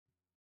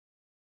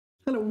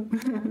Hello，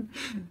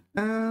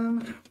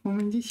 我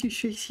们继续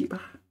学习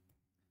吧。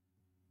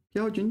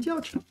标准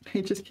教程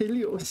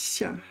HSK6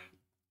 下，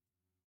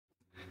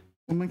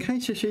我们开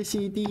始学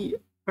习第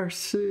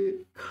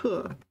20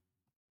课，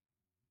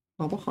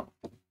好不好？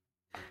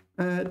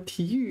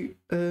体育，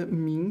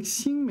明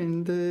星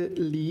们的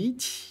离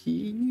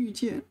奇遇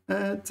见，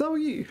遭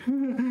遇，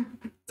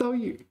遭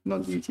遇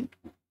 ，not 遇见。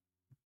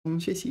我们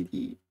学习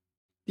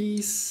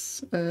第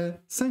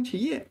30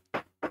页。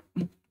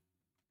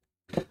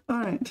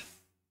All right.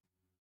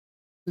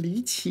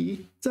 离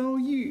奇遭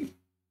遇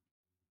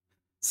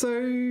So,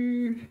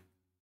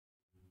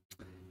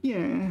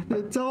 yeah,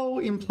 the 遭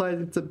implies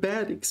it's a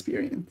bad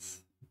experience,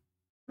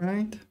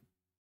 right?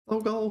 糟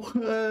糕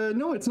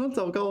no, it's not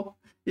糟糕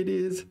It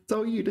is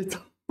遭遇的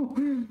遭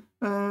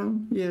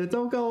yeah,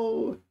 糟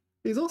糕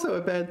is also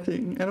a bad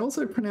thing, and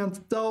also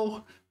pronounced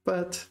糟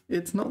but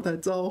it's not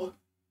that 糟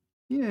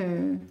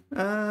Yeah,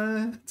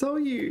 遭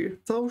遇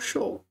遭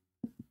受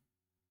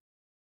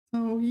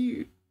遭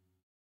遇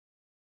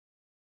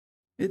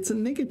It's a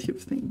negative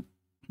thing.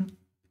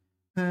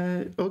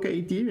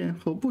 OK, 敌人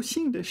和不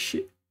幸的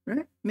事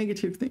right?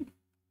 Negative thing.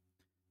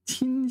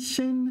 亲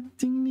身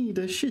经历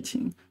的事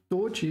情，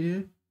多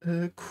指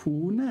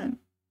苦难，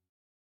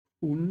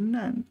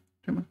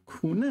什么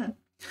苦难？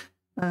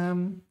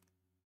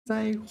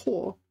灾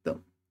祸等。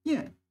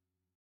Yeah,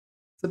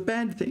 it's a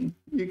bad thing.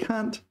 You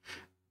can't.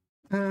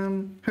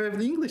 However,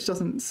 the English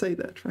doesn't say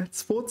that, right?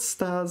 Sports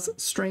stars'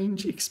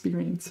 strange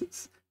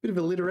experiences. Bit of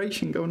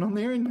alliteration going on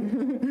there.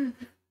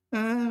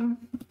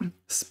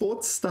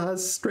 Sports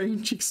stars'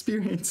 strange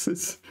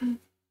experiences.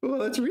 Well,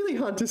 that's really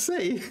hard to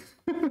say.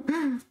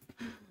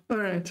 All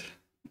right.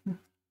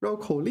 绕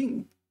口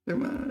令，对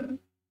吗？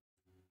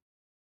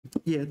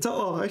 Yeah,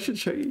 oh, I should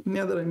show you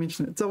now that I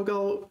mention it. 糟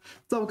糕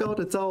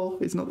的糟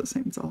is not the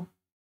same 糟。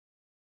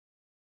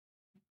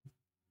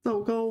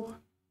糟糕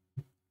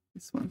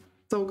this one.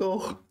 糟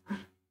糕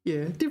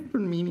yeah,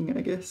 different meaning,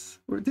 I guess.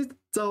 Or this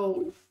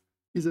糟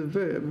is a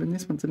verb and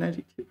this one's an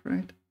adjective,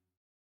 right?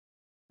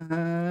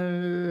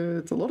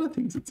 It's a lot of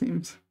things, it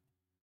seems.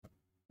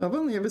 I've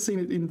only ever seen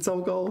it in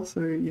糟糕,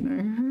 so you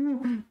know.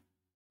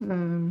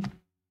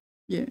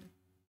 Yeah.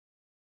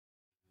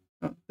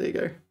 Oh, there you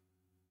go.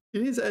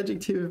 It is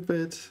adjective,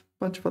 but a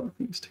bunch of other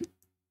things too.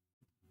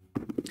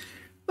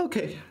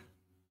 Okay.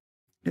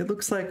 It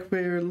looks like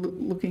we're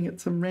looking at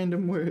some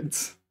random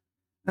words.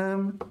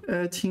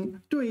 请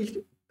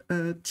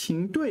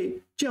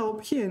对照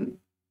片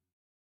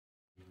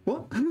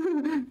What?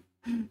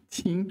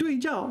 请对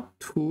照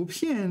图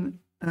片，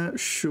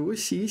熟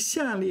悉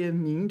下列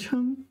名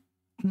称，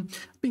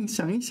并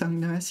想一想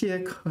哪些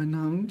可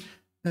能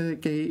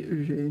给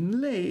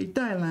人类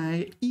带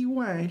来意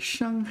外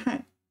伤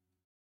害。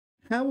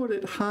How would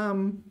it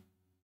harm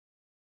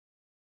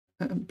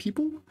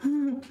people?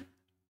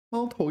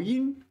 猫头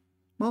鹰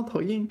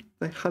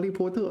在《哈利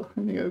波特》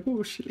那个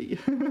故事里，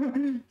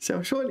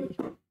小说里。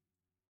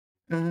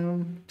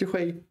就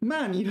会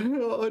骂你的，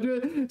我觉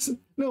得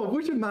那我不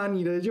是骂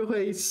你的，就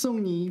会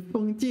送你一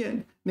封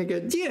剑，那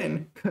个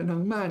剑可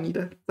能骂你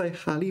的，在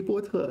哈利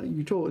波特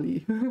宇宙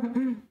里，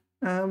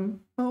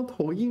猫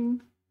头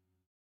鹰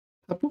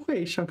它不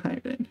会伤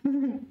害人，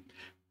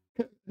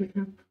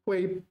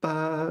会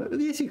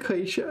也许可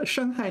以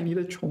伤害你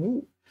的宠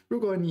物，如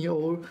果你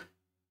有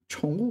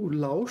宠物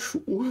老鼠，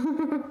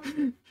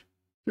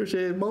就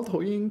是猫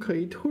头鹰可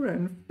以突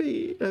然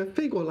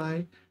飞过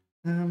来。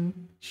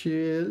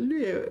是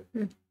掠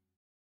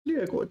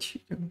过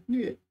去，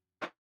掠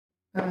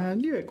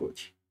过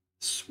去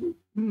swoop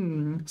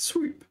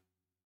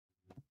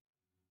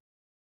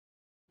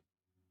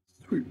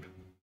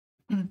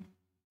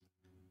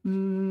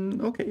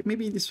okay,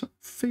 maybe this one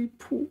飞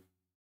扑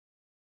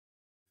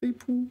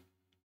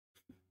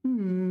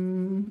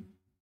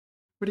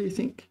what do you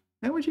think?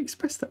 How would you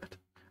express that?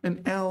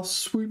 An owl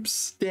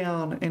swoops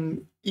down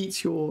and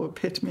eats your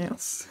pet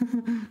mouse.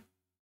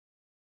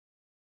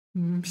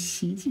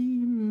 袭击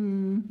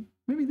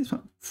maybe this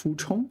one 俯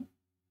冲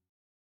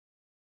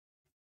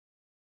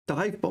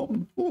dive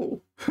bomb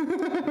oh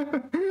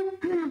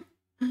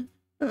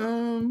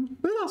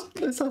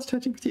let's ask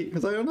ChatGPT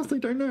because I honestly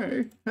don't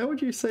know. How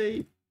would you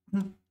say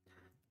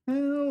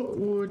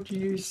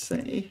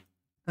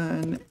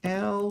an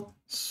owl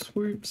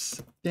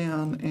swoops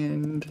down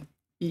and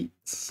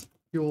eats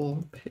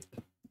your pet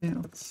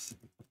mouse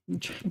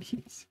in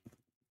Chinese?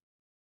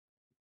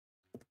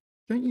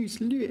 Don't use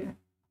掠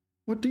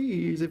What do you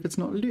use if it's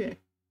not 掠?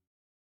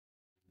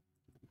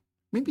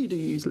 Maybe you do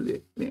use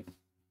掠.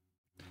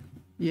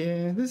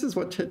 Yeah, this is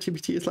what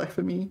ChatGPT is like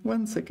for me.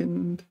 1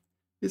 second.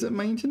 Is it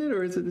my internet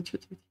or is it the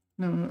ChatGPT?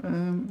 No,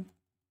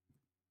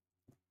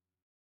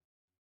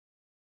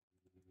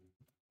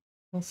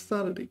 I'll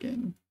start it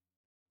again.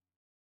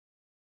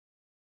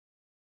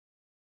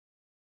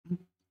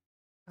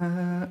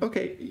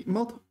 Okay,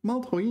 猫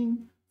头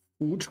鹰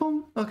俯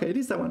冲 Okay, it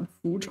is that one.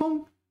 俯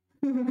冲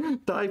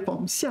dive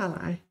bomb 下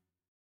来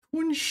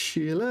吞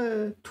噬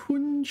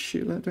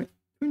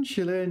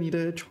了你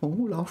的宠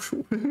物老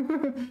鼠。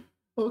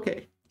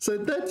Okay, so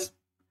that's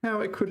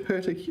how it could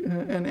hurt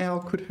an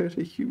owl could hurt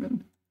a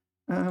human.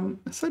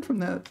 Aside from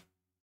that,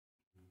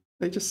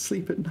 they just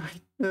sleep at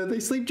night. They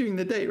sleep during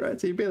the day, right?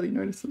 So you barely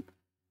notice them.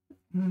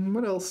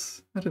 What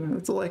else? I don't know.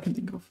 That's all I can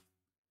think of.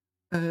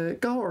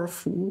 高尔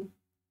夫.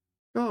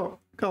 Oh,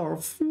 高尔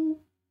夫.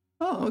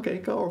 Oh,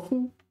 okay, 高尔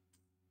夫.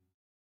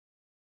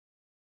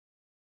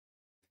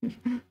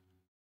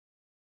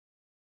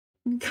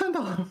 你看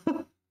到了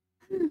吗？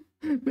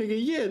每个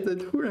叶子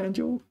突然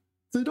就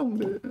自动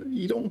的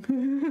移动。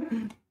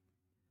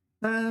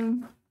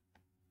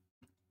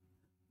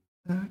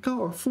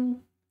高尔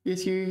夫，也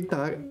许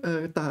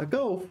打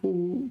高尔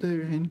夫的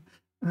人，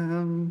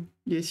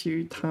也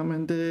许他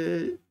们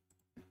的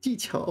技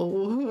巧、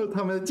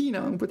他们的技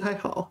能不太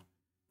好，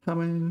他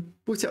们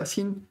不小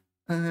心，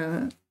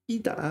一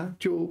打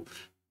就，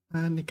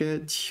那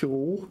个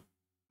球，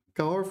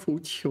高尔夫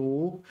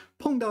球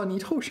碰到你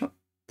头上，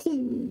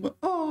砰，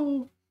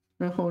哦，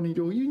然后你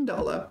就晕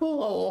倒了，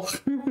哦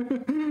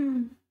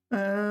，I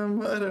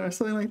don't know,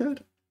 something like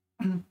that.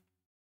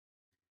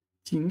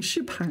 警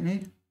示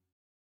牌。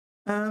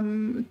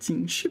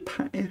警示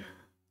牌，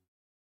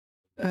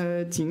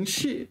警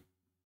示，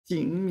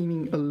警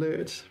meaning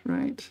alert,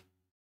 right?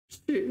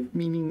 示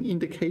meaning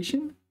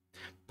indication,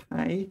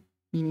 牌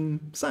meaning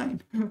sign.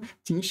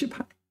 警示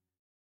牌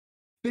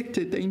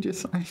Victor danger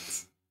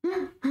signs.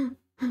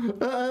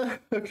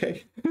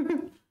 Okay.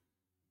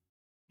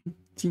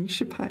 警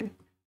示牌.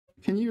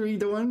 Can you read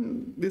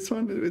this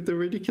one with the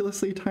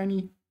ridiculously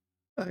tiny?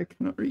 I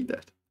cannot read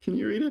that. Can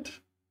you read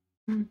it?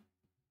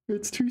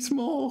 It's too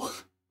small.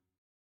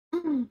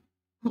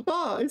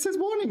 Ah, it says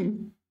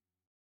warning.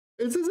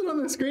 It says it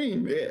on the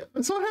screen.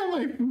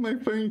 Somehow my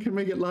phone can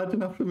make it large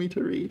enough for me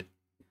to read.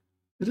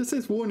 It just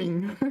says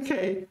warning.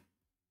 Okay.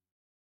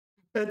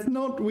 That's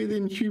not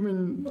within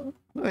human.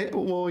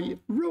 我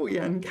肉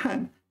眼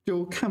看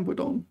就看不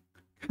懂，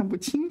看不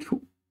清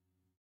楚。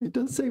It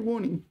does say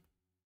warning.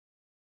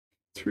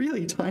 It's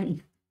really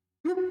tiny.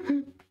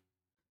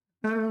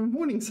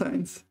 Warning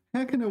signs.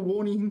 How can a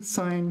warning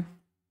sign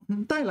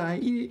带来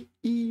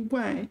意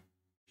外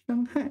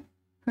伤害?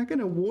 How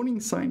can a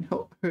warning sign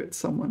help hurt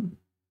someone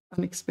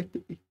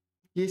unexpectedly?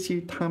 也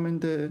许他们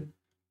的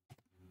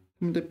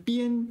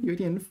边有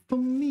点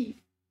锋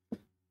利。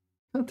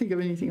Can't think of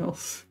anything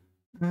else.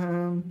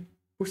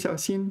 不小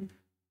心，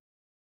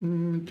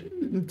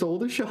走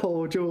的时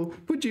候就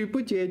不知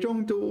不觉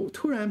中就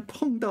突然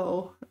碰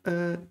到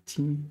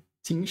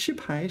警示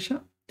牌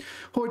上，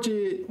或者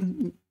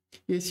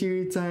也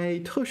许在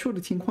特殊的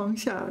情况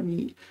下，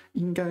你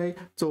应该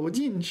走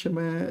进什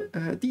么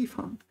地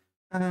方，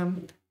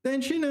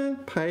但是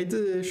呢，牌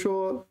子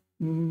说，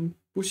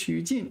不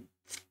许进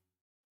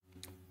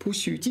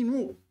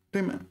入，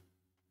对吗？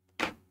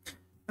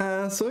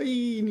所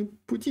以你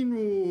不进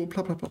入，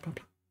啪啪啪啪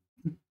啪。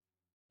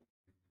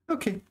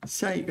OK，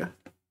 下一个，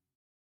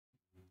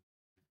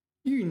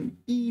熨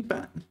衣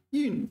板。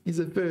熨 is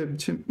a verb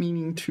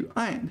meaning to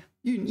iron，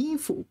 熨衣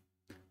服。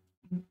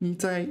你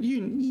在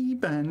熨衣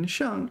板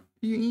上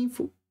熨衣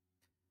服。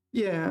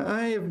Yeah,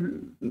 I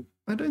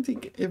don't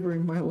think ever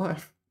in my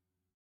life.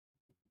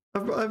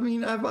 I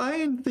mean, I've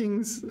ironed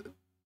things,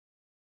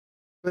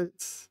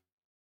 but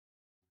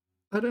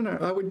I don't know.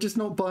 I would just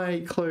not buy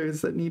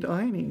clothes that need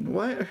ironing.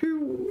 Why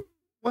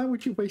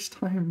would you waste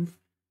time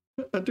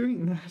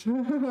doing that?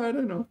 I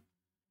don't know.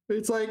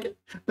 It's like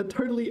a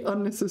totally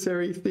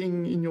unnecessary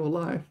thing in your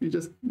life. You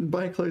just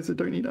buy clothes that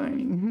don't need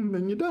ironing, and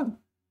then you're done.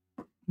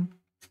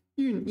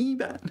 熨衣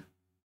板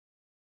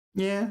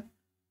Yeah.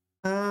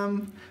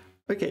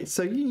 Okay,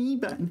 so 熨衣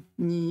板，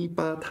你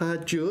把它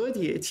折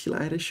叠起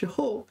来的时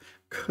候，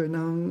可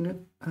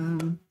能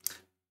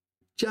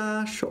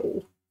夹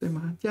手，对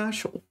吗？夹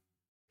手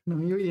可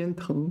能有一点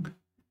疼，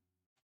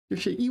就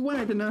是意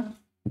外的呢，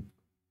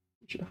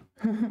不知道。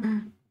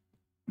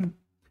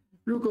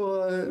如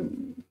果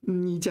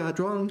你假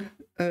装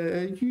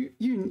熨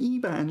衣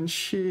板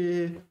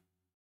是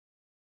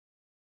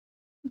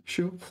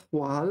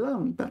滑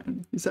浪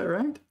板 ，Is that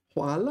right？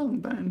 滑浪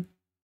板。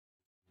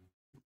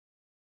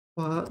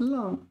滑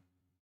浪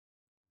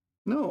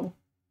No.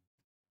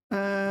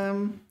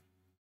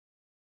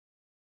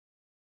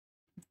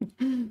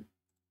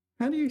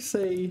 How do you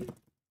say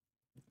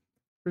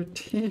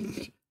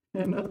pretend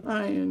an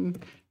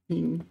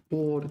ironing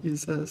board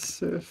is a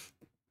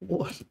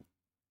surfboard?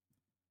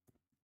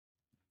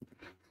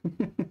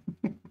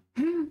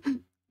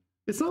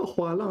 It's not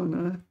滑浪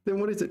Then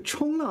what is it?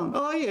 冲浪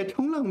Oh yeah,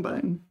 冲浪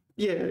板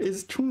Yeah,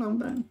 it's 冲浪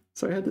板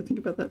Sorry, I had to think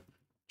about that.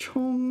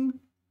 冲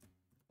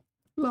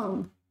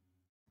浪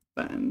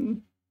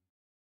板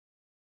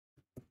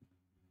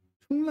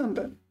冲浪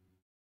板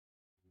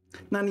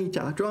那你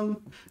假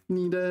装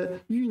你的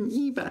熨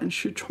衣板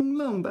是冲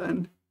浪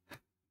板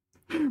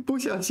不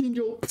小心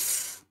就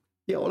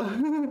掉了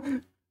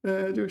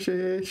就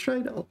是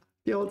摔倒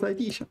掉在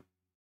地上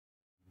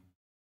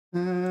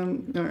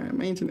Alright,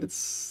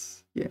 maintenance.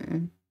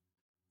 Yeah.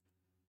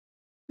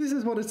 This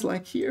is what it's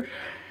like here.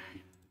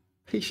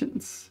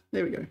 Patience.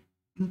 There we go.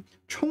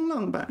 冲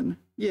浪板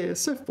Yeah,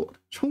 surfboard.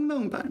 冲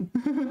浪板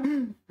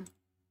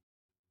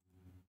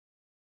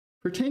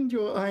Pretend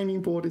your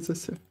ironing board is a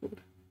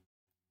surfboard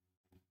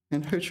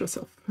and hurt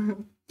yourself.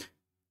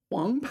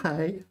 黄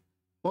牌，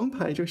黄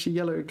牌就是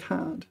yellow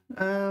card。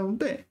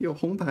对，有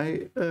红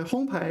牌，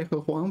红牌和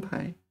黄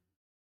牌。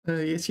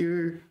也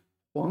许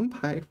黄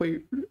牌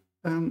会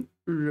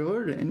惹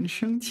人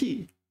生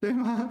气，对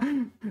吗？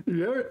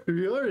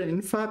惹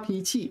人发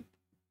脾气，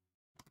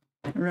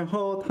然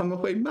后他们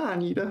会骂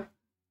你的。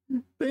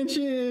但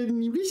是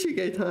你必须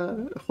给他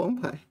黄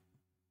牌，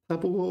他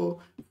不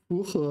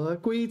符合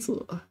规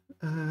则，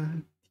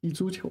踢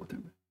足球的。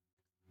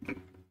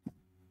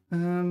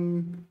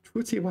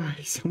除此以外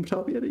想不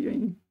到别的原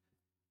因。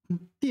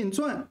电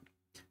钻，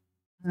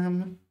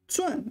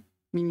钻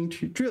meaning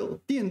to drill，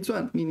 电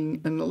钻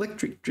meaning an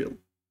electric drill，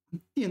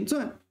 电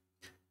钻。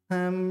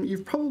You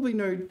probably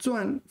know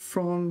钻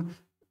from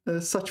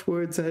such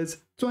words as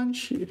钻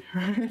石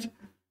right?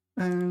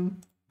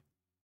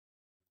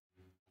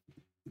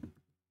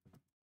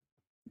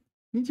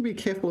 Need to be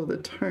careful of the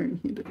tone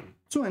here.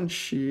 钻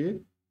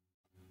石，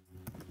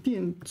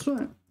电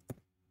钻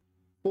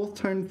fourth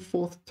tone,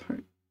 fourth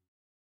tone.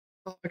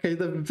 Oh, okay,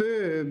 the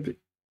verb.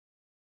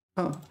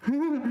 Oh,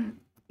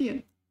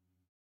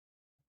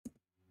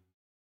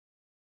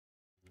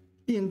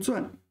 电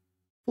钻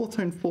fourth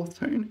tone, fourth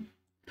tone.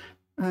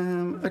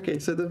 Okay,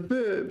 so the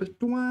verb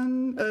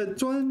钻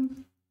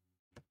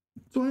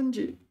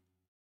着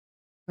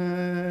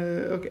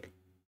okay,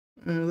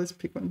 let's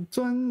pick one.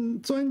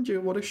 钻着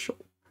我的手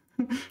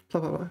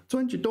blah blah blah.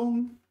 钻着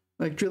洞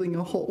like drilling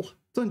a hole.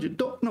 钻着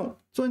洞 no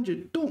钻着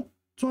洞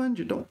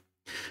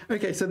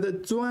Okay, so the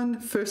钻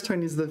first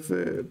tone is the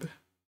verb.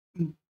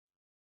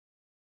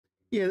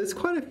 Yeah, there's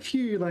quite a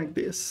few like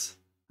this.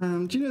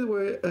 Do you know the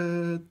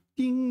word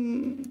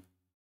叮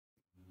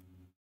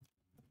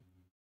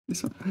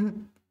this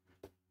one?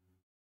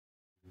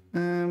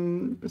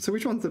 So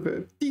which one's the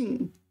verb?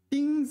 叮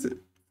叮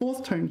子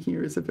fourth tone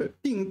here is a verb.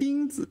 叮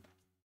叮子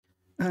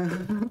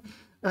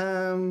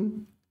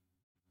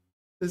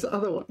there's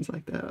other ones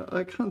like that.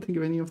 I can't think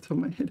of any off the top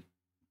of my head.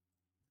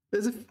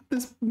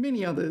 There's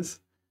many others.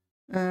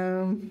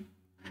 And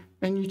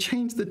you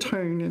change the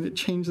tone and it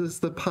changes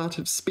the part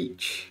of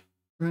speech,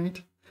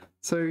 right?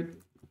 So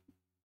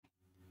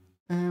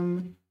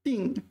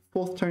叮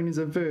fourth tone is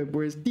a verb,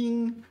 whereas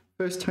叮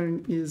first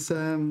tone is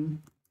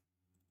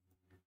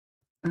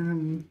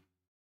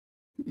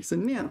it's a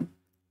noun.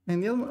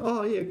 And the other one,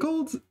 oh yeah,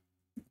 gold.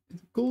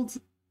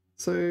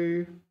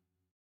 So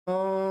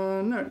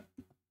no,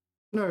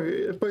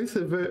 both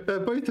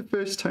the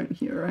first tone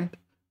here, right?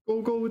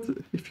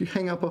 Gold, if you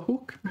hang up a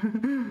hook.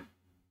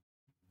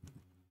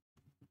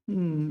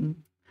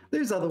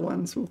 There's other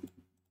ones.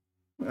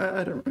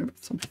 I don't remember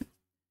something.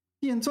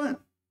 电钻.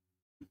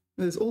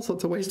 There's all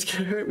sorts of ways to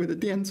get hurt with a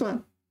电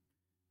钻.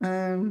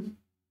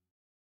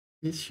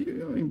 也许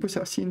你不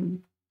小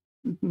心，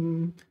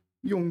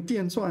用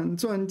电钻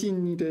钻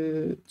进你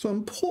的，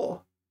钻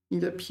破你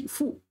的皮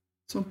肤，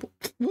钻破，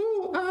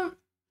啊！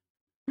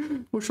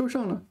我受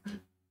伤了。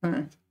All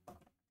right,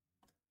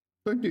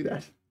 don't do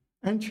that.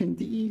 安全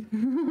第一。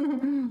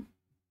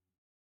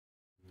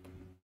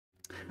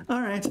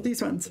All right,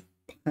 these ones.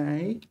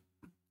 牌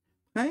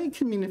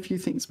can mean a few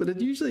things, but it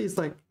usually is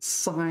like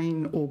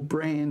sign or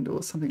brand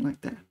or something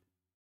like that.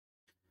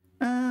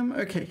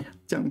 Okay,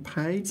 奖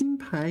牌、金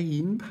牌、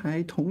银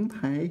牌、铜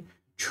牌、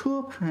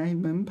车牌、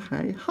门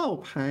牌、号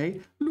牌、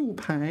路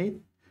牌、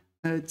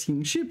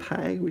警示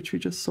牌 which we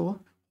just saw,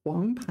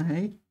 黄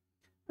牌、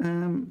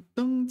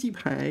登记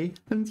牌、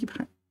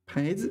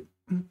牌子。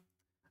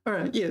All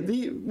right, yeah,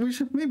 we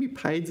should maybe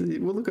牌子.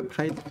 We'll look at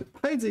牌子.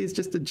 牌子 is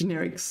just a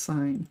generic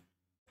sign.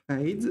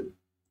 牌子。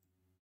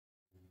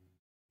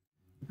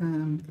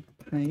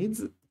牌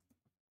子。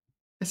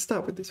Let's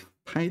start with this.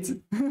 牌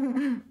子。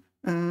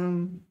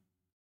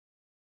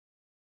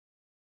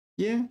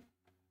Yeah,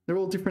 they're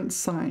all different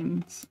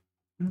signs.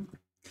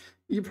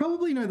 You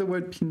probably know the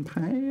word 品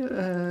牌.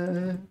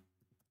 Do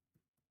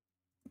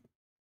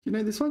you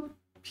know this one?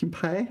 品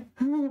牌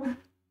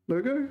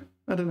logo?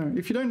 I don't know.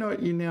 If you don't know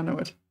it, you now know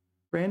it.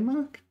 Brand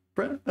mark?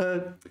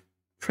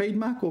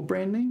 Trademark or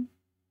brand name?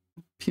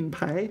 品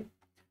牌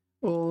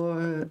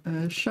or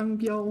商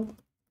标.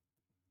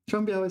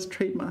 商标 is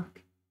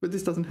trademark, but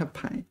this doesn't have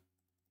牌.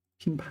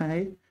 品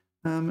牌.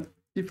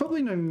 You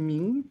probably know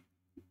名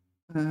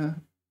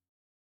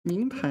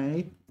牌.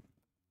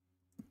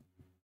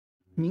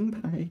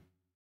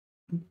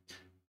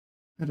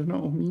 I don't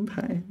know, 名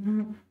牌.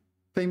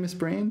 Famous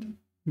brand,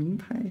 名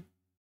牌.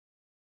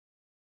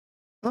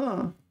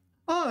 Oh,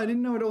 I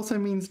didn't know it also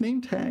means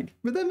name tag,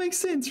 but that makes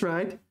sense,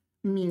 right?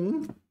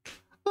 名.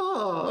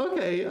 Oh,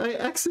 okay, I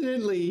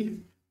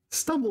accidentally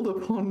stumbled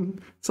upon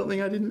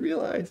something I didn't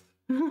realize.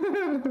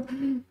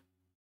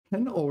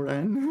 很偶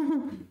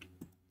然.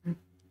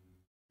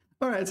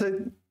 All right,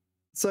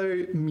 so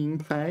名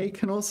牌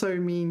can also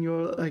mean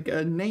your like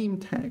a name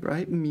tag,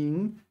 right?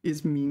 名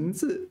is 名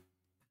字,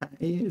 牌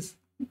is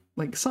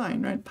like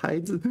sign, right? 牌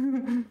子.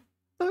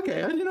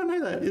 Okay, I did not know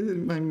that. This is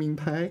my 名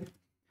牌,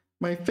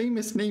 my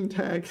famous name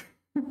tag.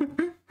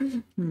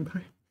 名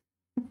牌.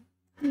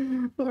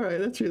 All right,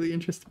 that's really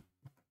interesting.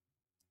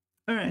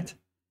 All right.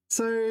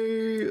 So,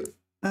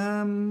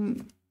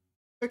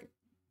 okay.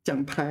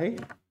 奖牌.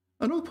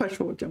 I'm not quite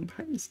sure what 奖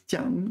牌is.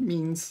 奖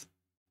means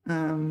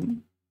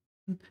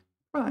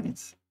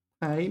prize.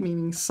 牌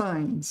meaning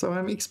sign. So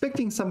I'm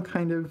expecting some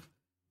kind of,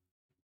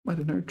 I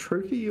don't know,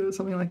 trophy or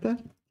something like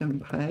that. 奖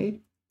牌.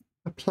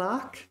 A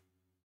plaque.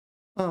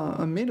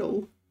 A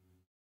medal.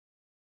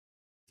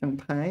 奖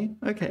牌.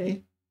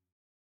 Okay.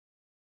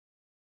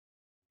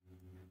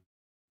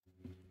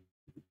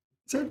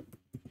 So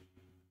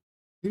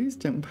it is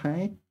奖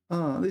牌.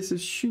 This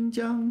is 勋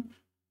章.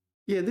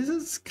 Yeah, this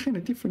is kind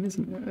of different,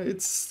 isn't it?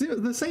 It's still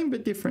the same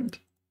but different.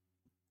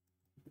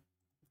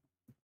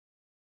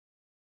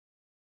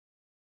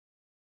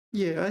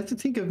 Yeah, I have to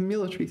think of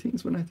military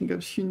things when I think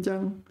of 勋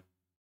章.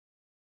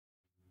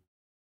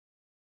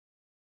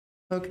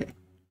 Okay,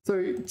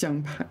 so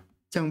奖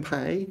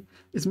牌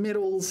is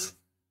medals.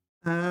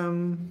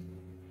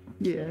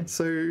 Yeah,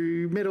 so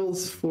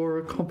medals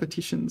for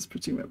competitions,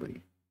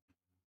 presumably.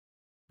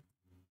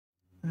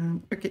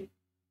 Okay.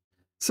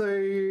 So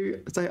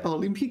在奥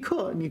林匹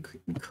克，你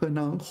可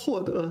能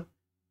获得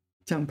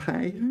奖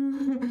牌。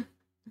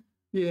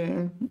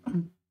Yeah.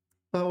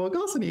 我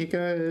告诉你一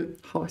个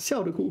好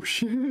笑的故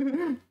事。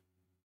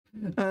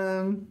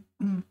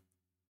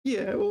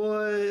Yeah，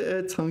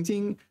 我曾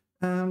经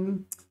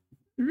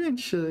认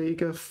识了一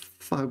个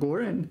法国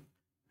人，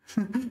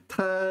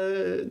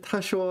他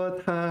说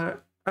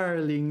他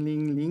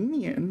2000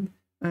年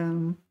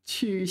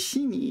去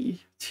悉尼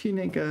去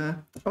那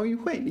个奥运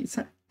会比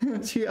赛，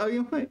去奥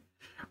运会。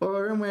我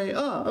认为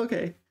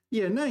OK，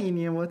 也那一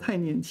年我太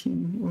年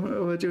轻，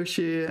我就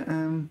是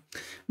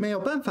没有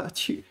办法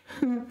去。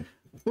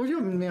我就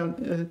没有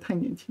太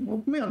年轻，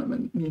我没有那么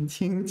年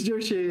轻，就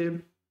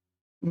是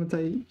我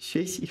在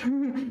学习，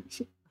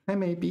还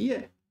没毕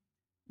业，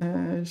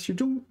是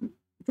中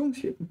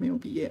学没有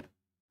毕业，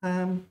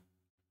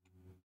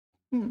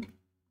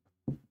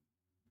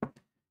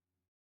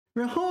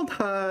然后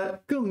他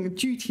更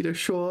具体的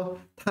说，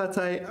他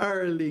在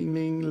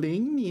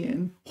2000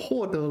年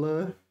获得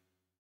了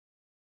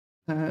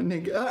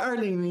那个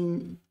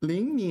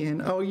2000年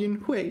奥运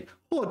会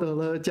获得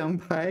了奖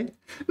牌。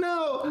那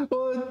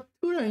我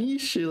突然意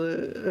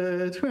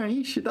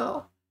识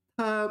到，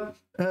他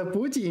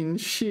不仅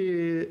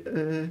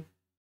是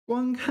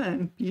观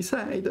看比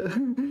赛的，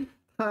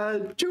他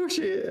就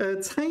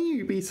是参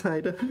与比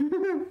赛的。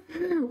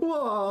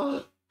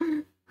哇！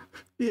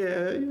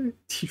也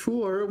起初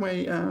我认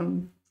为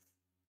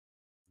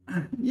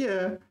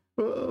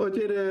我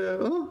觉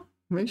得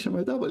没什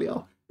么大不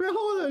了。然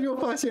后呢，就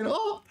发现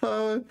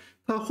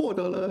他获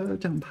得了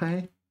奖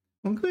牌，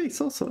我们可以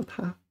搜索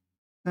他。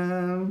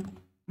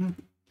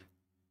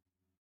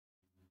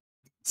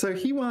So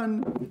he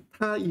won，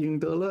 他赢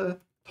得了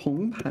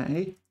铜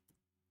牌。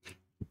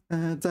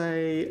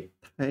在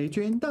跆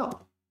拳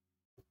道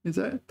 ，is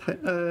that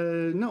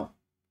no?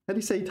 How do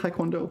you say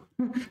taekwondo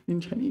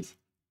in Chinese?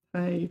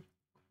 How do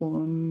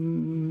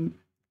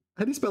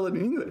you spell it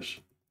in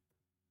English?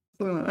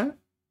 Something like that.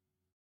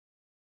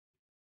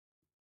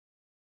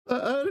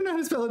 I don't know how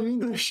to spell it in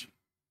English.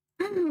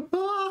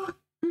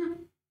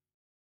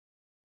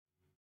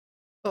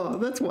 Oh,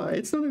 that's why.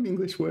 It's not an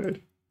English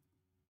word.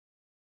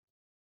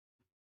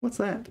 What's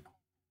that?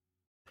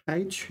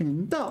 跆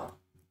拳道.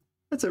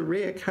 That's a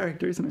rare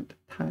character, isn't it?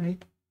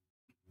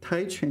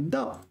 跆拳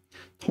道.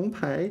 铜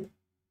牌.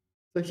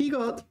 So he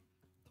got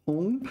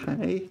铜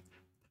牌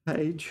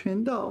跆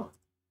拳道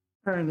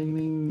2000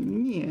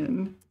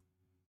年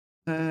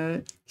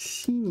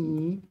悉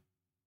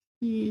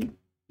尼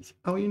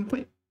奥运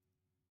会。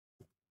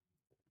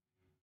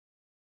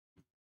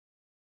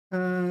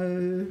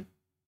I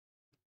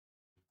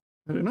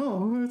don't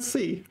know. Let's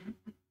see.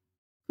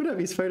 Who'd have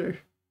his photo?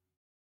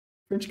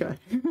 French guy.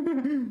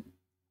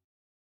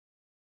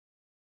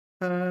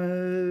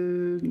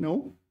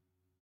 No.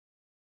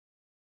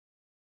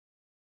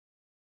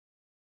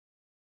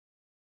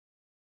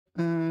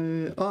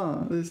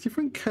 There's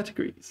different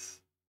categories.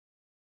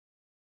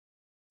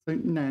 So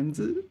男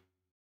子，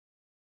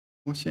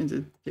我选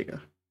择这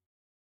个。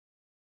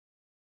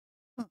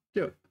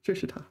这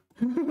是他。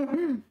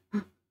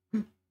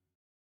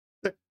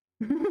对。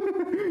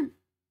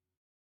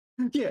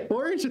Yeah，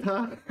 我认识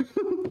他。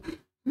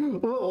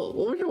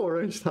我说我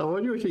认识他，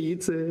我就是一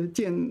次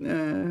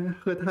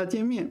和他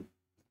见面，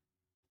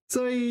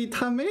所以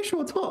他没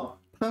说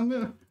错，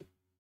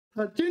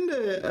他真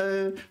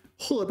的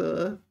获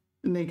得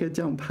那个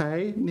奖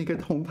牌，那个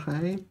铜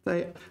牌，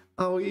在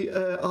澳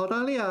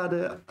大利亚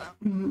的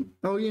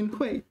奥运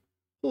会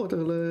获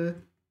得了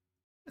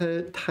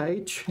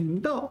跆拳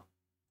道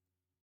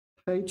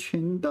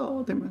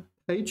对吗？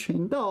跆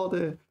拳道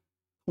的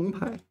铜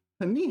牌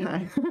很厉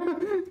害。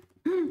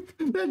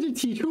但是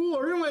起初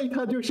我认为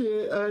他就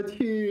是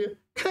去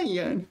看一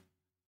眼，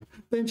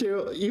但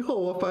是以后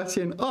我发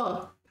现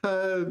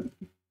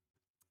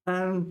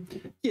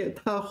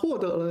他获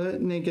得了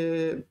那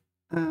个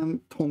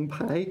铜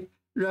牌，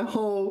然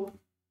后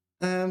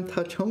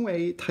他成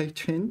为跆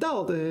拳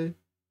道的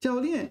教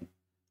练，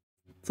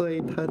所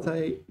以他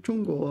在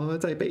中国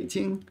在北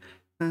京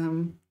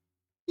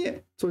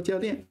耶，做教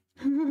练，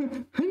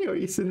很有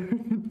意思的。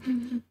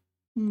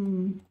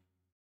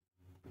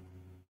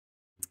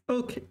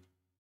Okay.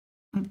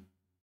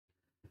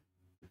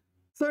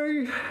 So,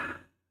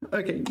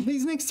 okay,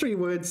 these next 3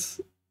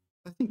 words,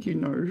 I think you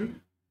know.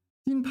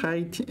 金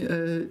牌,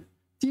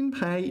 金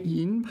牌,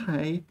 yin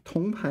牌,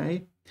 铜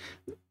牌.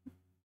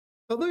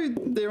 Although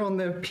they're on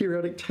the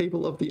periodic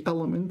table of the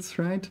elements,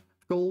 right?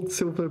 Gold,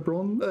 silver,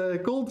 bronze,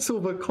 gold,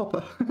 silver,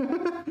 copper.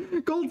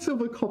 Gold,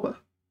 silver, copper.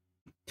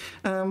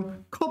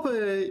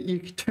 Copper you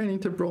turn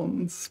into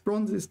bronze.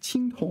 Bronze is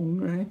青铜,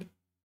 right?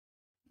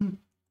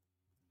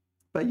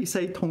 But you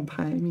say 铜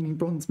牌, meaning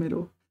bronze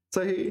medal.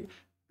 So,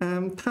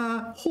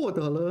 他获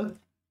得了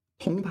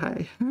铜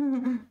牌.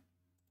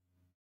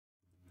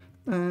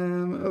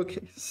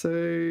 Okay, so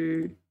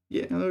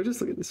yeah, I'll just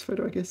look at this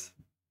photo, I guess.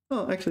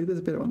 Oh, actually, there's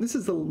a better one. This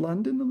is the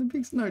London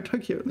Olympics? No,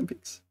 Tokyo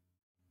Olympics.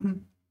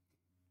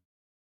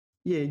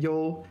 Yeah,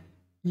 有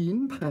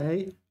银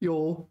牌,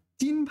 有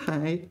金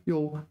牌,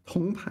 有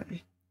铜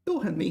牌, 都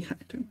很厉害,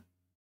 对吗?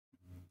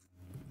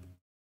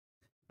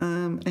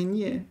 And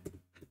yeah,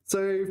 so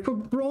for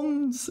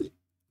bronze,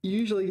 you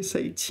usually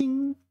say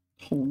青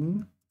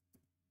铜.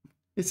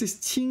 It's this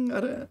青,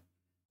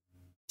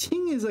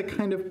 Qing is a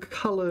kind of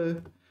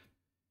color.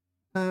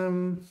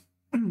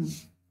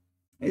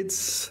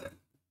 It's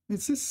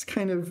this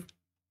kind of,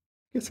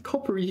 I guess,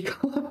 coppery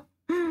color.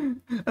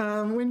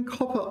 When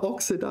copper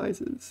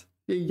oxidizes,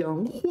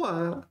 氧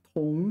化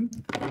铜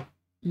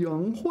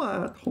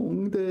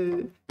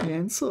的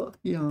颜色，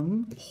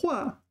氧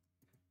化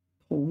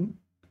铜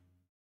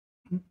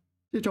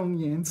这种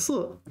颜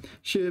色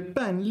是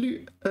半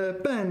绿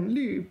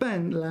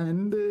半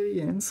蓝的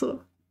颜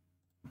色。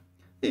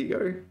There you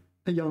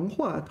go. 氧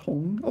化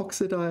铜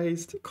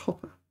oxidized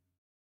copper.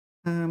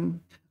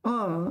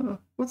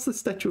 What's the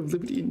Statue of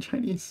Liberty in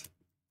Chinese?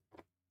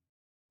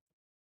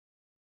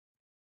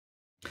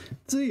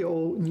 自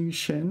由女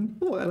神.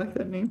 Oh, I like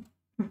that name.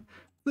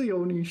 自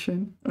由女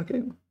神.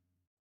 Okay,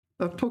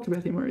 I've talked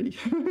about him already.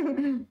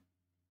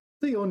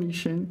 自由女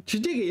神是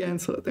这个颜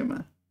色，对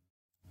吗？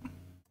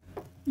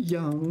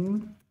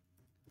氧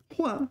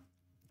化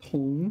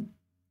铜。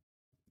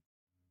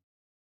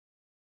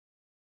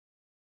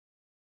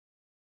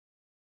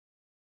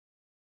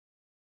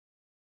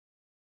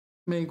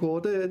美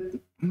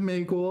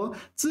国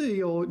自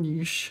由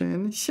女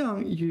神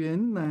像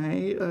原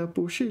来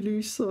不是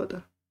绿色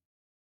的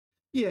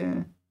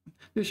 ，yeah，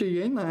 就是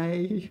原来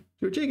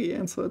就这个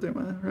颜色对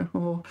吗？然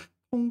后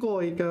通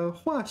过一个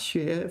化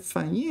学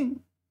反应，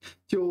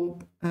就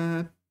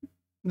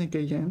那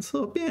个颜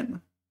色变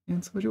了，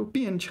颜色就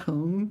变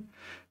成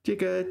这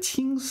个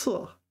青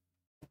色，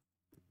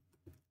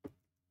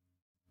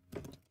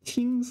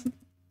青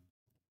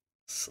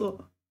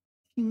色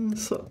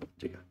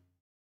这个。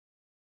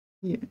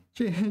Yeah,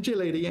 这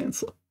类的颜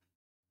色。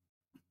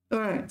All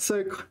right,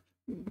 so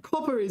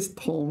copper is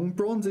铜,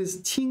 bronze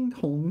is 青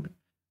铜.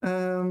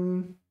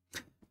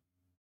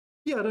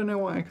 Yeah, I don't know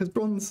why, because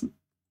bronze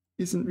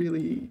isn't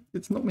really,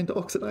 it's not meant to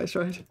oxidize,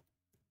 right?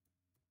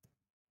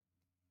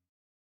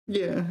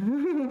 Yeah,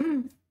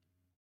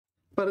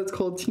 but it's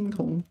called 青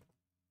铜.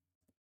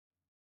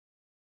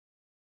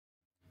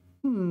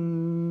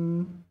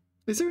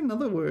 Is there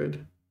another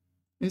word?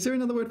 Is there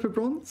another word for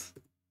bronze?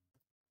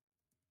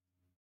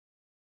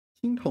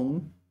 青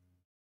铜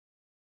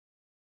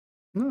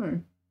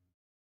No.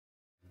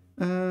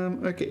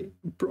 Okay.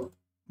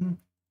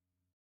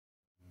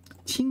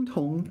 青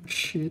铜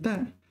时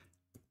代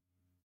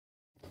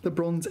The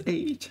Bronze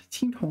Age.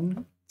 青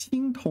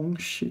铜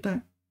时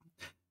代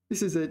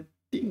This is a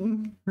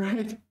ding,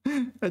 right?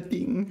 A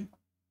ding.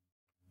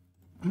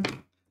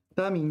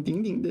 大名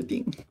鼎鼎的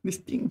鼎 This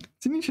ding.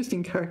 It's an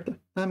interesting character.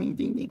 大名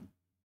鼎鼎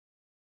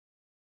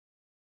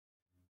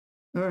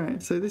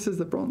Alright, so this is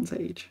the Bronze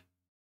Age.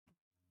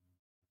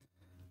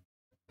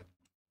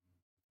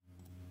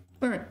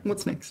 Alright,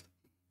 what's next?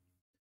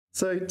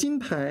 So 金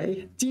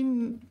牌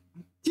Jin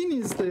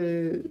is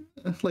the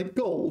like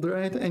gold,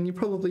 right? And you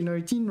probably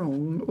know 金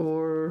融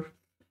or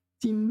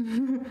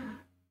金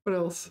what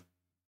else?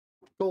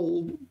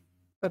 Gold.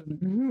 I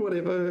don't know,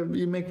 whatever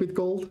you make with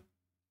gold.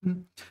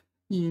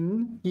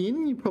 Yin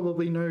you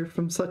probably know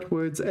from such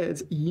words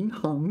as 银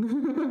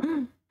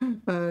行.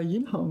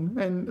 银行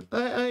and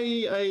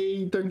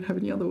I don't have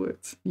any other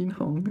words. 银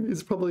行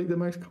is probably the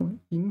most common.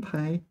 银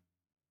牌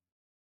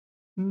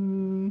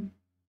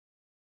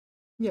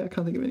yeah, I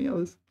can't think of any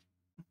others.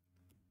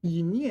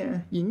 营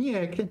业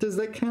does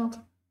that count?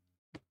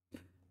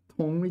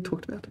 铜 we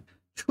talked about.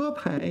 车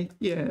牌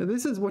yeah,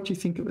 this is what you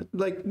think of it.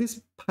 Like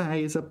this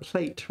pai is a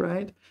plate,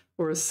 right?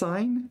 Or a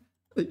sign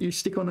that you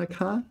stick on a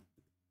car.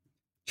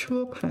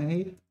 车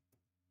牌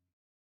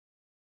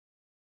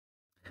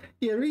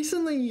yeah,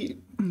 recently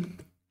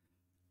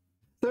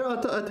so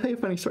I'll tell you a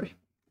funny story.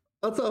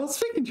 I'll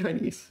speak in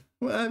Chinese.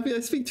 I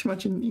speak too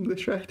much in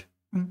English, right?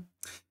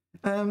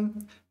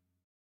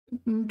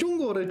 中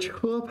国的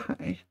车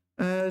牌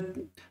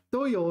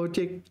都有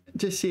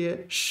这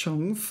些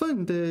省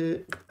份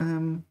的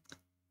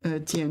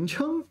简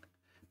称，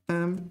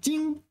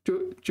京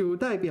就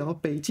代表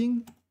北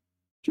京，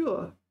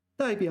这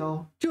代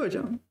表这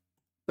种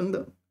等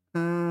等，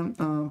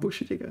不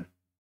是这个，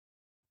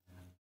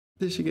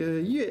这是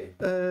个月，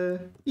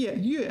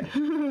月，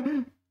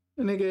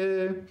那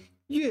个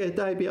月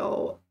代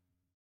表，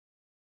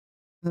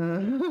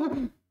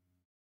等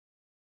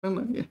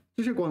等，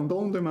这是广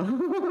东对吗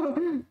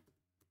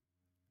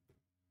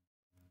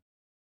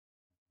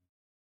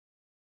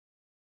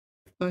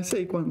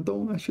？say 广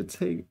东I should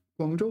say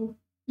广州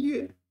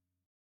粤，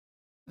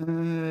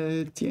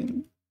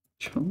简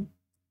称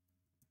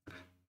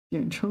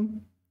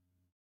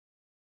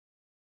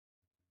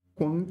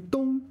广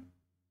东。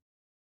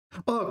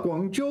Oh,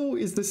 Guangzhou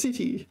is the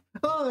city.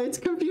 Oh, it's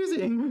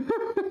confusing.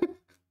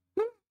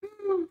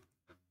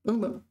 等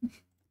等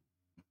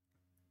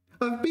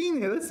I've been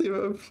here. Let's see.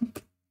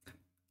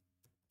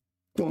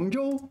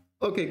 Guangzhou.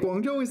 Okay,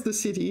 Guangzhou is the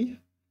city.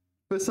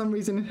 For some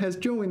reason, it has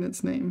Zhou in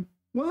its name.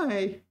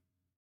 Why?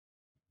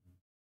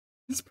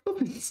 It's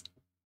province.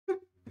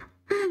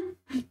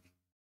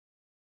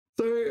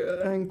 So,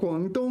 and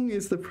Guangdong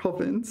is the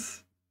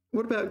province.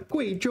 What about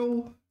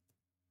Guizhou?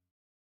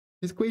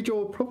 Is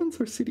Guizhou a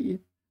province or city?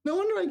 No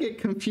wonder I get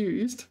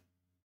confused.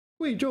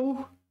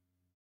 Guizhou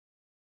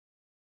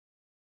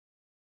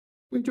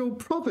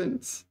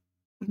province.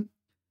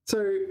 So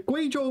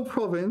Guizhou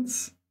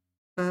province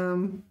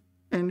and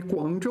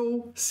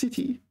Guangzhou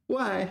city.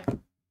 Why?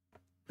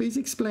 Please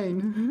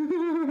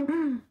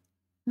explain.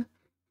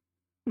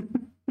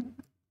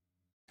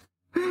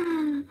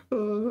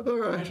 All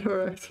right.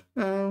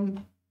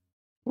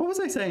 What was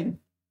I saying?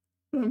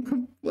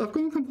 I've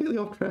gone completely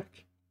off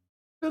track.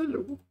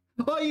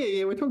 Oh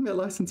yeah, we're talking about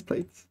license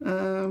plates.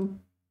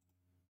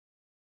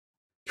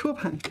 车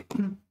牌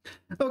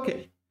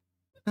OK.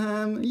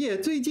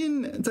 Yeah, 最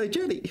近在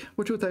这里，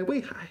我住在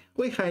威海，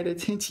威海的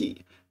天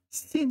气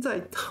现在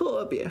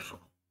特别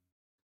好，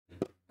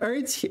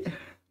而且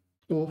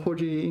我或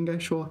者应该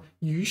说，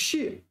于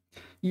是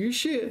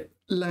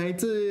来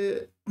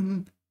自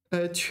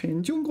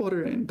全中国的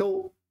人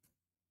都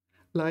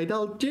来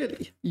到这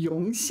里，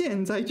涌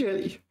现在这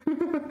里。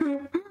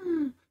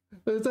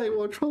在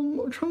我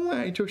窗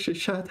外就是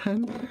沙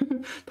滩，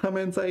他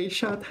们在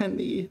沙滩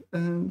里，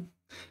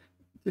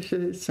就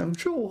是享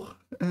受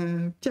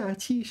假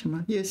期什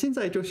么，也现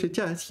在就是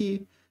假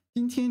期。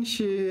今天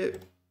是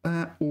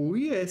5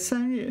月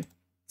3日，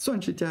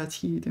算是假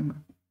期对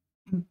吗？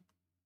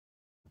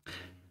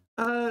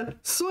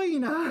所以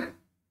呢，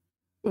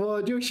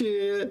我就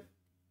是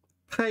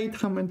拍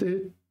他们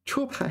的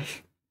车牌，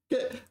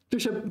就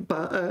是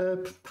把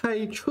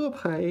拍车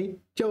牌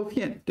照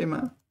片对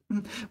吗？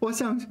我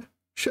想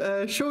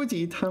收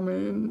集他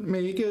们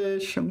每一个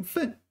省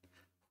份，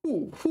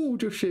沪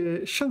就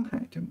是上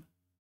海对吗？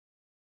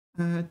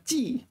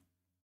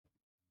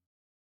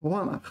我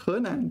忘了，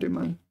河南对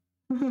吗？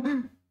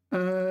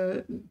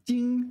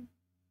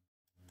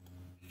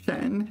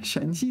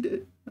陕西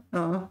的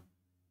他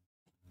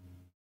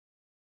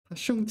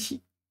生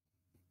气，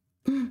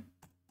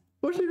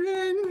我是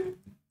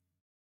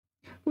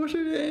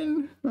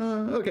人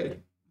，OK，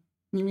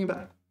 你明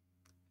白？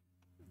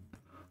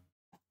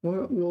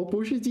我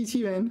不是机器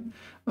人，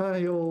哎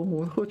呦，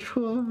摩托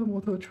车，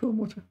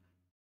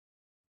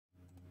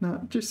那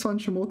这算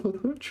是摩托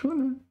车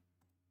呢？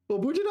我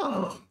不知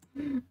道，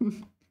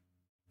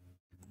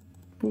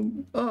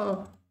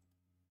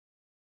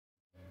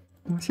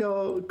我需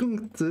要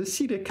更仔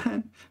细的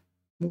看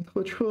摩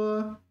托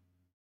车。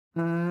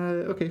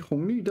OK，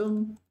 红绿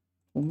灯，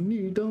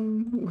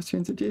我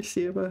选择这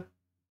些吧。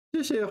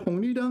这是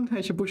红绿灯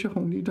还是不是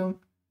红绿灯？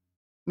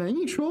难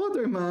以说，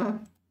对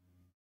吗？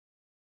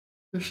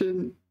就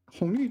是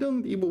红绿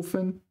灯的一部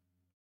分。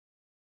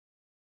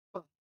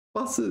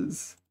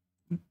buses，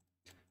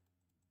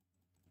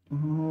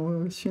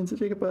 选择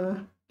这个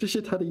吧。这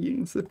是它的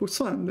影子，不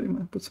算对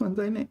吗？不算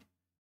在内。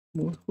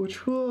摩托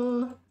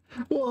车，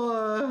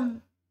哇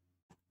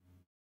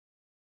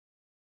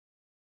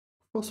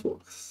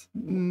 ，crosswalks，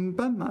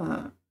 斑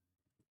马，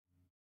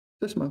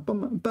这什么斑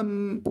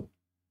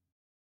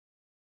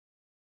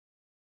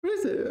？What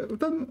is it?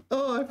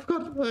 Oh, I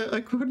forgot.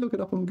 I could look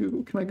it up on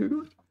Google. Can I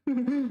Google it?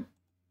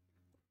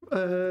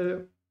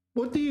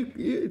 What do you?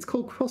 It's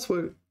called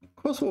crosswalk.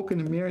 Crosswalk in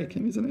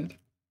American, isn't it?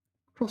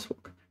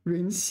 Crosswalk.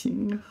 人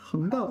行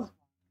横道.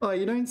 Oh,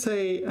 you don't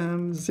say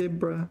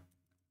zebra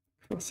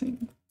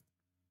crossing.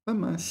 斑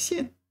马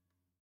线。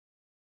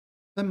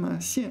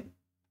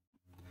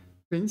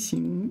人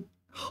行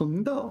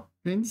横道。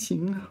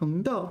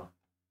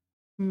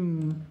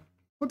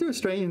What do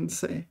Australians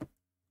say?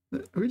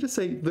 We just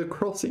say the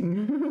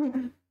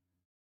crossing.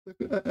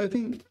 I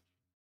think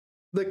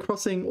the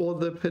crossing or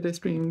the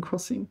pedestrian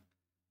crossing.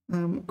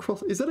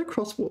 Is that a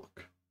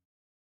crosswalk?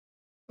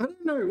 I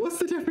don't know. What's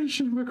the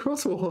definition of a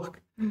crosswalk?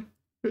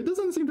 It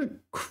doesn't seem to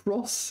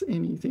cross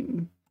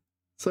anything.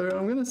 So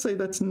I'm going to say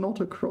that's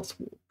not a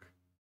crosswalk.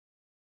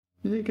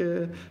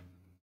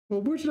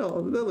 Well,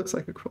 that looks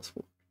like a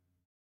crosswalk.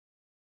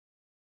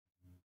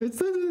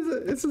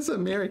 It's this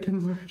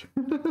American word.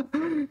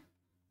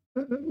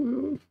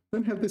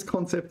 Don't have this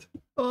concept.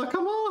 Oh,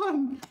 come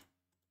on!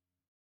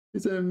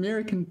 These are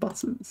American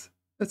buses.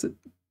 That's it.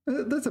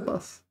 That's a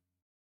bus.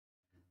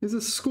 These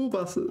are school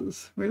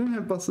buses. We don't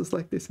have buses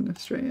like this in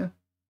Australia.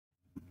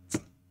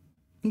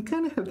 You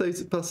kind of have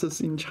those buses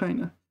in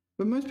China,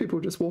 but most people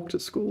just walk to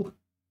school.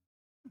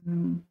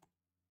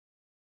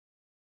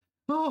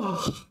 Oh,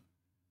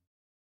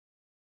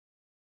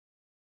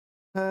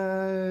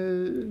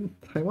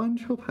 台湾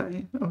车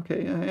牌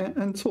 ，OK，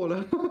 按错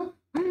了，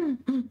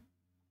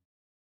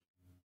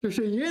就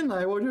是原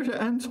来我就是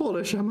按错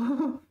了什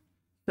么？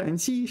陕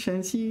西，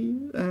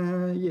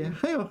也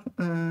还有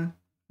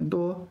很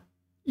多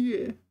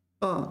粤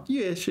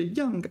粤是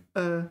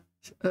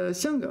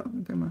香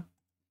港对吗？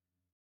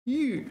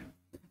豫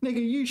那个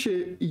豫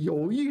是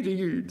犹豫的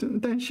豫，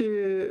但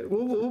是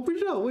我不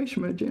知道为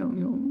什么这样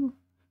用，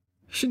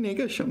是哪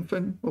个省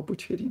份我不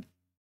确定。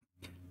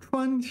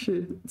川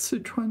是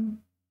四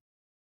川，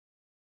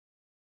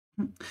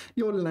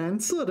有蓝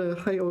色的，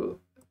还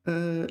有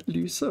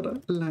绿色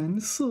的，蓝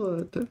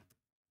色的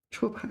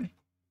车牌。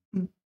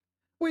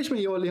为什么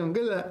有两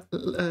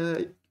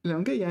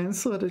个颜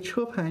色的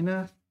车牌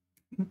呢？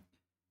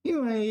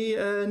因为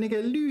那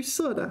个绿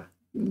色的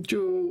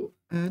就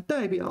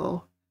代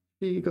表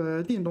是一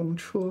个电动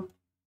车，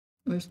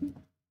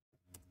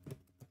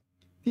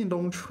电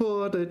动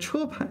车的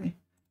车牌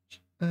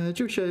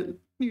就是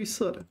绿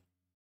色的。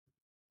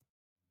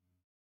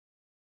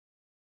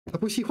他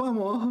不喜欢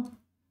我，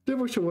这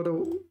不是我的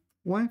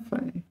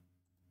WiFi，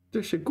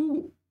 这是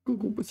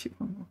Google 不喜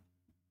欢我。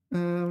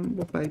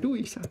我百度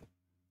一下。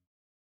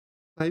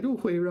百度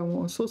会让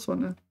我搜索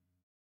呢，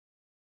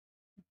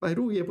百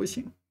度也不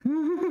行。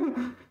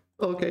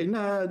OK，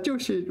 那就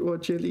是我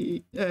这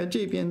里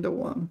这边的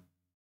网。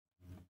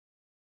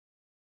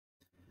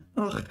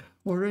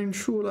我认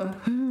输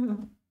了。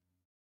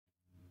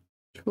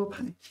车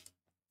牌。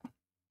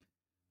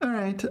All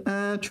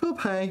right， 车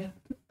牌。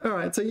All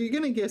right， so you're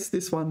gonna guess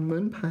this one，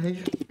 门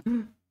牌。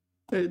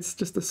It's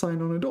just a sign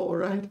on a door,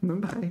 right？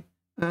 门牌。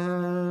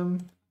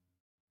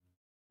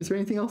Is there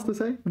anything else to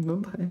say？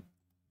 门牌。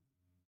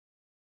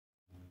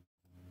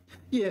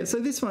Yeah, so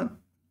this one，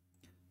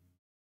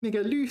 那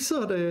个绿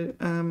色的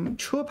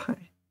车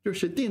牌就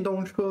是电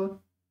动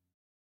车，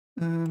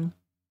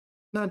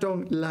那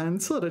种蓝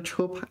色的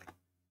车牌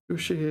就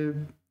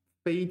是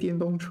非电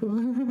动车。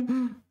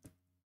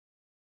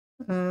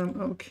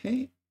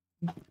OK，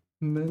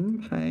 门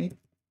牌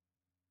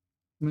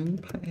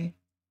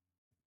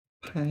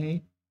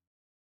牌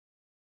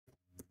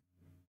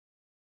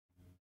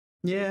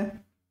 ，Yeah，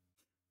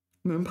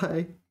 门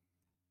牌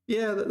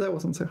 ，Yeah, that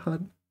wasn't so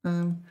hard.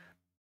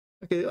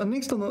 Okay,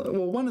 next on the,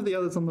 well, one of the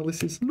others on the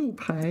list is 路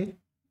牌.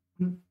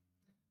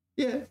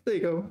 Yeah, there you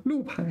go,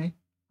 路牌.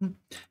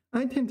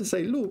 I tend to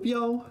say 路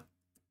标,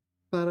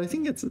 but I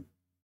think it's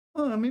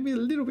maybe a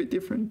little bit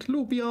different.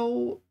 路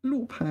标,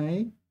 路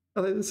牌,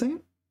 are they the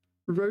same?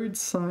 Road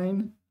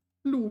sign,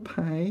 路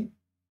牌.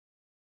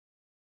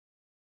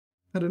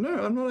 I don't know,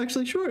 I'm not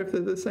actually sure if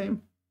they're the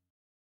same.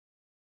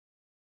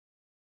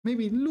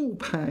 Maybe 路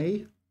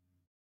牌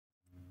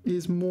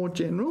is more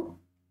general.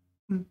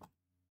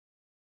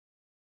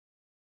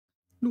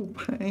 路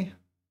牌.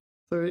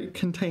 So it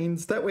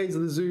contains, that way is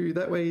the zoo,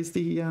 that way is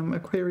the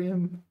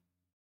aquarium,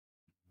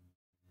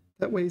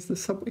 that way is the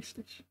subway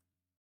station.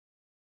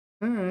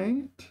 All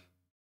right.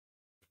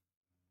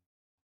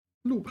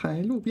 路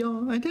牌, 路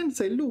标. I didn't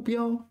say 路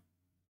标.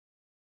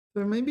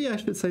 So maybe I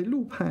should say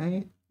路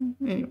牌.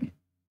 Anyway.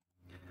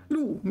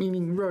 路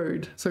meaning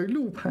road. So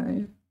路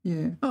牌.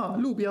 Yeah.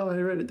路标,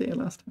 I read it there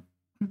last time.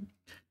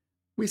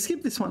 We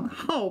skipped this one.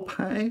 号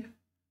牌.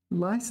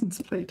 License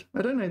plate.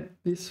 I don't know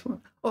this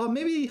one. Or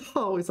maybe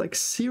Hao is like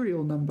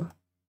serial number.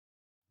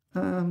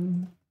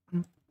 Hao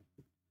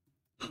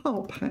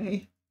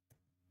Pai.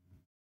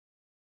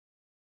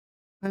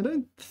 I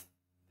don't.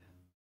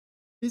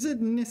 Is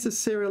it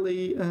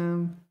necessarily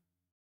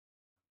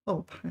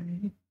Hao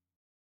Pai?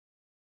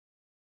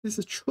 This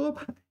is Chua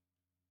Pai.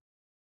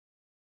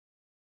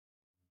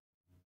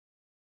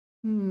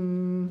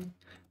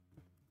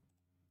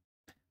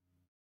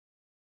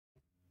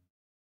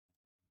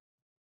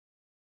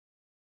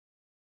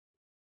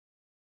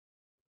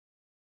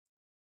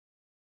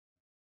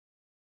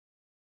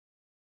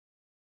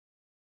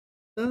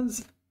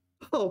 Does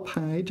号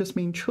牌 just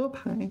mean 车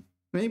牌?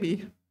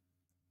 Maybe.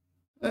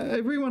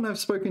 Everyone I've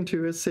spoken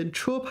to has said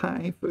车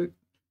牌 for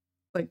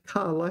like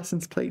car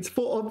license plates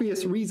for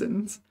obvious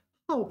reasons.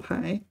 号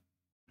牌.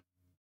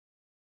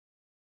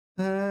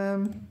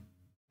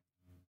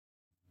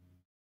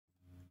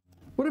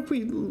 What if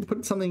we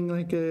put something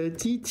like a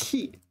机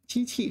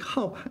器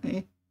号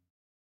牌?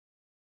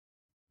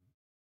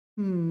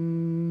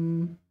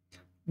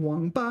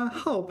 网吧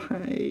号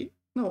牌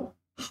No,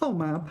 号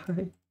码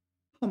牌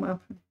号码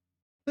牌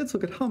Let's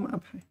look at 号码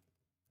牌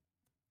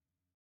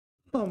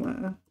号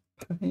码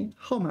牌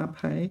号码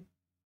牌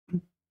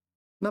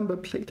Number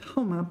plate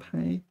号码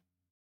牌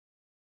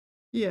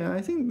Yeah,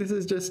 I think this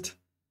is just,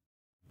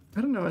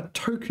 I don't know, a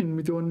token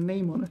with your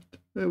name on it.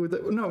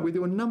 With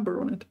your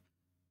number on it.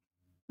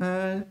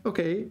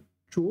 Okay,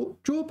 桌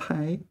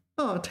牌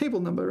table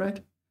number,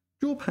 right?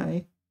 桌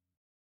牌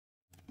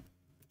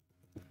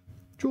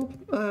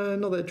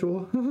not that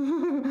draw.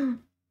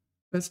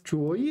 That's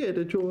作业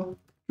的桌，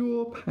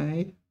桌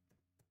牌，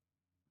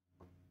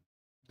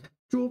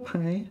桌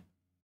牌。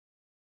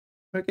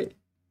Okay,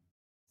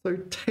 so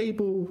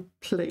table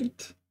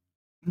plate.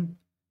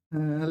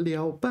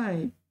 了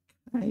拜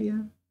开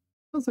呀。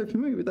Not so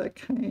familiar with that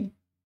K.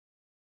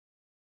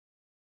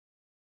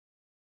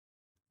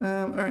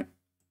 All right.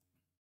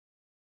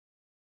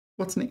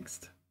 What's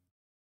next?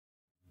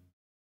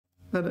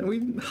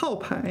 We 号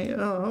牌.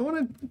 Oh, I want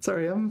to.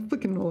 Sorry, I'm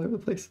flicking all over the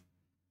place.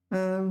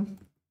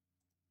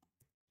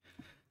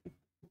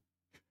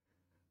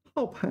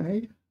 号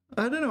牌.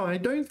 I don't know. I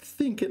don't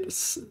think it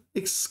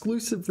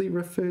exclusively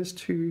refers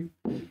to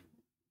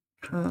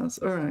cars.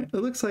 All right. It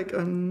looks like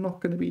I'm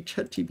not going to be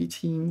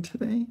ChatGPTing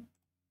today.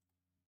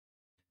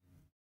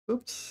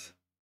 Oops.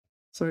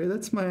 Sorry,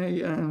 that's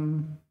my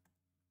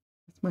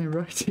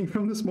writing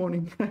from this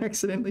morning. I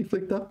accidentally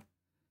flicked up.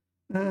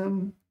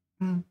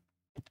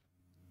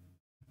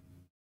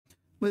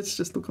 Let's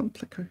just look on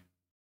Pleco.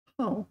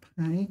 号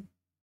牌。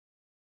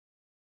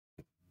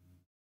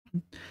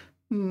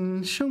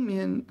上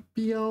面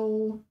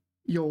标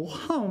有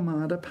号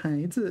码的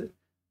牌子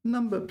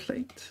 ，number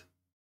plate.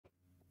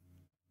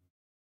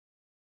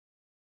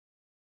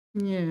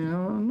 Yeah,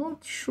 I'm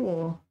not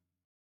sure.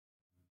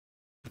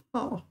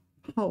 号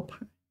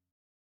牌.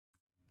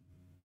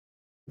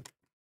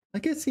 I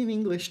guess in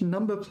English,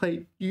 number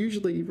plate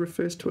usually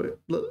refers to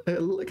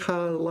a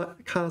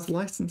car's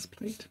license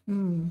plate.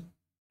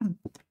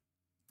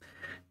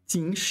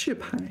 警示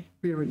牌,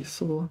 we already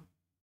saw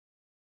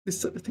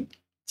this sort of thing.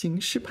 警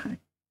示牌.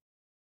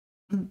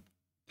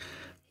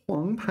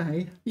 黄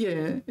牌,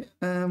 yeah,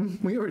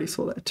 we already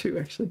saw that too,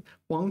 actually.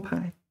 黄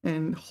牌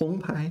and 红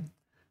牌,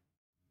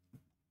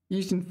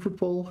 used in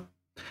football.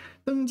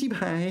 登机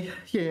牌,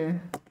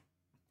 yeah.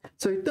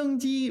 So 登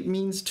机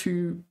means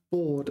to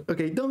board.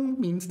 Okay, 登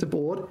means to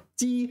board.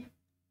 机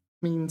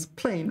means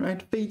plane,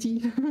 right? 飞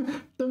机.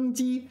 登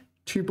机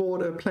to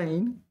board a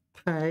plane.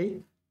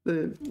 牌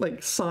the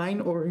like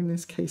sign, or in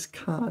this case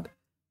card.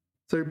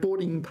 So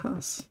boarding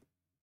pass.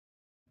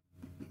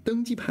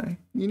 登机牌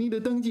you need a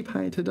登机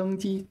牌 to 登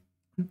机。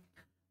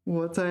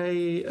我在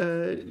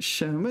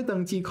什么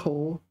登机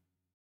口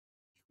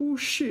出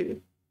示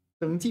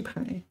登机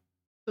牌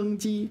登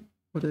机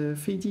我的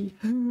飞机。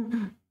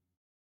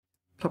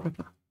blah blah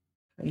blah.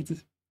 牌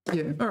子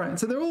yeah, all right,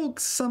 so they're all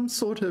some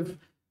sort of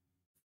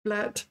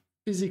flat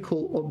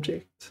physical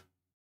object.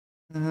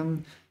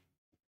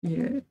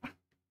 Yeah,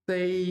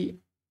 they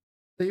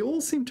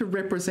all seem to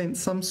represent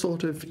some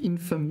sort of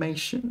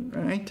information,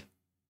 right?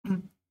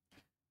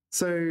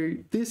 So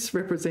this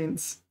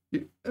represents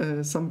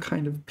some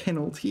kind of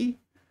penalty.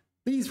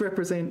 These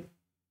represent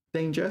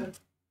danger.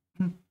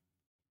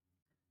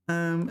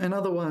 And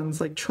other ones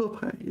like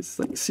chopai,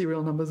 like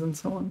serial numbers and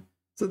so on.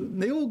 So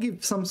they all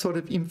give some sort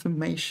of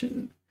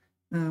information.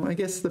 I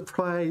guess the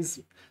prize,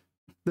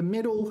 the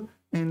medal,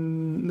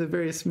 and the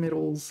various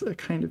medals are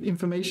kind of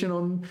information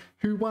on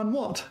who won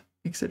what,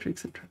 etc.,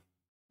 etc.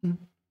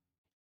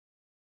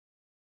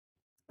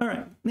 All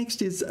right,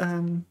 next is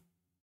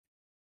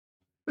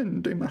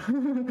分对吗？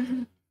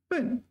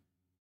分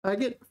I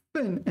get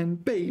分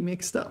and 被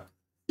mixed up.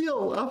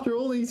 Still, after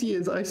all these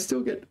years, I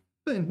still get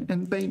分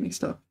and 被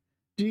mixed up.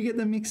 Do you get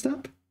them mixed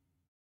up?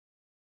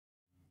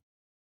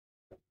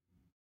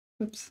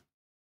 Oops.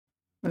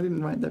 I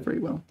didn't write that very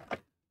well.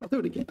 I'll do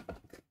it again.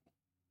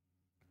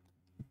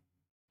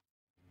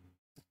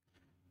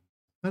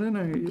 I don't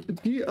know.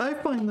 I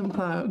find them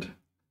hard.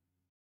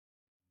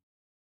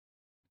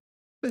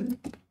 But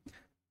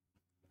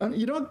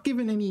you're not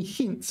given any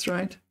hints,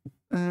 right?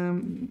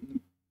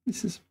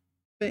 This is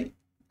被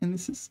and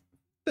this is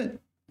分.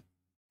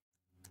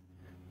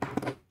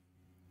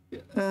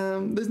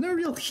 There's no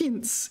real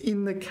hints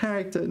in the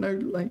character, no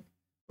like,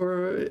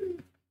 or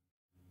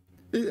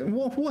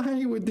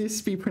why would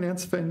this be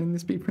pronounced 分 and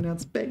this be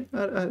pronounced 被?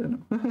 I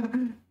don't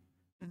know.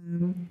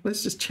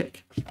 Let's just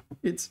check.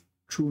 It's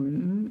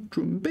准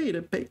备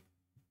的备,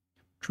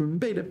 准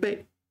备的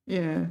备,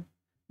 yeah,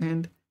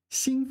 and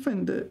兴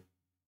奋的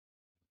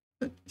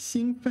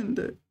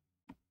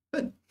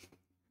分.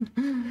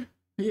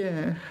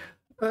 Yeah,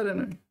 I don't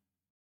know.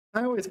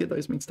 I always get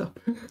those mixed up.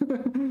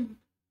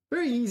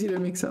 Very easy to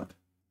mix up.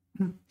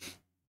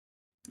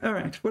 All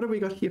right, what have we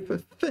got here for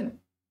分?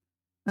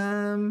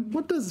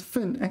 What does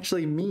分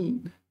actually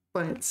mean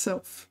by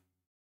itself?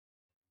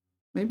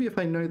 Maybe if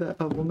I know that,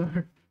 I will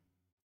know.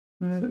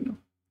 I don't know.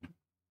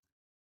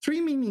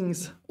 3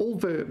 meanings, all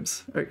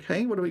verbs.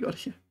 Okay, what do we got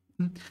here?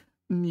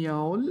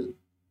 鸟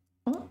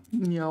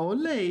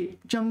类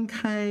张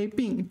开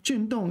并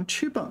震动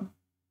翅膀.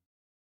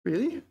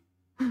 Really?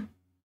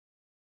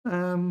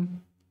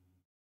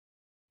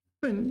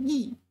 奋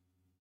翼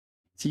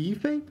疾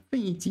飞,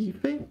 奋翼疾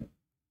飞.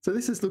 So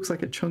this looks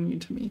like a 成语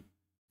to me.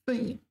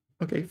 奋翼.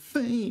 Okay,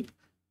 奋翼.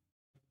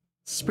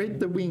 Spread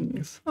the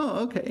wings.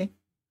 Oh, okay.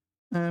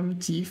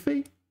 疾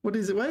飞. What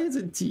is it? Why is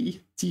it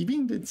疾? 疾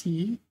病的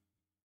疾?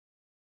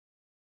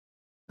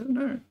 I don't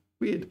know.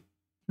 Weird.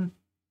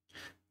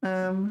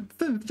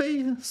 奋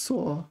飞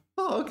所.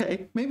 Oh,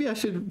 okay. Maybe I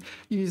should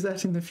use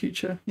that in the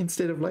future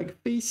instead of like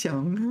飞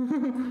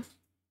翔.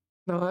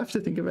 No, I have to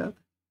think about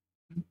that.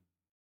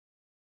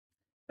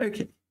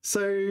 Okay,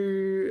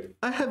 so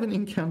I haven't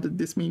encountered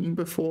this meaning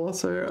before,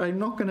 so I'm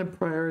not going to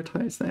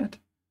prioritize that.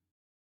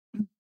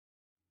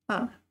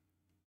 Ah,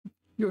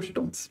 又是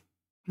动词.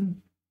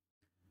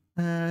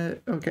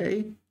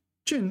 Okay,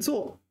 振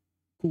作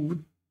鼓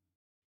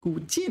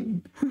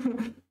劲.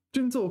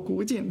 振作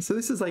鼓劲. So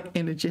this is like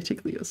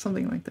energetically or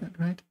something like that,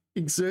 right?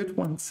 Exert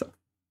oneself.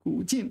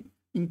 鼓劲,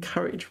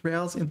 encourage,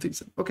 rouse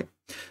enthusiasm. Okay.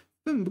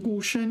 奋不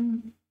顾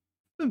身.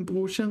 奋不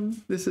顾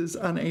身. This is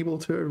unable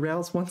to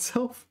arouse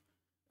oneself.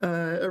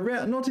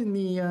 Not in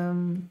the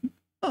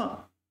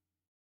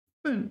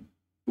奋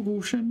不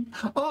顾身.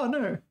 Oh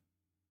no.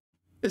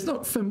 It's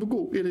not 奋不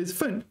顾, it is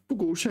奋不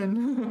顾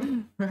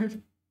身. Right?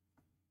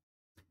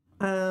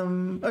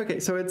 Okay,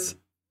 so it's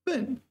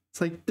奋. It's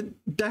like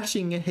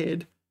dashing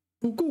ahead.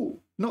 不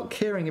顾, not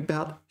caring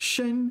about.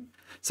 身.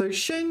 So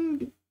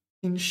身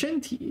in 身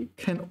体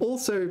can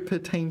also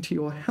pertain to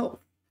your health.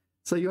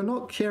 So you're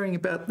not caring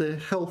about the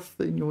health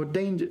and your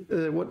danger,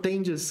 what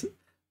dangers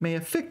may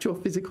affect your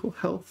physical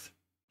health.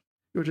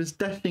 You're just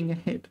dashing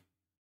ahead.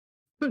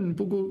 奋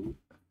不顾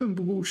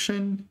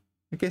身.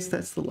 I guess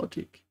that's the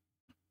logic.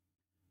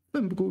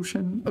 奋不顾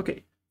身.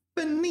 Okay.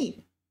 奋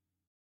力.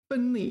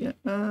 奋力.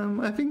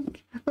 I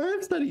think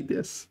I've studied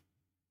this.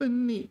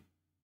 奋力.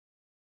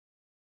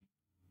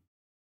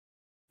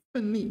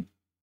 奋力.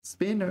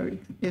 Spare no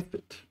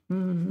effort.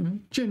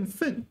 振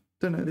奋.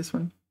 Don't know this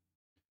one.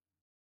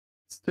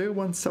 Stir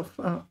oneself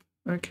up.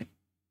 Okay.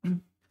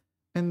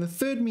 And the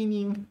third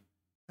meaning,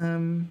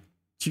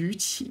 举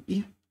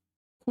起,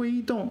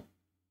 挥动.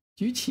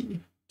 举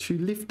起, to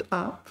lift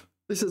up.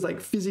 This is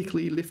like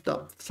physically lift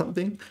up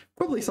something.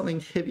 Probably something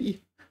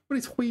heavy. What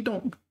is 挥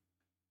动?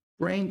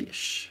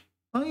 Brandish.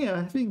 Oh yeah,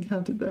 I've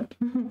encountered that.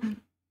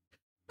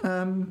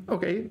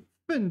 Okay.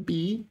 奋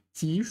笔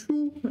疾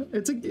书.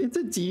 It's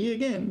a G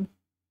again.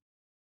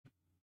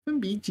 奋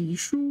笔疾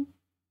书.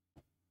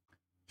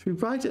 To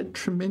write at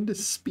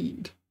tremendous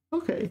speed.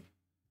 Okay.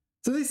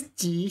 So this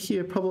G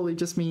here probably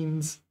just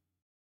means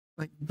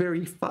like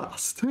very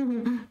fast.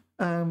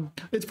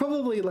 It's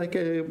probably like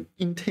a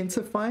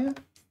intensifier.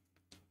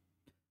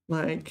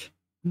 Like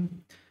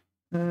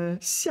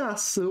吓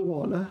死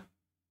我了.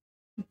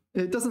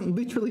 It doesn't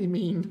literally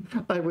mean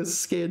I was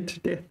scared to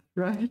death,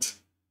 right?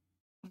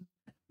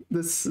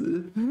 The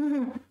死.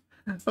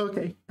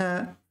 Okay.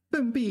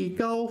 奋臂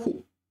高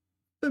虎.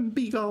 奋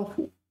臂高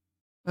虎.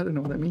 I don't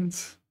know what that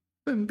means.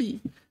 奋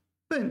臂.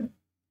 奋.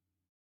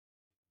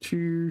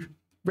 To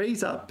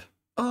raise up.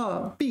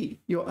臂,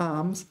 your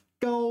arms.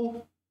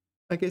 高.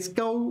 I guess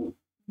高.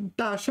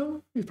 大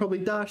声 is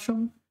probably 大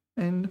声.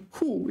 And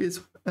虎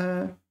is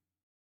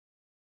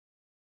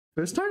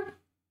first time?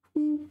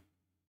 呼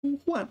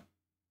唤.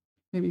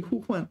 Maybe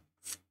呼唤.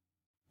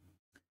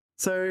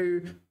 So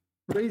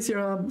raise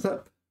your arms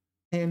up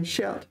and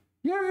shout.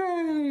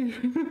 Yay!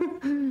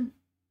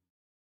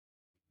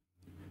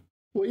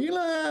 我赢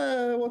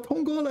了，我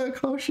通过了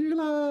考试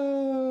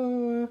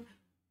了。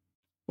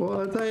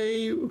我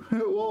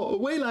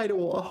未来的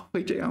我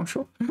会这样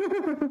说。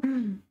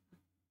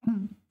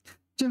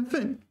振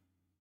奋。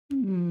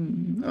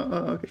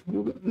Okay.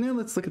 Now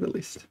let's look at the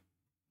list.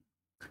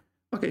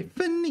 Okay,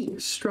 奋力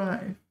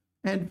strive.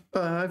 And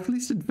I've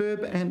listed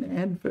verb and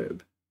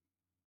adverb.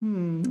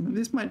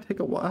 This might take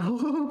a while.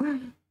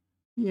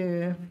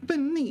 Yeah,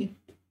 奋力.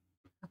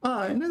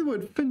 Another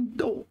word, 奋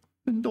斗,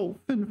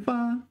 奋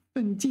发,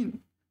 奋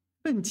进,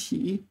 奋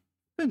起,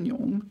 奋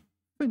勇,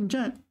 奋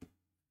战,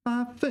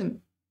 发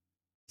奋,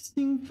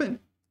 兴奋,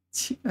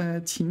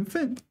 勤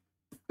奋,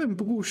 奋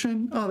不顾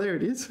身. Oh, there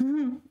it is.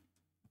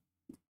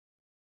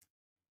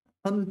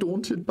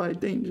 Undaunted by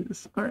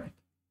dangers. All right.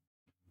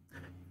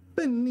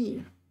 奋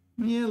力.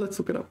 Yeah, let's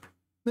look it up.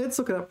 Let's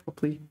look it up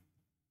properly.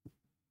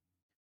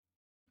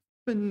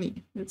 奋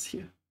力. It's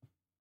here.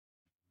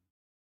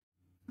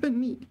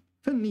 奋力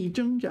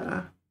挣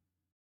扎.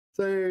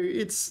 So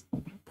it's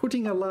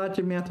putting a large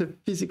amount of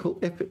physical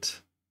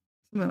effort.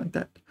 Something like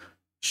that.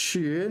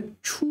 使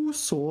出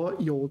所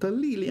有的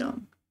力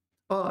量.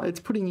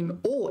 It's putting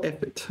in all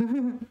effort.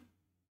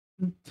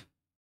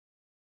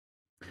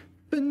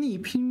 奋力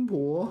拼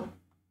搏.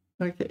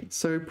 Okay,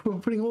 so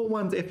putting all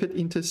one's effort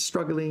into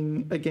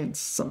struggling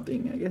against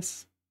something, I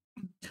guess.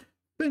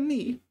 奋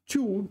力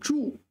救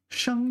助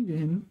伤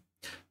员.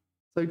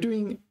 So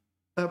putting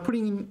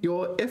in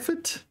your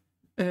effort,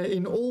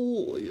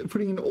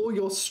 putting in all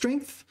your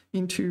strength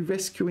into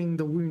rescuing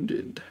the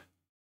wounded.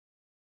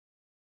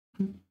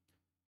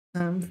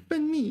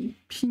 奋力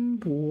拼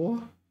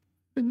搏.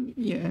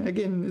 Yeah,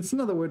 again, it's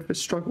another word for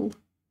struggle.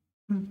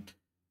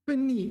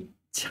 奋力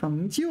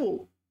抢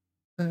救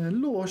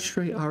落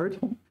水儿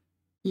童.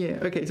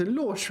 Yeah, okay, so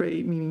落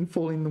水 meaning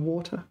fall in the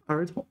water,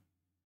 儿童.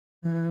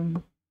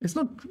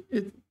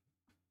 It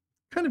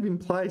kind of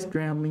implies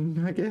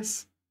drowning, I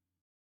guess.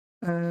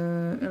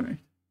 Alright.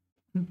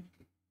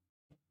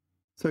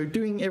 So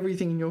doing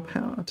everything in your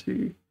power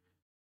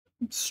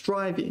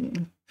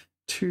striving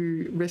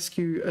to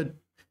rescue a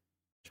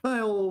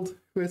child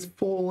who has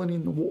fallen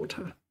in the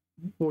water,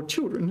 or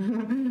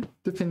children,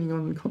 depending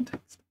on the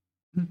context.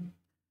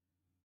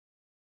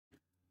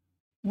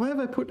 Why have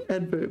I put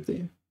adverb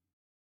there?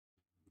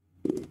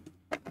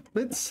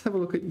 Let's have a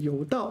look at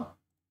有道。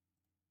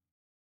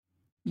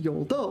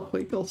有道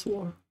会告诉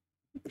我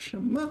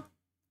什么？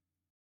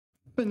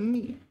奋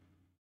力。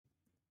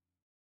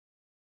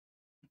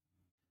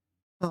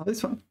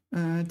This one.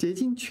 竭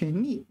尽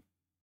全力。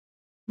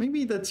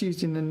Maybe that's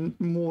used in a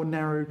more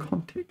narrow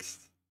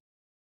context.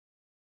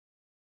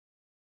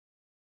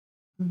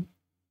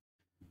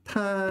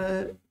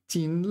 他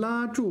紧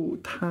拉住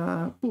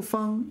他不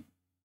放。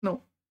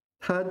No.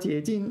 他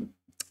紧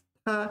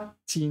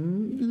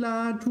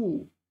拉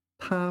住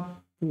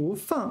他不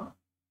放，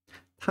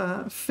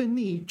他奋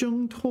力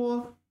挣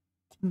脱。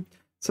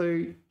So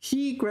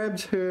he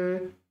grabbed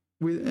her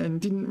and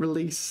didn't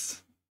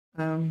release.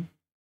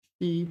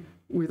 She,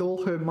 with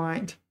all her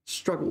might,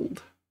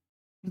 struggled.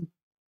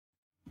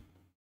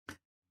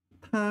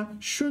 他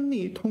顺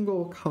利通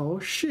过考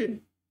试，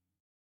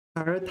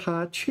而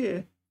他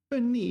却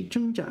奋力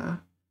挣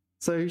扎。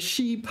So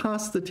she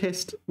passed the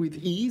test with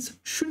ease.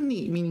 顺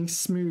利 meaning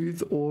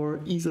smooth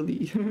or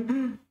easily,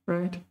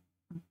 right?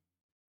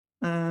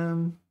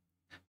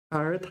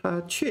 而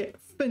他却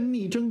奋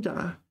力挣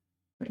扎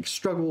like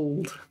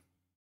struggled.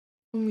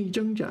 奋力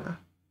挣扎。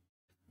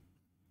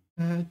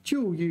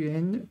救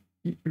援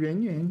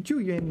人员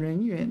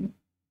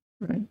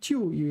right?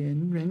 救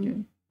援人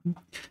员。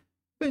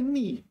奋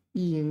力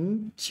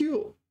营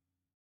救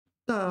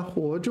大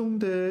火中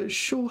的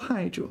受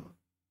害者。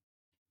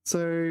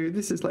So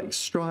this is like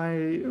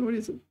what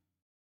is it?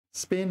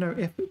 Spare no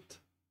effort.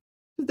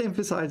 It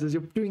emphasizes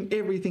you're doing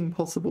everything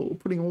possible,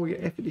 putting all your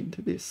effort into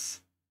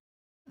this.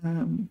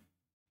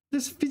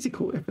 Just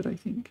physical effort, I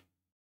think.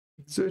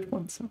 Exert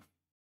oneself.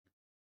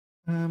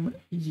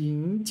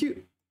 营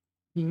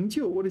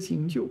救 what is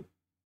营救?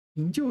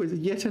 营救 is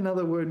yet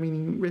another word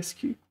meaning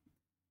rescue.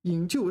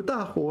 营救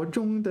大火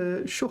中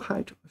的受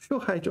害者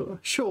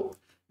show,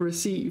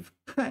 receive,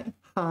 害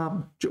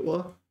harm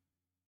者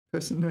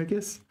person, I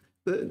guess.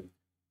 It's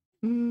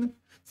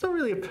not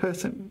really a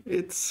person.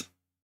 It's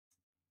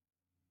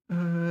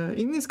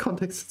in this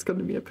context, it's going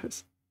to be a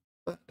person,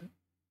 but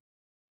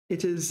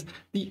it is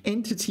the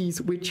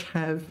entities which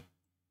have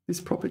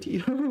this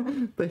property.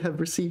 They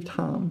have received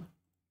harm.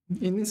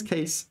 In this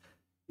case,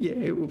 yeah,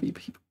 it will be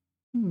people.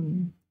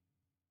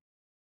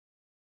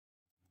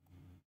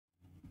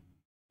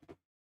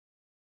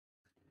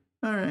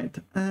 All right.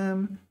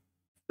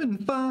 奋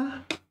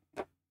发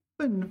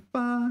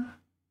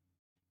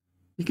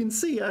You can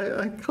see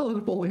I colored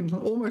them all in,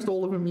 almost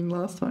all of them in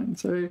last time.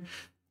 So it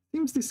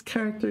seems this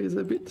character is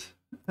a bit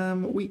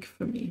weak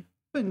for me.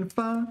 奋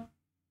发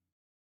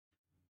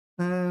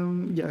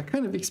yeah, I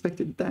kind of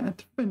expected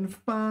that. 奋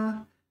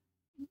发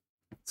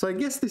So I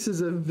guess this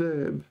is a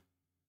verb.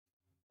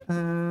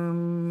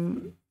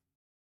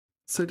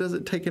 So does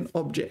it take an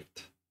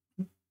object?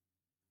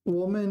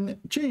 我们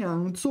这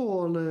样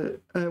做了，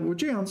我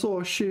这样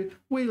做是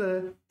为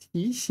了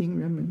提醒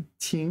人们，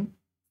请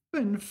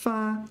奋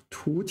发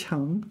图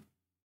强。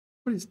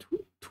What is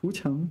图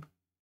强？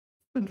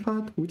奋发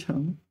图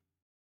强。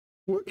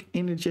Work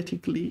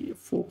energetically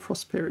for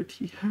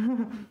prosperity.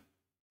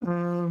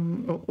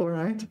 All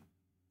right.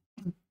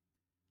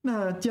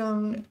 那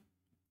将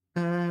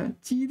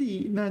激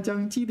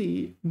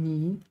励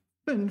你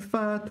奋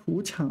发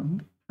图强，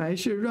还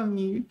是让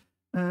你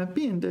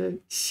变得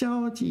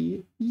消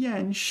极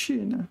厌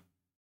世呢？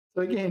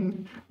 So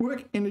again,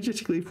 work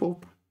energetically for.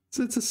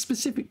 So it's a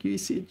specific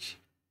usage.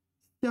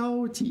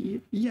 消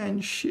极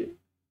厌世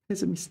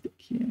There's a mistake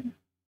here.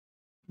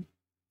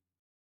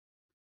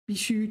 必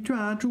须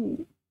抓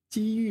住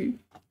机遇，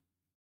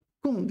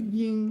共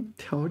应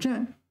挑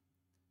战，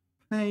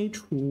排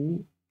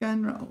除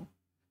干扰，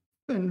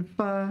奋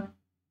发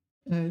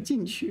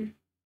进取。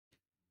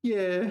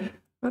Yeah,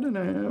 I don't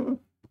know.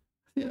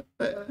 Yeah,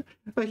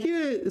 I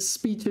hear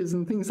speeches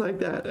and things like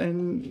that,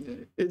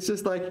 and it's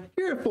just like,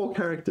 here are 4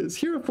 characters,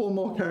 here are 4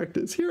 more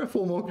characters, here are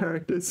 4 more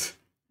characters.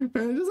 And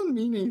it doesn't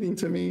mean anything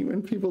to me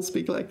when people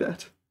speak like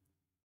that.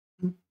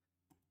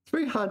 It's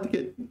very hard to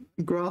get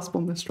a grasp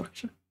on the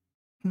structure.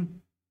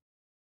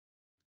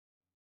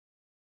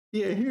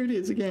 Yeah, here it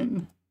is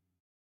again.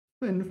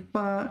 奋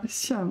发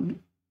向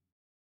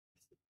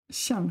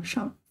上，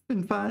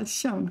奋发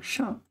向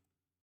上。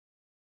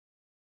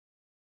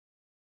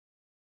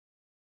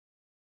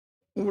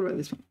What about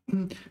this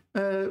one?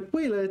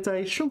 为了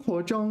在生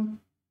活中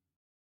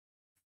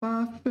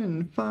发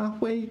奋发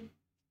挥，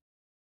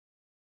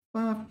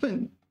发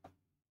奋。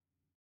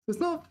It's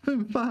not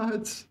奋发，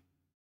 it's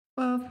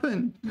发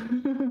奋。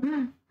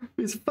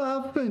Is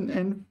发奋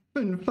and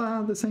奋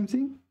发 the same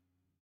thing?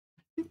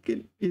 I think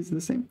it is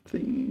the same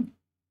thing.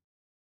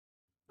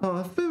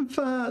 奋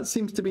发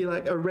seems to be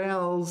like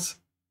arouse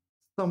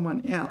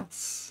someone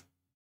else.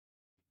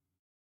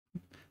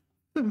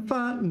 奋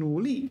发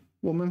努力。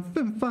我们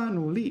奋发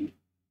努力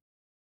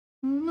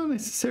Not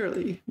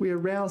necessarily. We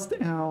aroused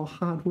our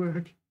hard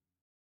work.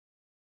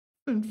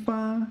 奋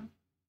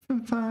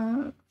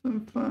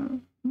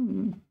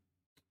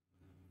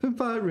奋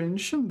发人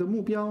生的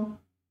目标。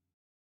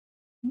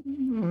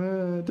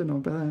don't know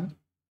about that.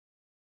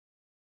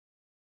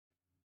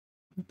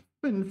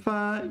 奋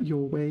发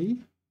有为。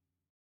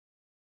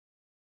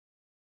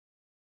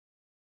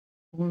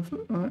I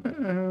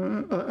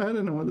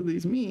don't know what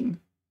these mean.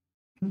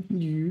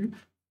 于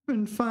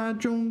奋发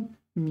中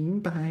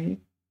明白。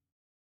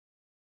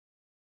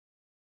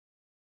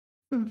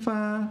奋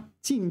发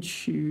进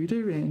取的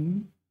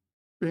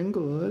人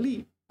格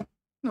力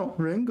 ，no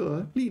人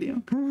格力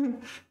量。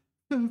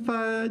奋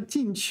发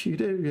进取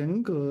的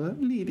人格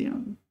力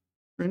量。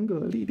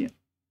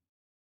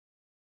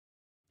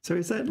So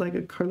is that like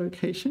a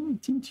collocation?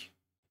 进取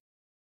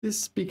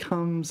This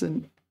becomes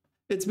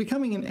it's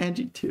becoming an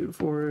adjective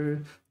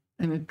or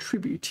an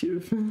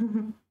attributive.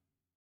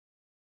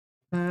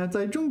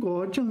 在中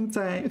国正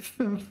在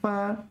奋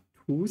发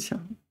图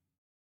强。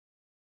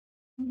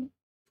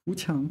I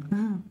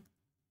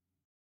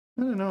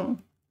don't know.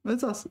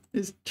 Let's ask,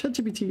 is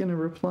ChatGPT going to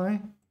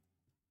reply?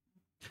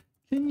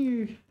 Can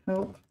you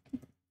help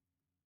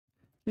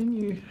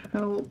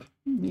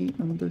me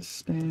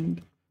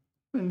understand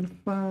奋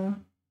发?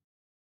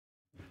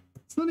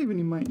 It's not even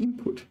in my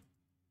input.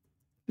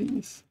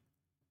 Please.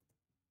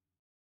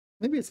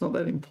 Maybe it's not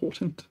that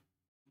important.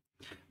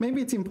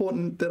 Maybe it's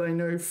important that I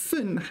know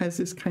奋 has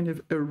this kind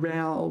of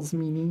arouse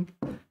meaning,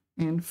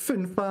 and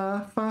奋发,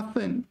 发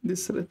奋,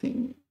 this sort of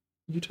thing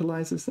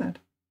utilizes that.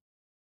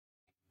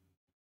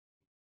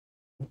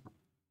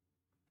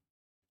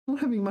 Not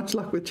having much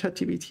luck with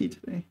ChatGPT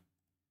today.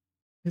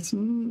 Is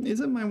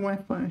it my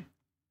Wi-Fi?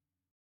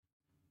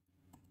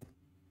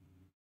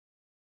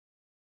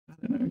 I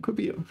don't know, it could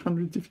be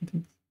 100 different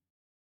things.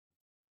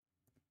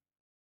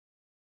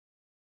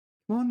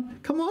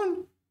 Come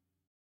on!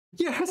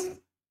 Yes!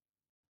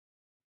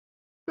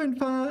 奋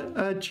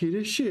发指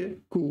的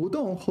是鼓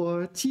动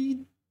或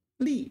激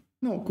励，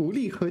鼓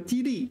励和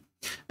激励，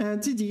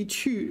自己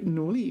去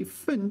努力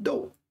奋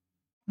斗。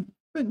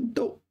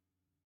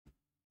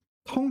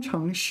通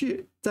常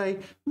是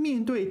在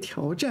面对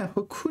挑战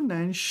和困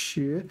难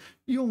时，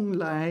用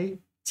来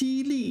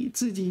激励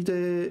自己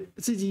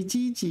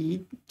积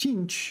极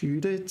进取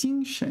的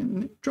精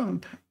神状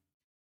态。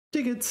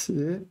这个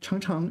词常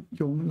常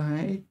用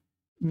来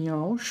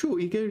描述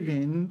一个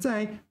人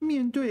在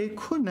面对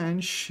困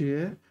难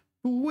时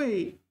不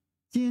畏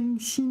艰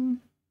辛。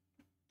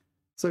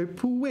So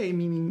不畏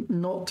meaning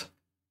not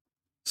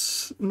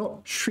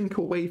shrink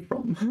away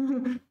from,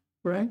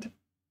 right?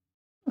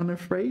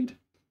 Unafraid.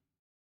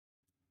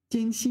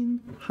 艰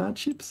辛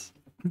hardships.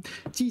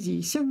 积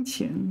极向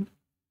前，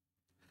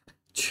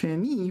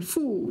全力以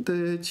赴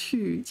的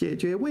去解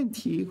决问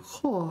题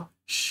或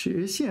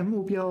实现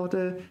目标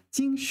的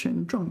精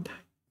神状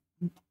态。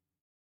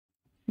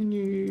Can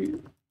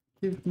you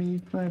give me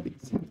 5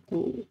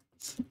 examples?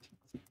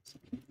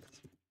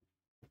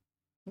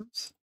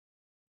 Oops.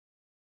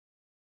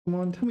 Come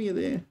on, tell me you're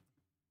there.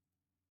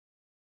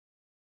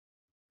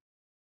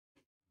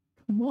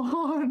 Come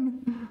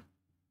on.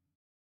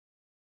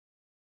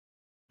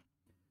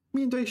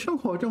 面对生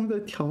活中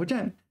的挑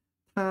战，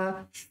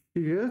他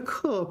时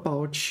刻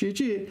保持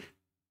着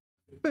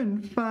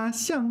奋发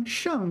向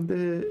上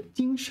的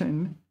精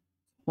神，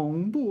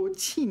从不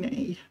气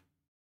馁。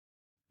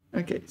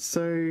Okay,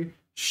 so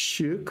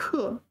时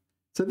刻.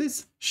 So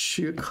this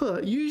时刻,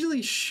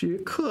 usually 时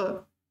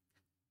刻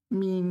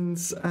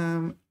means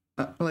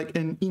like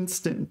an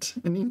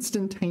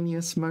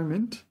instantaneous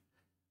moment.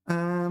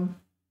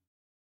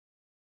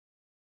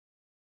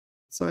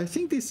 So I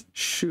think this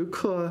时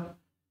刻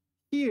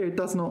here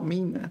does not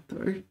mean that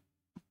though.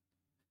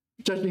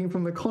 Judging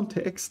from the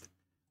context,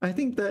 I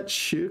think that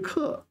时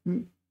刻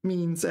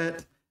means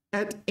at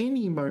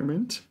any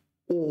moment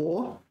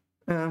or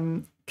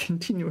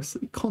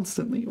continuously,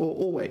 constantly, or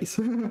always.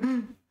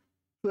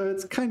 So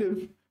it's kind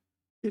of,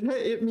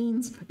 it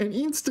means an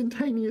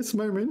instantaneous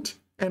moment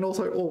and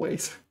also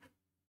always.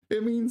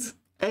 It means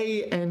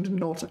A and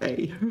not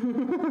A.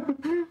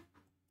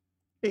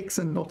 X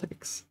and not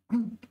X.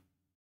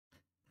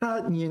 他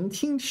年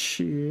轻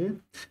时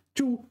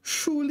就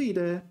树立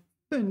了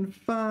奋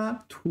发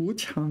图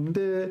强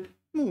的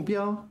目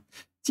标，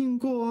经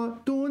过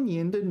多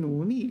年的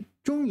努力，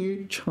终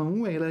于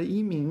成为了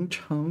一名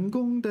成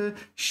功的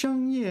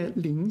商业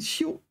领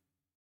袖。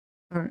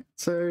Alright,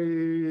 so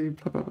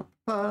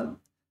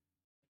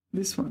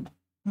this one.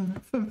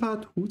 奋发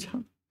图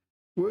强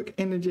work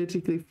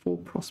energetically for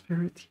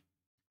prosperity.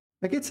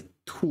 I guess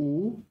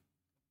图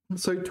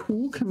so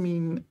图 can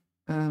mean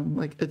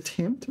like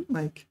attempt,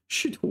 like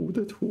试图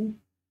的图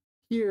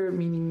here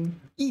meaning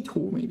意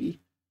图 maybe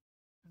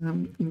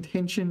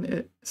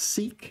intention,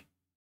 seek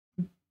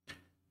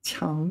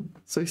强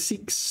so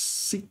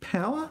seek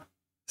power,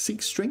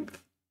 seek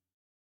strength,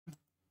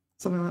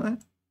 something like that.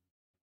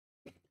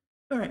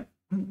 Alright.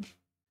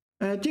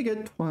 这个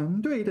团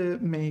队的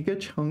每个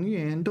成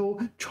员都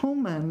充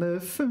满了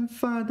奋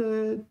发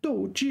的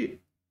斗志。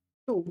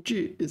斗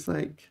志 is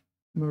like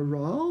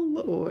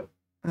morale or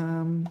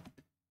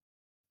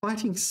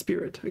fighting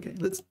spirit. Okay,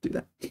 let's do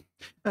that.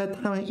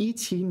 他们一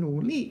起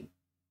努力，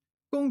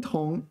共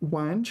同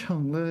完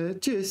成了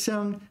这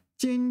项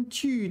艰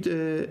巨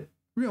的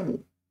任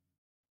务。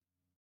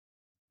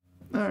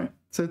All right,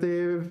 so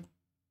they've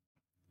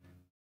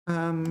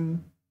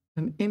an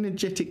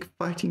energetic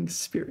fighting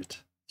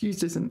spirit. It's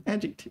used as an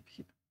adjective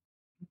here.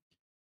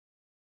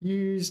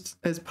 Used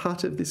as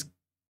part of this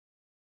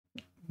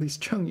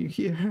chengyu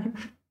here.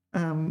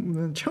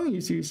 The chengyu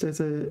is used as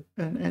an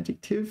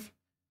adjective,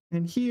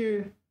 and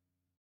here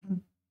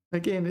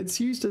again it's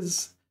used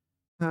as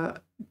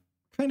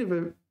kind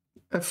of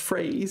a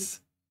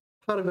phrase,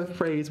 part of a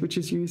phrase which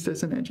is used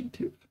as an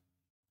adjective,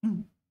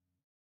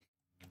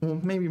 or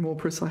maybe more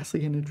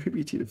precisely an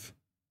attributive.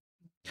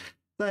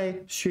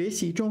 在学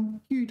习中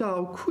遇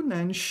到困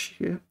难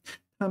时，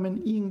他们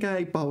应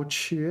该保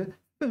持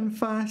奋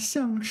发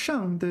向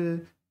上的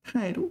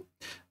态度，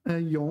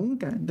勇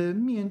敢地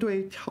面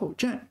对挑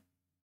战。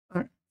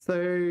All right, so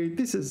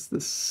this is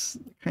this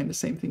kind of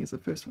same thing as the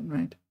first one,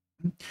 right?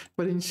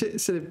 But instead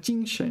of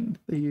精神,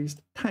 they used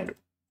态度。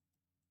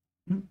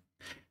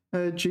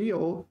只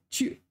有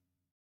具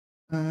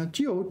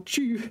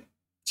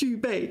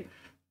备。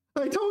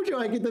I told you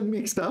I get them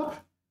mixed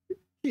up.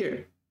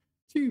 Here,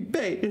 具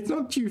备. It's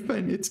not 具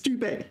分, it's 具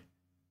备.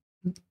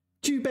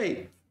 具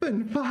备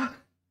奋发.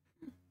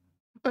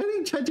 I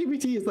think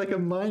ChatGPT is like a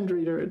mind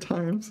reader at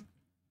times.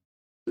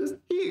 Just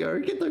here you go,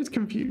 get those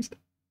confused.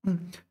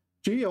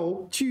 只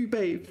有具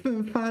备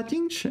奋发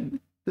精神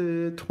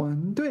的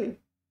团队，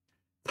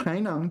才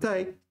能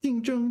在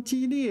竞争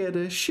激烈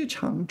的市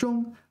场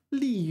中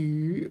立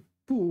于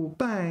不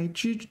败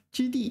之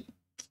地。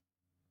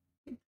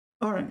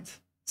All right,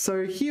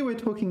 so here we're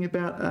talking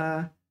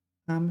about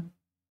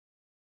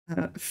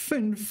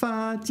奋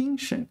发精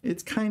神.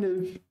 It's kind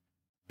of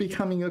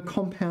becoming a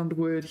compound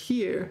word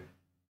here,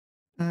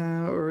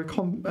 or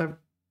a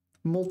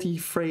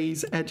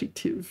multi-phrase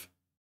adjective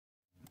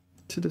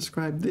to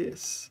describe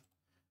this.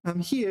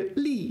 Here,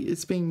 立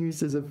is being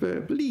used as a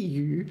verb, 立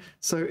于,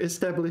 so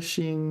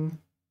establishing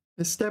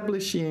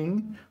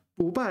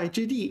不败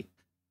之地.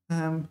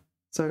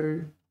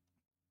 So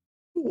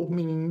不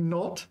meaning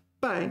not,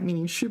 败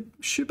meaning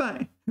失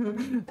败,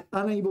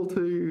 unable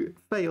to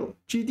fail,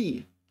 之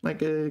地,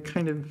 like a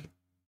kind of,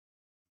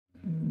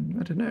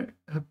 I don't know,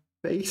 a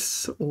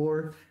base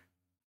or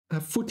a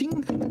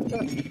footing.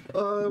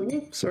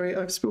 Whoops, sorry,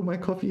 I've spilled my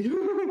coffee.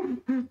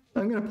 I'm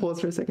going to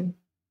pause for a second.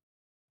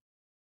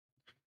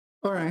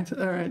 All right,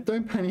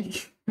 don't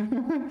panic.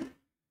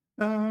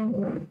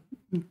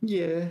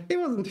 Yeah, it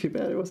wasn't too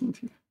bad.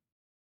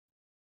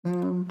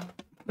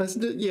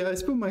 I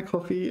spilled my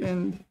coffee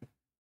and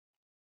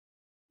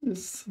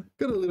it's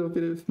got a little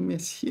bit of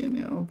mess here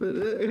now, but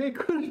it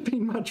could have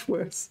been much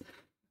worse.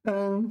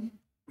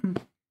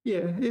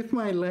 Yeah, if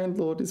my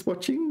landlord is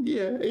watching,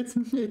 yeah, it's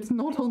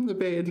not on the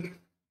bed.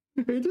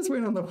 It just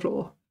went on the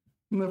floor.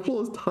 And the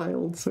floor's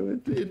tiled, so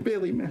it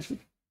barely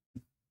mattered.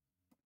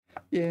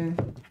 Yeah.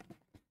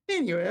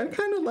 Anyway, I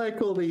kind of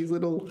like all these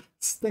little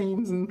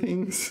stains and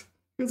things,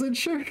 because it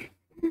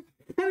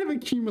kind of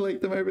accumulate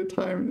them over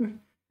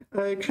time.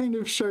 It kind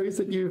of shows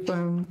that you've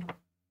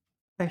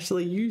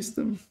actually used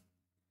them.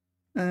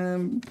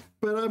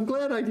 But I'm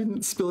glad I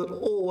didn't spill it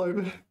all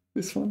over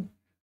this one.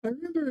 I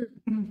remember,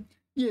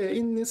 yeah,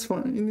 in this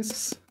one, in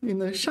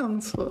the 上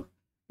册,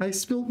 I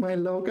spilled my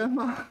老干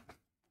妈.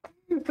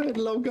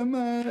老干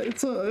妈,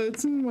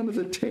 it's in one of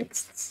the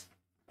texts.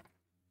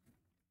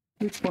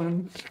 Which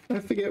one? I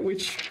forget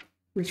which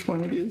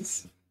one it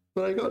is.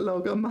 But I got 老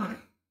干妈.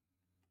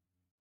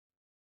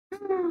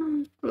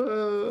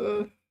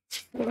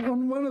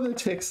 On one of the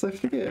texts, I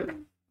forget.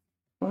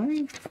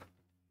 Why?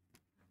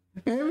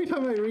 Every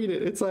time I read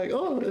it, it's like,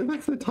 oh,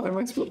 that's the time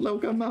I spelled 老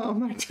干妈 on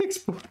my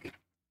textbook.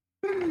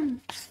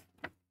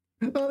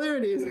 Oh, there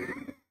it is.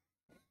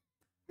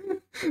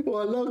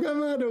 我老干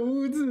妈的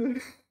屋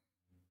子.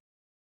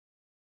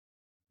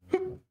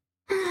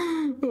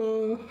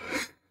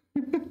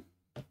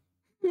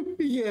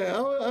 Yeah,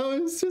 I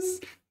was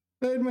just,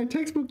 I had my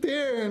textbook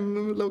there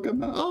and 老干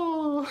妈,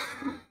 oh.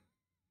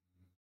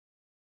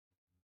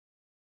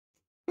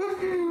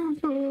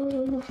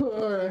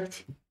 All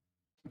right.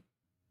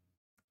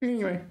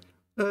 Anyway,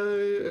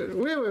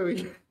 where were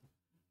we?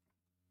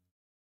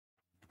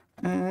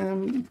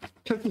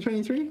 Chapter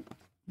 23?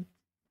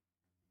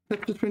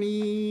 Chapter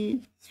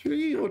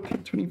 23 or chapter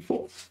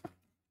 24?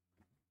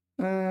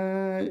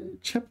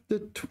 Chapter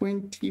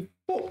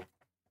 24.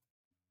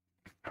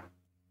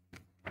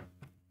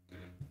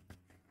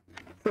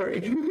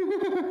 Sorry.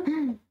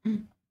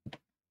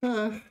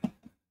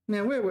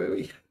 Now, where were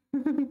we?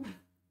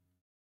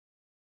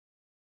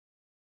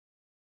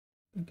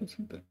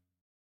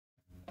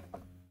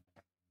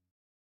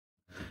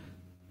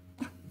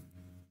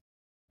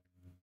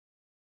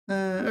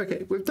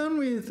 Okay, we've done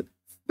with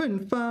奋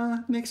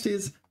发. Next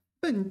is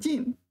奋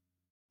进.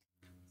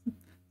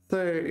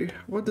 So,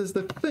 what does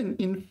the 奋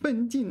in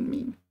奋进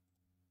mean?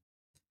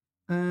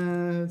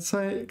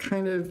 So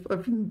kind of,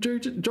 I've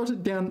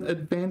jotted down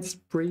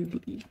advanced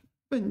bravely.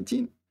 奋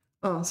进.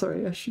 Oh,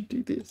 sorry, I should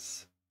do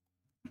this.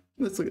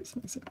 Let's look at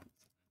some examples.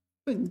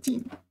 奋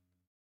进,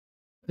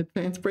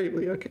 advance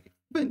bravely. Okay,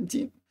 奋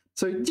进.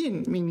 So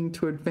进 meaning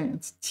to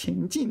advance,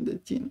 前进的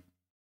进.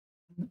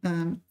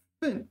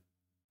 奋.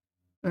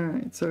 All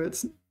right, so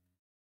it's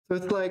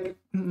like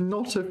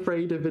not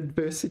afraid of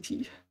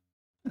adversity.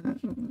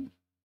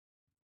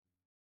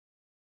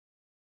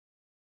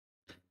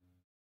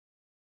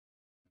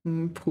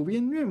 普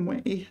遍认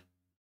为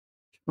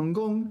成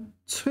功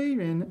催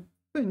人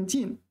奋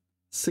进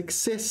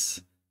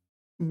success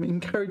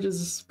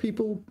encourages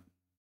people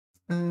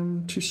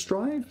to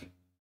strive.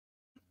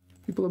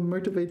 People are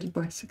motivated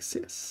by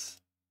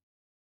success.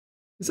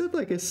 Is that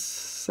like a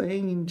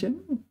saying in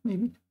general?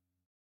 Maybe.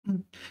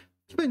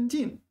 奋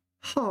进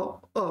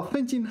号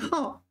奋进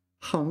号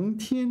航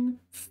天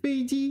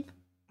飞机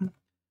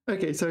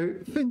Okay,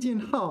 so 奋进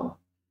号.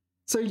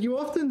 So you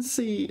often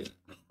see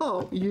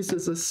号 used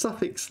as a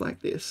suffix like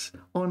this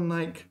on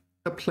like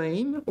a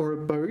plane or a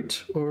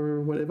boat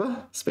or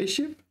whatever,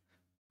 spaceship.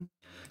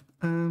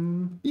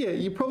 Yeah,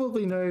 you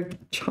probably know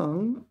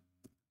嫦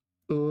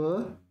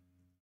娥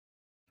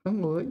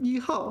1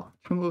号,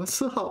 嫦娥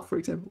4号, for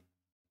example.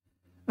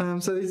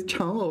 So this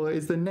嫦娥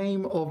is the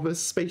name of a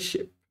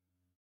spaceship,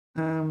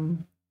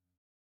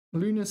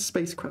 lunar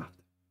spacecraft.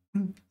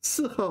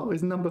 4号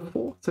is number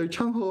 4, so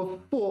嫦娥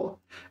 4,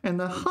 and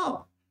the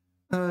号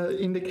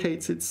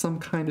indicates it's some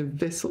kind of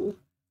vessel,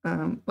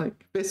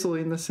 like vessel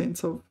in the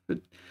sense of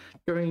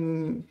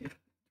going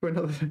to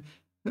another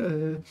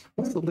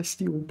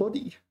celestial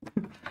body.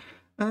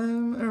 All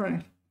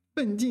right,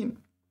 奋进.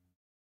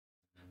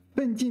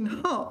 奋进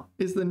号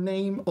is the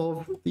name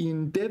of the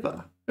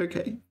endeavor.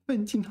 Okay,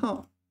 奋进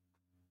号.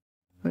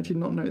 I did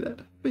not know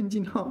that. 奋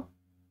进号.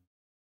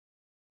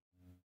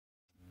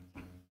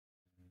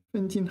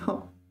 奋进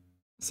号.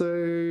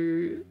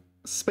 So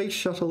space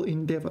shuttle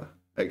endeavor.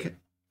 Okay,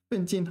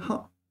 奋进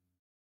号.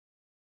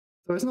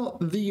 So it's not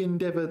the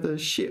endeavor, the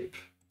ship.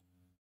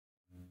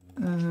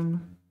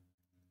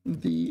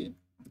 The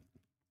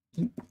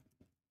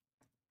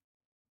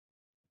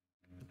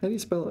how do you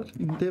spell it?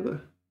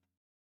 Endeavor.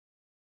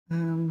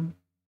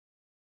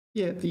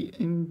 Yeah, the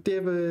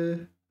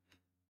endeavor.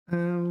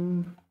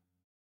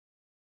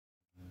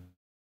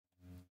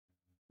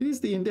 It is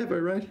the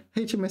endeavor, right?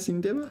 HMS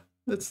Endeavor.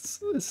 Let's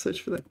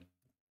search for that.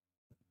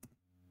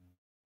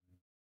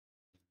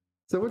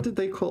 So what did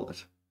they call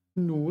it?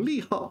 努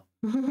力号.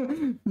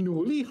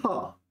 努力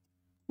号.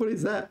 What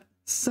is that?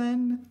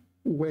 三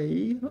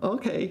维.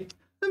 Okay,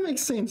 that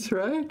makes sense,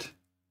 right?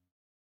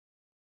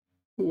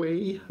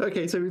 维.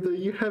 Okay, so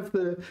you have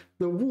the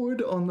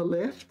wood on the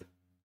left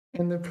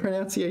and the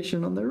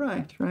pronunciation on the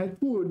right, right?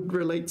 Wood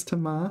relates to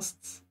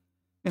masts,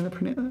 and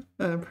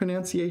the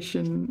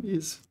pronunciation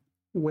is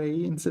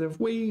维 instead of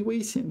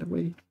危险的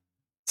危.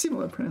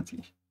 Similar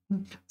pronunciation.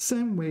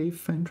 三维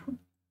帆船.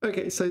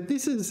 Okay, so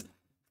this is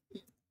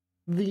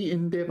the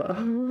endeavor.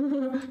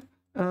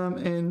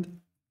 And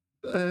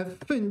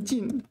奋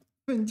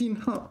进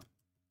号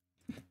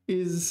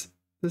is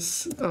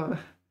this.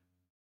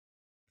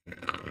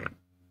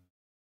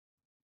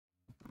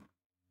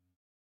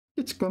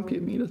 It's grumpy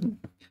at me, doesn't it?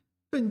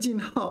 奋进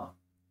号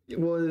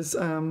was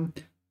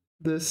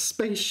the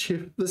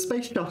spaceship, the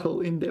space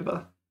shuttle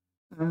endeavor.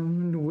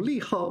 努力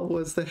号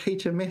was the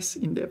HMS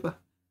endeavor.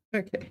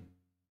 Okay.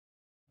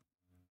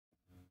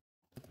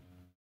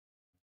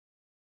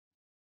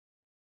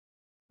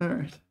 All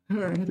right.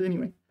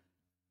 Anyway,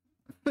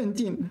 奋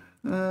进.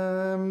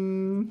 All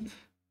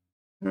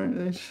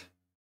right.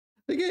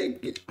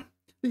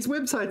 These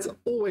websites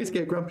always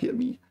get grumpy at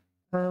me.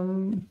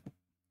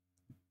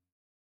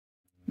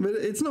 But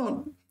it's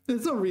not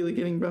really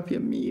getting grumpy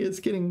at me. It's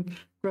getting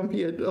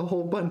grumpy at a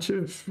whole bunch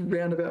of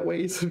roundabout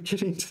ways of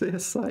getting to their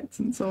sites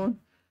and so on.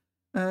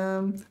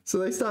 So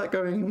they start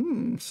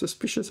going,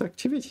 suspicious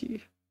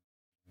activity.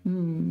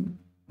 奋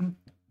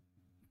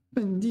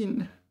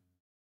进.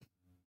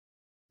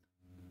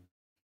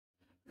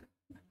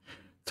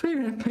 虽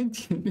然奋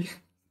进.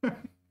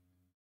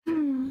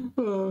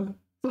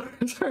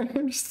 Sorry,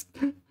 I'm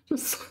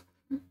just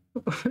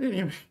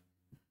anyway.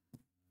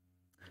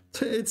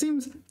 It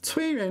seems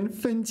催人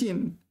奋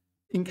进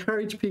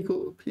encourage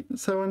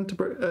someone to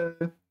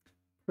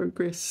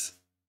progress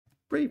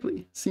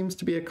bravely. Seems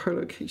to be a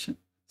collocation.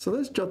 So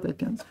let's jot that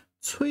down.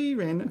 催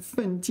人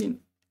奋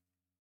进.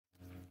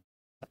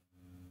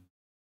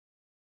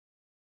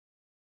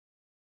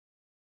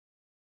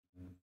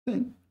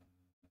 Then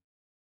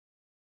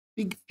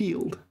big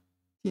field.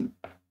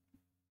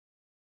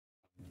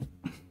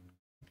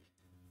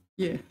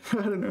 Yeah,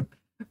 I don't know.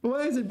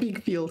 Why is it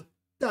big field?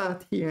 大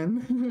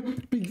田.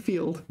 Big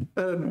field.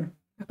 I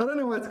don't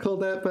know why it's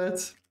called that,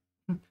 but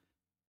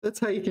that's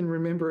how you can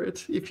remember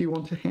it if you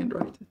want to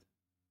handwrite it.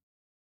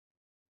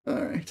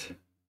 All right.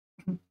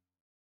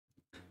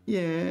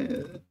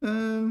 Yeah.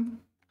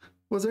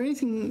 Was there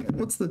anything?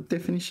 What's the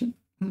definition?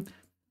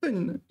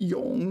 奋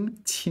勇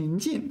前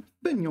进.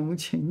 奋勇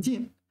前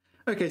进.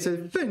 Okay, so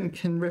奋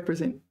can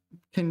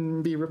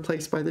be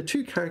replaced by the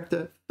 2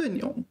 character 奋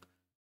勇.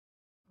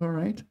 All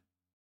right.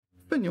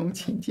 奋勇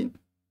前进.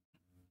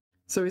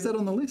 So is that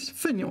on the list?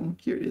 奋勇,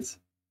 here it is.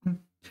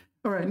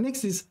 All right,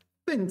 next is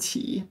奋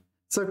起.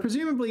 So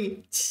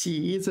presumably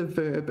起 is a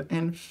verb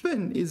and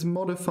奋 is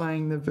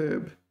modifying the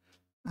verb.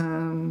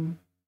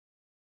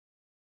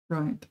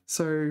 Right,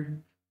 so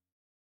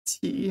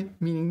起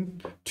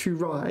meaning to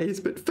rise,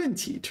 but 奋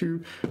起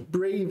to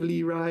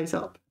bravely rise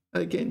up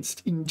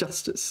against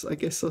injustice, I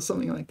guess, or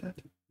something like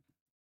that.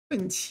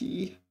 奋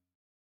起.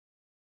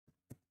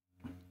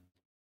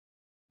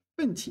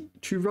 奋起,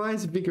 to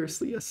rise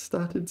vigorously. I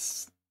started.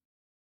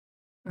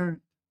 All right.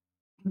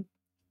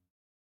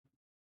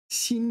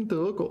 新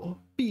德国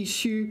必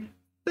须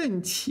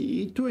奋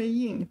起对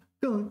应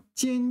更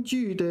艰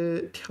巨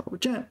的挑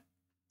战.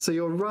 So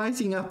you're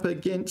rising up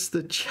against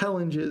the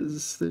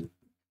challenges that,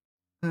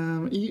 I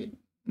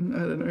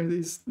don't know,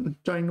 these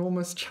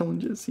ginormous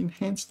challenges.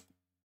 Enhanced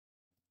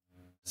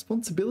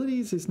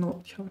responsibilities is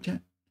not 挑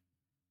战,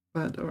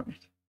 but all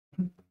right.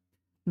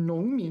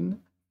 农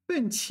民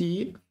奋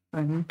起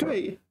反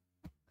对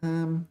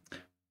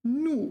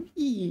奴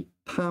役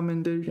他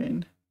们的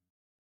人.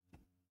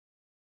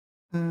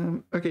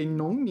 Okay,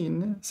 农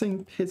民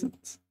saying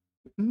peasants.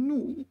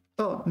 奴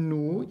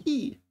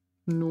役.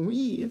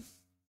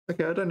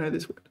 Okay, I don't know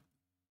this word.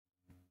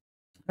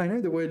 I know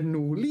the word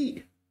奴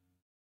隶.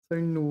 So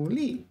奴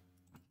隶.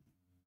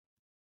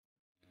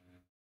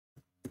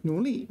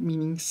 奴隶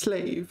meaning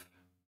slave.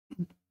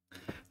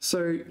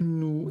 So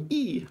奴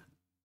役.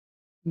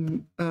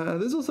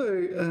 There's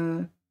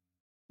also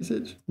is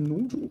it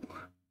奴主?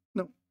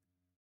 No,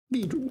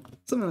 隶主,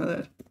 something like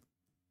that.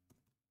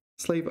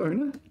 Slave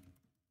owner.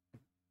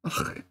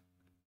 Ugh.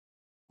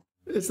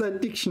 It's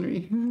that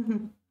dictionary.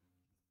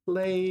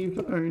 Slave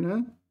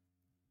owner.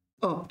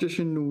 Oh, 这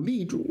是奴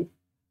隶主.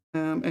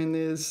 And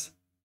there's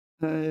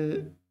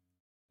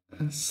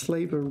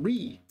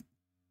slavery.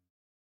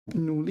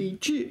 奴隶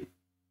制.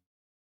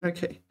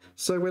 Okay,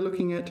 so we're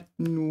looking at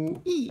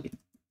奴役.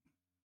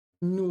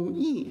 奴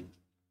役.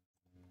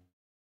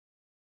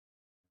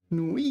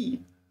 奴役.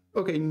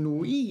 Okay,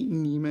 奴役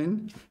你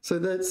们. So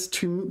that's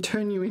to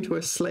turn you into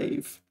a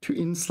slave, to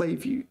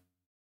enslave you.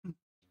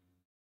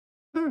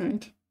 All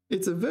right,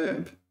 it's a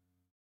verb.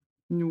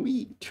 奴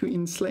役, to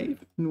enslave.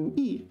 奴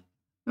役.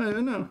 I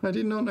don't know. I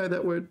did not know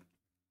that word.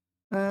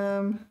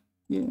 Yeah.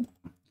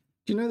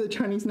 Do you know the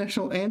Chinese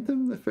national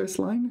anthem, the first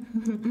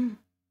line?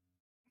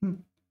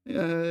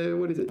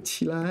 What is it?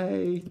 起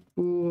来，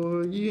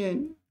我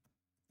愿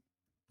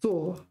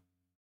做.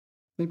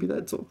 Maybe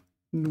that's 做.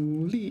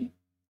 努力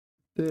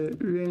的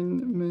人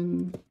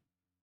们.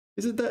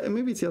 Is it that?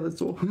 Maybe it's the other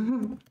做.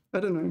 I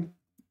don't know.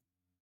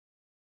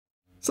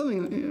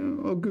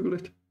 Something, I'll Google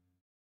it.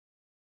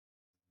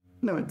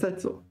 No, it's that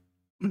做.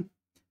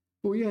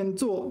 不愿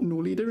做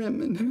奴隶的人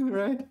们,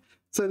 right?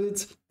 So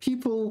it's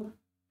people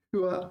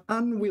who are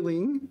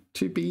unwilling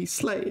to be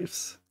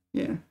slaves.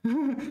 Yeah.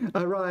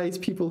 Arise,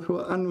 people who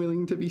are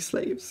unwilling to be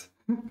slaves.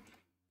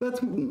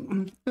 That's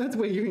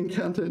where you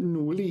encounter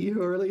奴隶,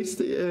 or at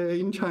least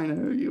in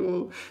China,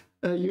 you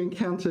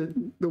encounter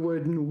the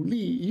word 奴隶,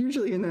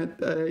 usually in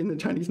the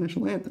Chinese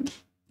national anthem.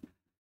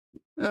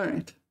 All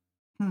right.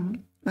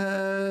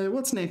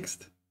 What's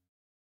next?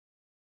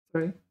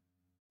 Sorry.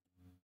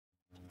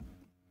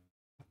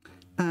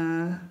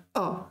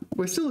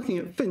 We're still looking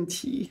at 奋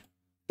起.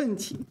 奋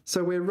起.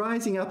 So we're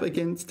rising up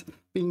against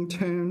being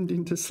turned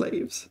into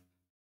slaves.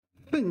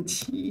 奋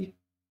起.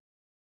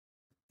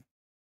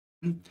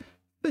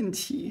 奋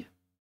起.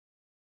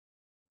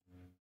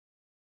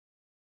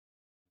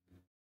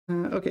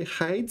 Okay,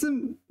 孩子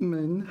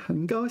们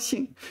很高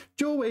兴.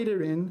 周围的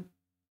人,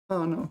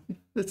 oh no,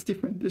 that's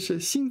different. 这是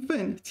兴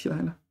奋起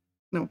来了.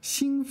 No,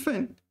 兴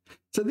奋.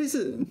 So this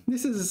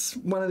is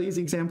one of these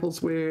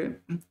examples where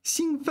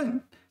兴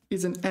奋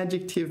is an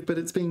adjective, but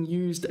it's being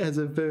used as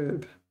a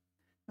verb.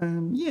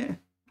 Yeah,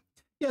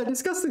 I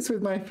discussed this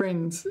with my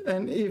friends,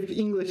 and if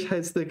English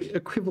has the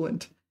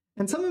equivalent.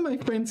 And some of my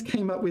friends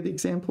came up with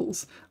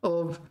examples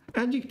of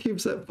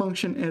adjectives that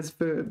function as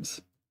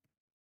verbs.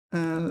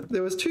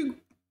 There was two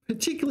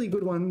particularly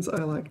good ones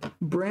I liked.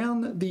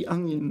 Brown the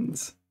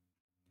onions.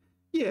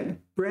 Yeah,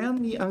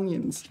 brown the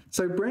onions.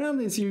 So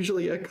brown is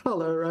usually a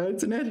color, right?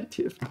 It's an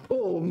adjective.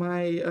 Or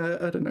my,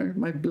 I don't know,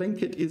 my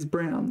blanket is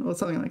brown, or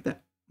something like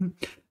that.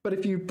 But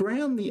if you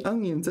brown the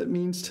onions, it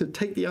means to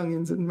take the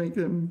onions and make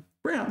them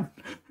brown.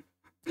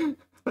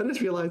 I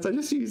just realized I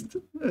just used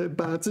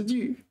把子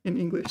句 in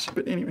English,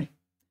 but anyway.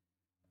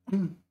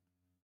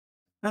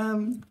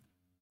 And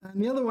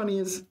the other one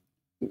is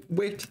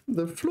wet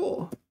the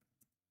floor.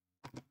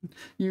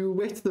 You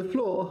wet the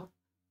floor.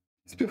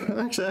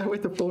 Actually, I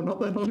wet the floor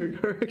not that long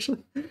ago,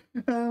 actually.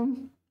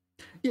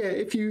 Yeah,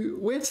 if you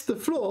wet the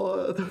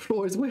floor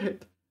is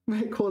wet.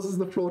 It causes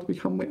the floor to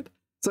become wet.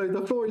 So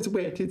the floor is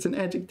wet, it's an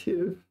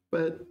adjective,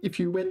 but if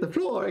you wet the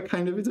floor, it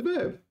kind of is a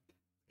verb.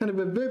 Kind of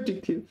a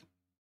verbjective.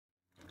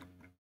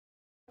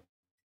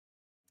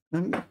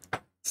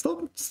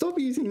 Stop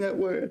using that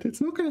word.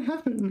 It's not going to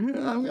happen.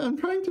 I'm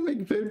trying to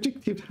make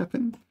verbjective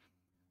happen.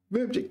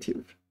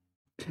 Verbjective.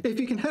 If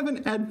you can have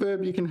an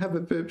adverb, you can have a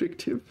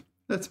verbjective.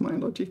 That's my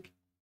logic.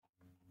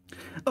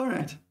 All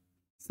right.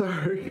 So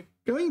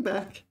going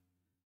back,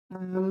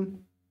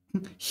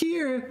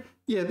 Here,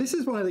 yeah, this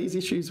is one of these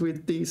issues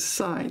with these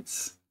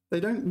sites. They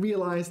don't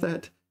realize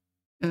that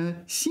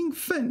兴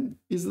奋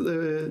is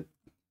the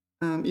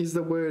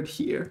word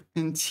here,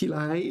 and 起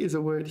来 is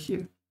a word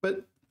here,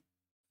 but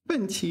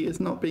奋起 is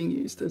not being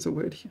used as a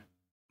word here.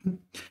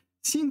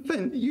 兴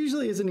奋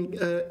usually is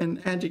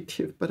an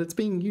adjective, but it's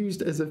being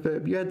used as a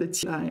verb. You add the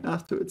起来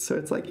afterwards, so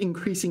it's like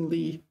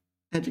increasingly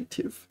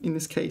adjective, in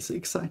this case,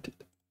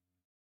 excited.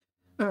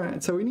 All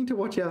right, so we need to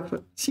watch out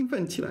for 兴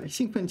奋起来,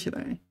 兴奋起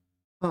来.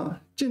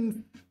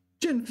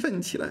 振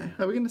奋起来.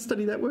 Are we going to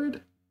study that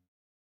word?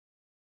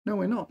 No,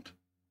 we're not.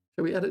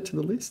 Shall we add it to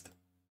the list?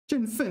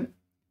 振奋.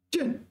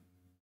 振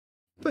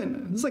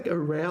奋. It's like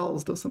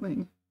aroused or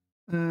something.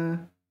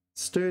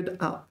 Stirred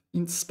up,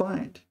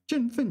 inspired.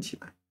 振奋起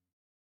来.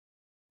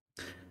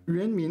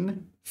 人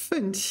民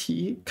奋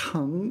起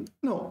抗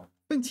No,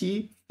 奋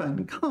起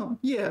反抗.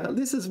 Yeah,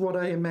 this is what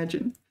I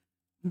imagine.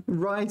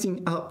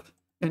 Rising up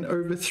and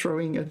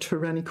overthrowing a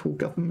tyrannical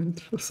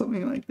government or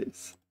something like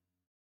this.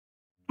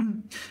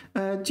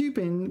 剧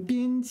本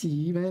编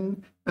辑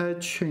们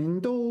全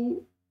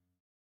都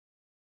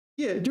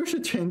Yeah, 就是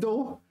全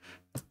都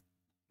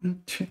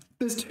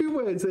There's two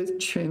words, there's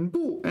全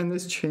部 and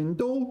there's 全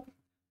都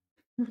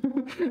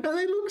and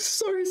they look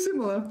so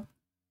similar.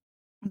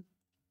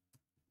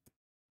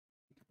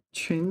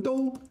 全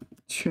都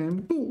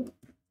全部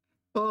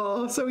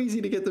Oh, so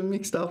easy to get them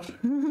mixed up.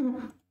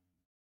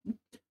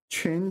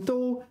 全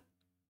都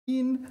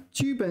因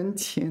剧本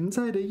潜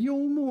在的幽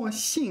默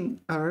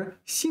性而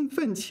兴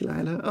奋起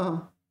来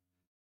了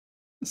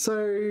So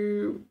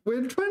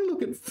we're trying to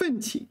look at 奋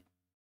起.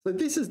 So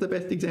this is the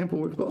best example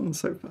we've gotten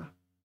so far.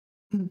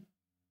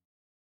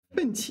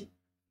 奋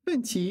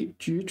起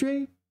直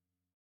追.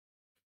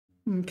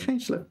 开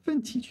始了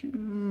奋起局.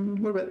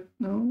 What about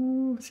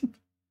no?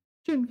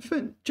 振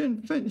奋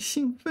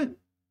兴奋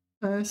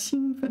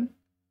兴奋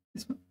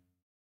This one.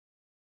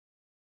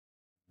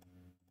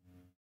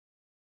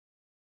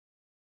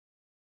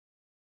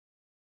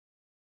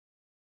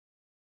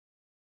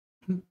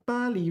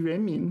 巴黎人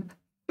民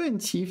奋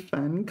起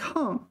反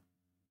抗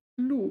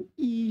路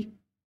易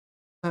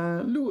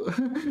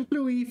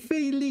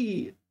菲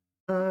利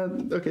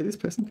okay, this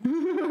person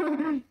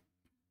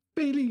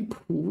菲利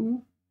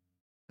普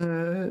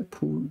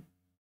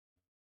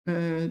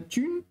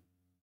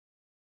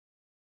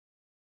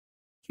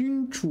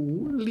君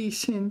主立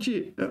宪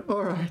制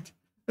all right,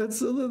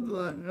 that's a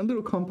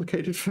little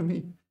complicated for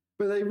me,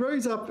 but they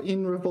rose up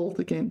in revolt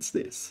against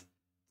this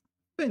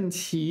奋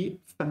起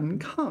反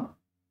抗.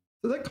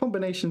 So that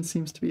combination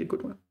seems to be a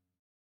good one.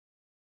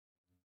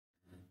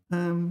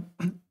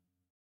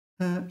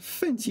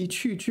 奋起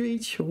去追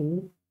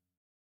求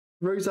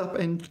rose up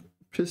and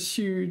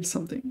pursued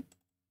something.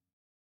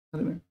 I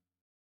don't know.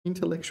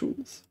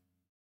 Intellectuals.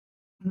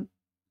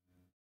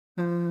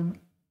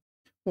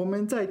 我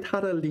们在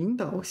他的领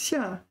导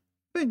下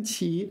奋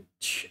起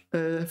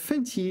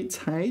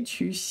采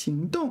取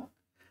行动.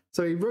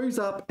 So he rose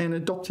up and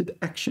adopted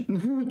action,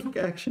 took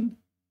action.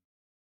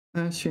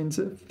 选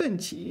择奋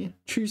起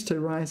choose to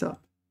rise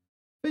up.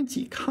 奋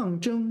起抗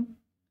争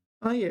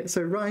yeah,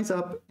 so rise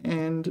up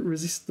and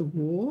resist the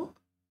war.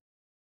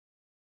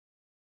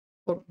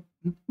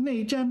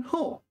 内战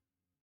后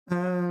so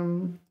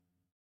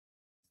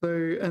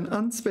an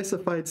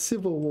unspecified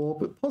civil war,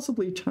 but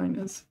possibly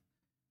China's.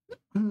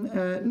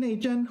 内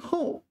战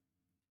后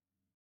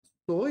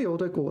所有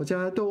的国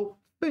家都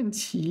奋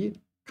起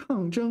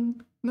抗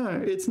争.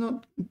 No, it's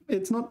not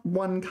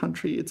one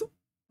country, it's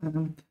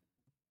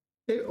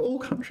all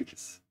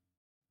countries.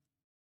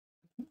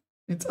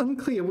 It's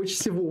unclear which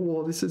civil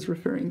war this is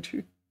referring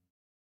to.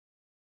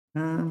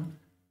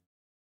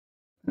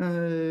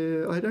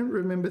 I don't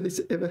remember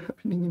this ever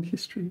happening in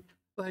history.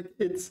 Like,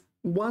 it's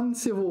one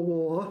civil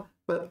war,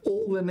 but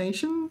all the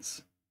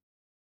nations?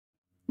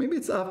 Maybe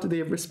it's after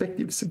their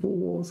respective civil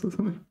wars or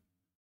something.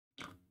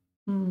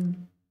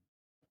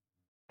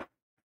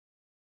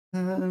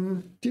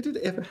 Did it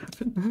ever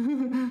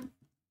happen?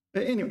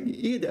 Anyway,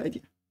 you get the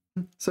idea.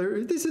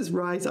 So this is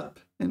rise up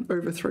and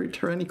overthrow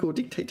tyrannical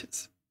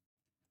dictators.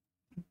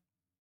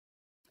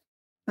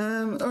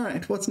 All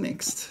right, what's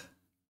next?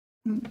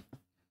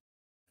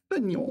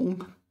 奋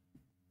勇.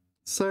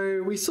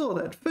 So we saw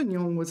that 奋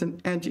勇 was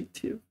an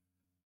adjective,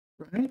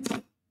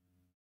 right?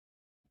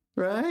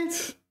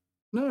 Right?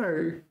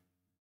 No,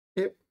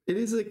 it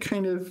is a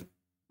kind of,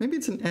 maybe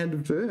it's an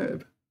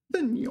adverb.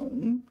 奋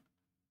勇.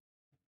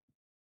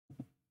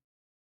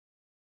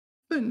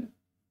 奋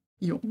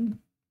勇.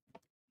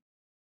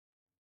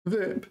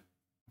 Verb,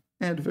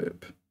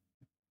 adverb.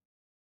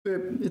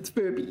 Verb, it's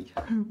verby.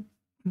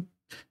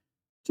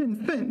 振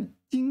奋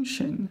精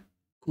神，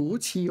鼓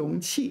起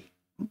勇气.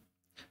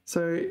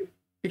 So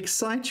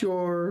excite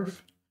your,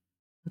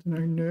 I don't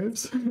know,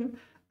 nerves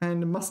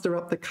and muster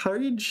up the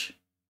courage.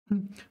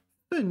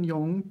 奋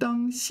勇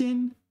当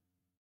先.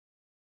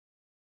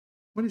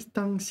 What is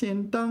当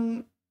先?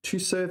 当 to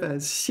serve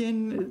as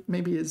先,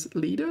 maybe as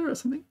leader or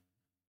something.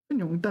 奋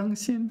勇当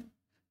先.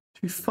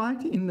 To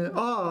fight in the,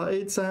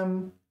 it's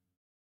先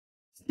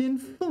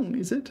锋,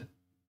 is it?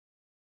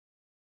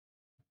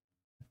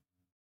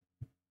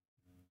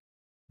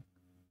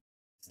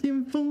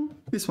 先锋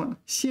this one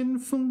先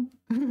锋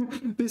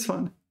this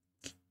one.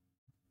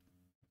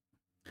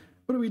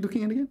 What are we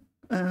looking at again?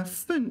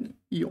 奋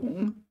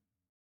勇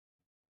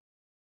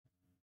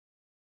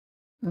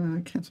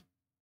cancel.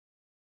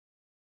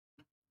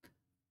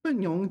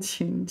 奋勇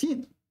前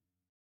进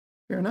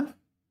fair enough.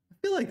 I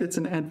feel like that's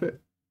an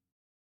adverb.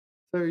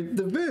 So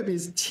the verb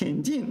is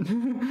前进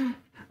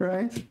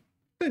right?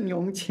 奋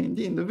勇前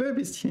进 the verb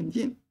is 前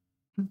进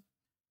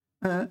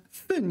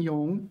奋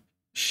勇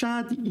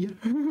杀敌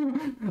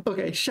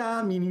okay,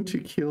 杀 meaning to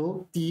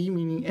kill, 敌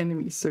meaning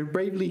enemies, so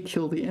bravely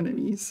kill the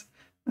enemies.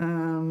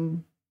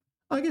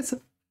 I guess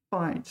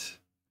fight.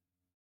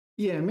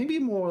 Yeah, maybe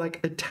more like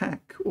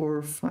attack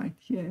or fight,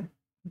 yeah.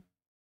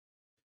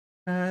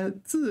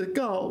 自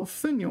告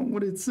奋勇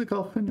what is 自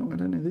告奋勇? I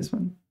don't know this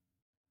one.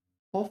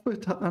 Offer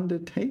to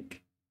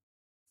undertake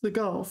自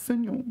告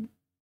奋勇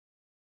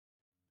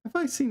Have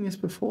I seen this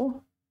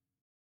before?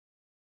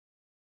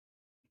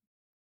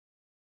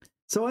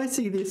 So I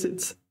see this,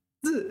 it's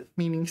自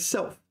meaning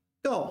self,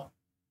 告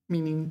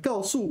meaning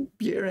告诉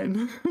别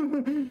人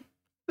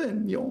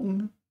奋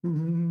勇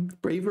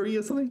bravery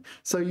or something.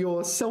 So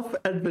you're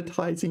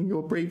self-advertising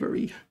your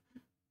bravery.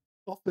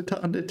 Offer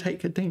to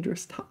undertake a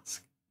dangerous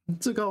task.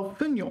 自告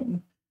奋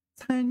勇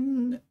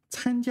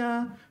参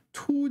加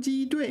突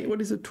击队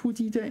What is a 突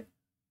击队?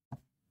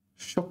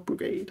 Shock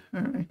brigade.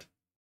 All right.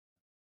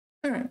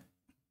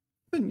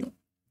奋勇.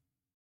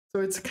 So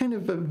it's kind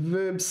of a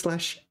verb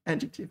 /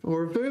 adjective,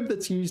 or a verb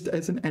that's used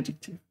as an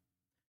adjective.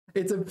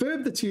 It's a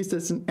verb that's used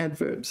as an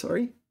adverb,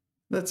 sorry.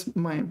 That's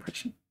my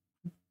impression.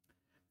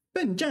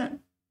 奋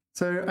战.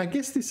 So I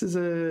guess this is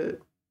a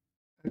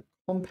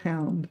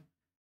compound,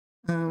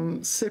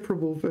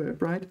 separable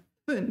verb, right?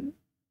 奋,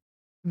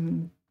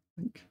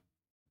 like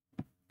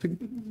to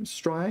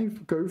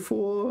strive, go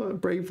for,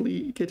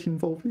 bravely get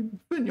involved in.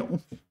 奋勇,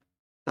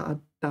 打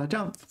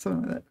仗,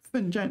 something like that.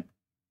 奋战.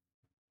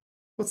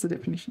 What's the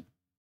definition?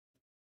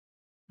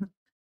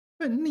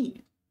 奋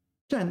力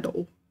战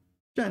斗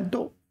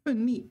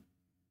奋力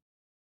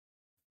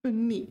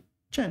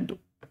战斗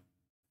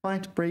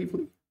fight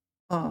bravely.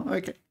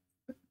 Okay.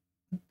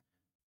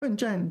 奋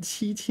战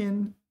7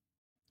天.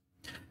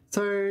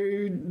 So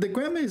the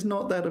grammar is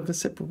not that of a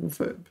separable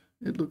verb,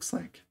 it looks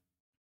like.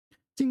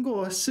 经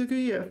过4个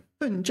月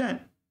奋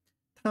战，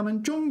他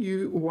们终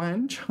于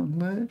完成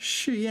了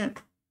试验。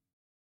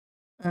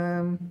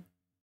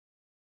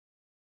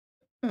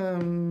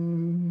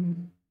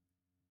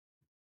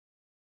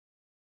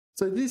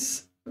So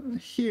this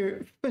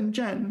here, 奋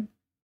战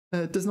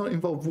does not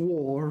involve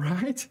war,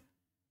 right?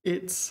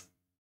 It's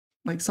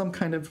like some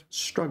kind of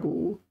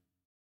struggle.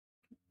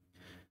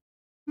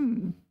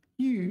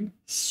 浴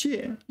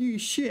血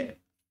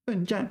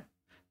奋战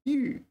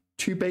浴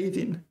to bathe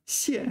in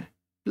血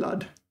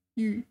blood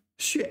浴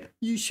血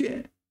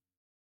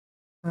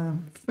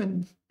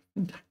奋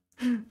战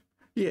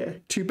yeah,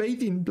 to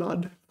bathe in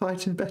blood,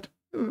 fight in battle,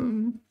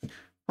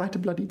 fight a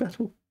bloody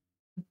battle.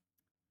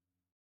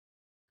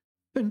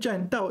 奋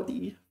战到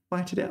底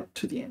fight it out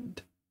to the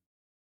end,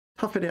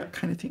 tough it out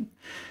kind of thing.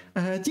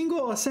 经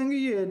过3个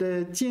月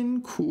的艰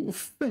苦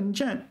奋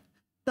战，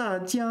大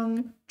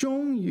江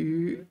终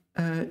于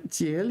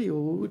截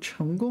流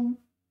成功。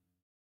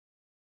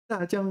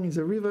大江 is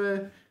a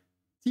river.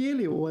 截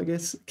流 I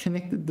guess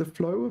connected the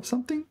flow of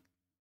something.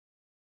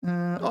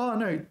 Oh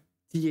no,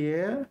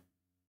 截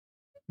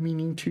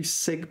meaning to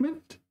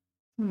segment.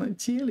 Like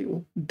截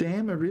流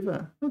dam a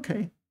river.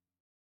 Okay.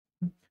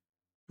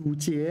 堵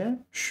截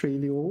水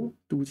流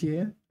堵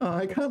截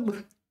I can't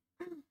look.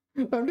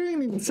 I'm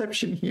doing an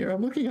inception here.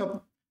 I'm looking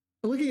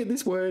at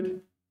this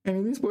word, and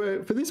in this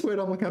word, for this word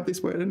I'm looking up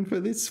this word, and for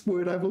this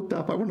word I've looked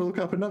up, I want to look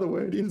up another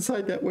word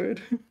inside that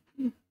word.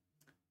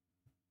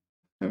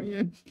 Oh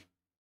yeah,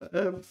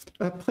 a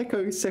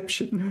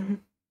plecoception.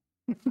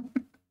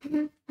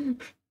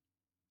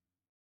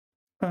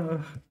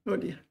 Oh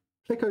dear,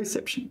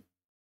 plecoception.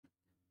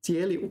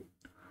 截流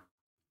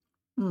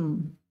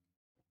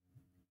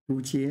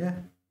堵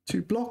截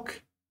to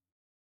block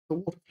the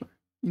water flow,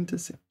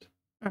 intercept.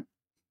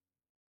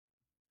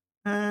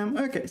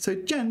 Okay, so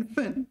战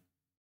奋,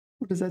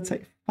 what does that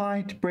say?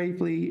 Fight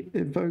bravely,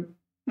 evoke,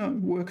 no,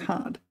 work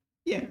hard.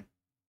 Yeah,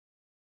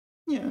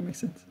 that makes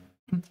sense.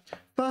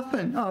 发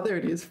奋, oh, there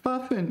it is. 发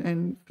奋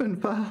and 奋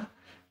发.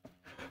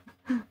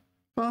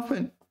 发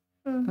奋.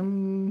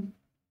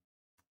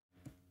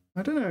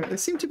 I don't know. They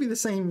seem to be the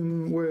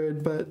same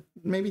word, but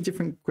maybe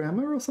different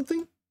grammar or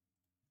something.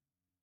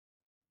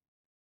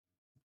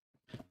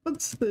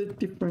 What's the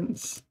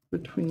difference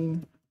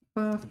between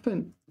发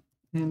奋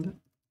and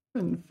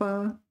奋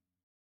发?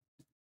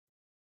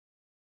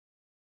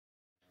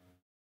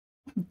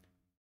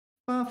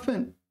 发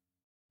奋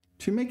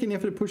to make an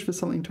effort to push for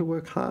something, to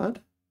work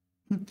hard.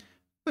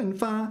 奋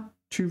发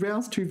to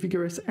rouse to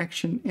vigorous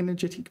action,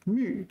 energetic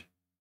mood.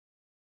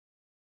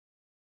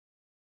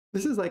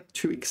 This is like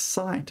to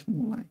excite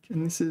more like,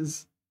 and this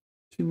is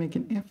to make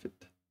an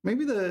effort.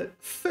 Maybe the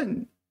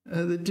奋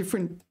the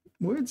different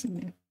words in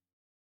there.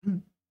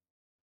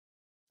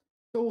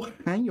 都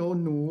含有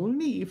努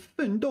力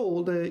奋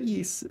斗的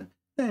意思，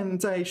但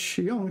在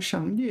使用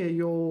上略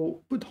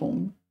有不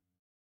同。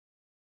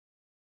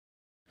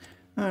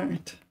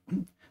Alright，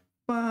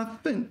 发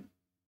奋，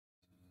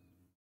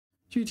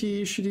具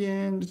体时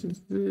间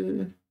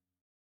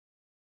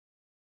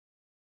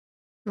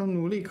要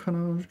努力，可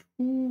能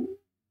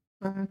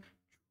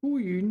出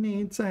于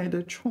内在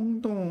的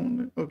冲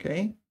动。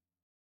OK，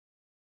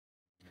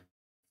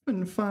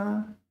 奋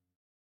发。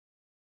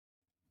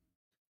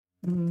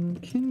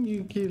Can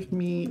you give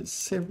me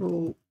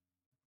several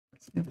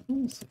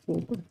examples for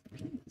both,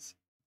 please?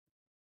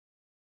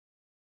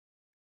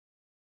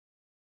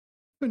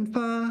 奋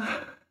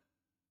发，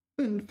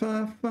奋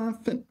发发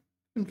奋，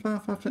奋发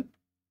发奋。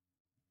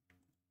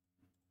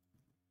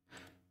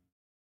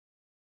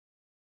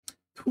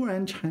突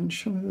然产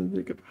生的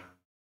这个吧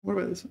 ，What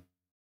about this?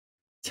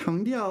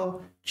 强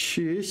调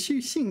持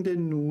续性的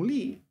努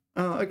力。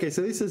Okay,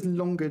 so this is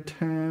longer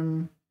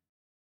term.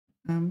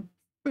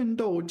 奋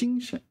斗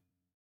精神。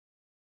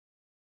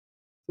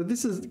So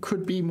this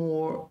could be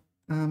more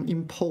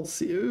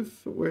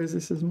impulsive, whereas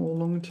this is more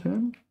long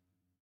term.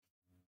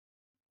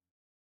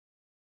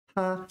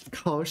 他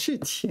考试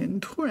前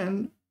突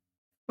然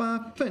发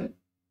奋，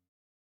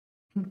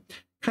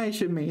开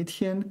始每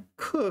天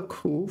刻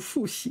苦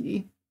复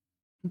习。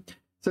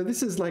So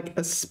this is like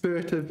a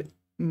spurt of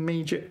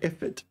major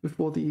effort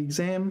before the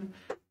exam,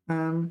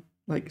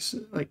 like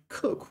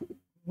刻苦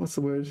what's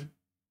the word?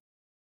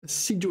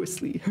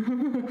 Assiduously,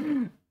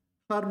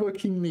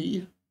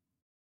 hardworkingly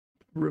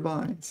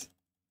revise.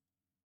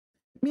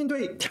 面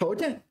对挑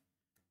战，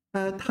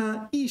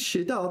他意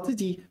识到自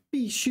己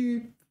必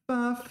须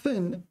发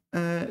奋，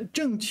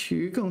争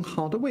取更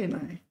好的未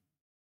来。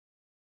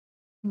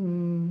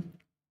All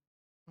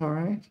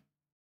right.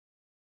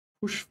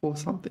 Push for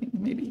something,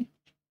 maybe.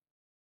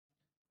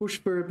 Push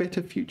for a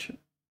better future.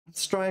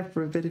 Strive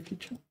for a better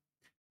future.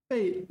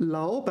 被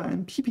老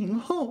板批评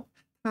后，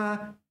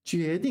他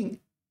决定，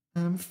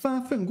发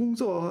奋工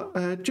作，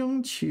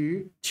争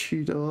取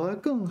取得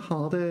更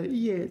好的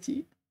业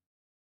绩。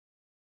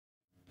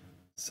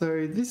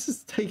So this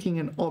is taking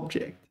an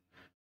object.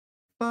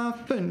 发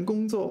奋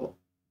工作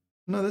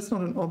No, that's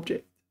not an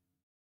object.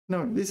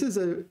 No, this is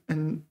a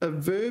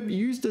verb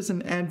used as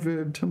an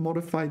adverb to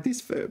modify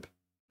this verb.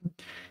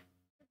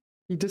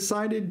 He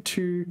decided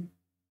to,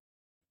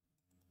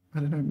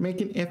 I don't know,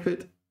 make an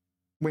effort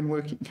when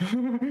working.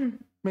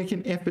 Make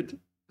an effort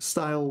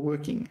style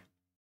working.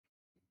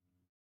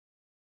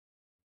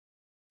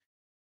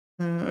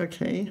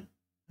 Okay.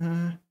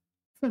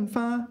 奋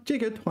发这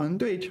个团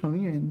队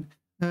成员，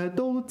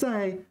都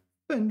在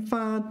奋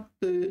发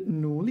的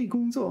努力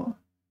工作，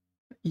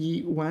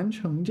以完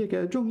成这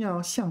个重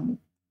要项目。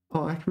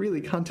Oh, I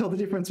really can't tell the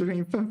difference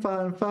between 奋发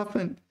and 发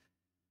奋。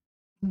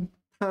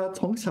他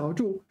从小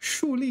就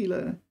树立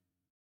了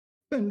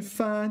奋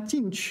发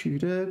进取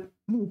的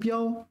目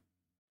标，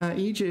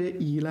一直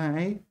以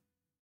来，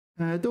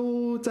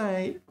都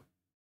在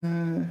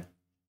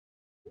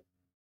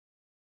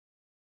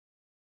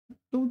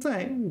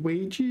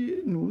为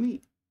之努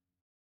力。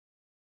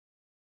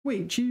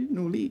为之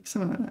努力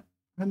something like that.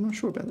 I'm not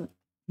sure about that.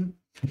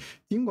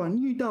 尽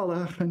管遇到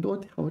了很多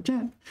挑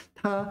战，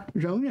他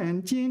仍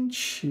然坚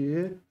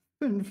持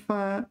奋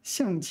发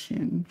向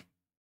前。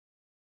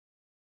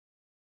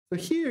So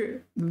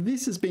here,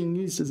 this is being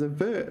used as a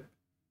verb,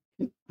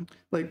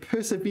 like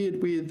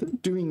persevered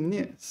with doing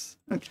this.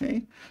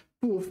 Okay,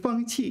 不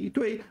放弃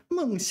对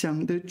梦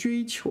想的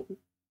追求。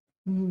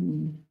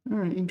All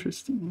right,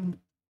 interesting.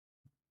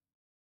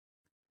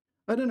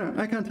 I don't know.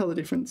 I can't tell the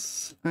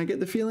difference. I get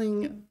the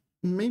feeling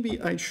maybe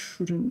I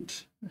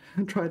shouldn't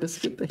try to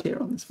skip the hair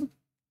on this one.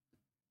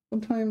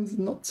 Sometimes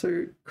not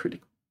so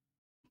critical.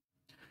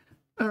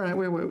 All right,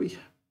 where were we?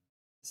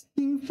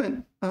 兴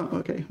奋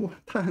okay.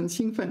 他很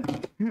兴奋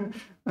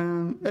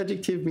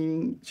adjective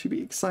meaning to be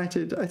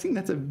excited. I think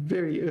that's a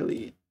very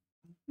early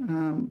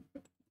on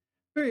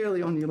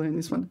you learn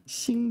this one.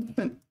 兴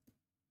奋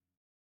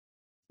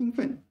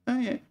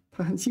yeah.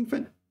 他很兴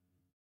奋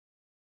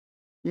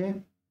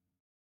yeah.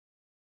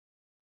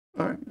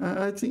 All right,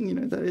 I think you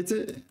know that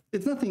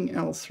it's nothing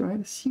else,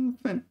 right? 兴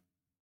奋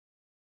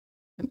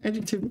an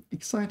adjective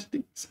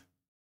excited.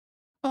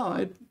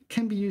 It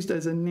can be used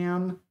as a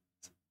noun.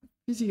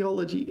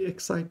 Physiology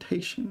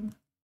excitation.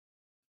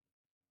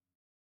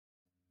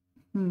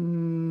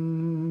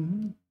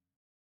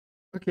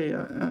 Okay,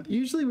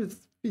 usually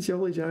with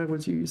physiology I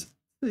would use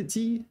刺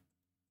激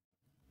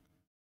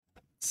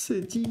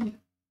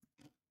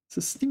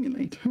to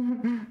stimulate.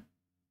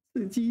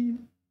 刺激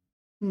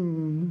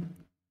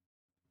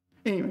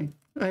Anyway,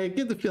 I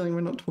get the feeling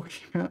we're not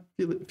talking about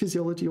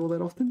physiology all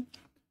that often.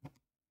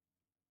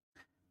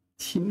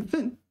 勤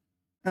奋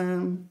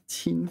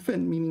勤奋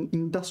meaning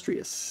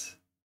industrious.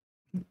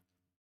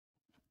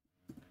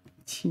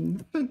 勤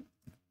奋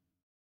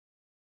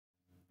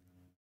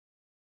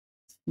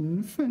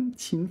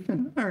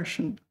二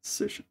声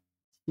四声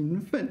勤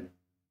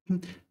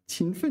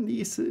奋的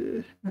意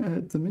思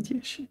怎么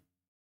解释？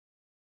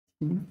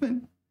勤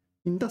奋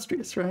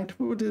industrious, right?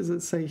 What does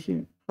it say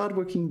here?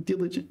 Hardworking,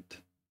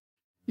 diligent.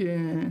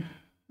 Yeah.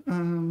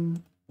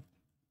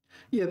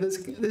 Yeah,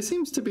 there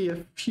seems to be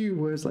a few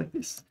words like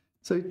this.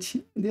 So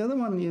the other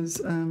one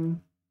is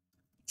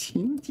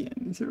勤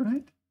俭, is it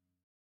right?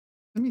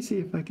 Let me see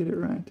if I get it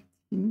right.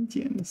 勤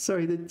俭.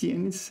 Sorry, the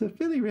俭 is a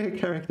fairly rare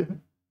character.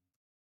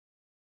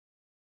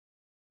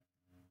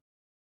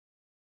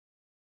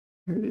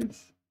 Here it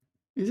is.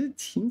 Is it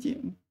勤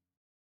俭?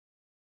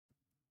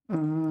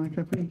 Can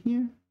I put it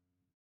here?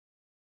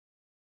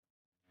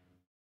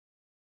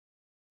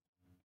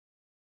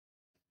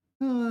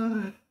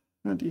 Oh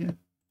dear.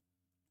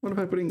 What if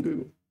I put in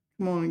Google?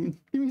 Come on,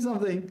 give me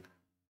something.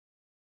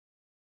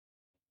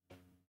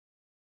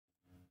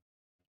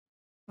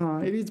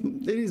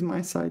 It is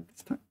my side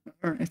this time.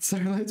 All right, so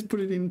let's put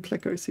it in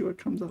Pleco, see what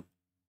comes up.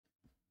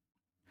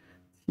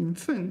 勤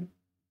奋.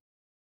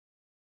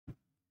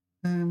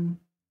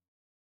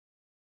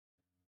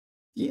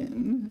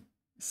 俭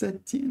is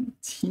that 俭?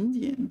 勤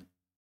俭.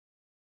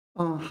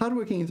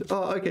 Hardworking is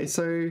okay.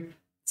 So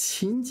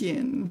勤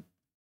俭.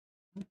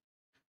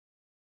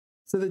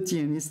 So the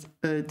俭 is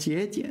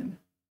节俭.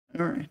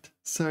 All right,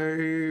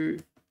 so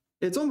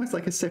it's almost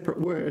like a separate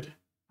word.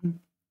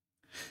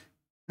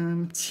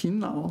 勤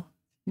劳.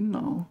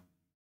 All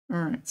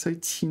right, so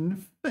勤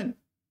奋.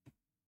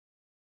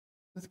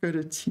 Let's go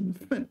to 勤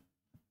奋.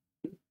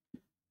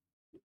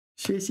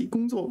 学习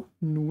工作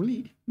努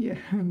力. Yeah,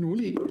 努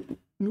力.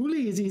 努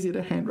力 is easier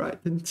to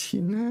handwrite than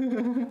勤.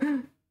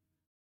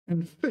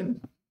 And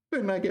奋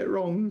I get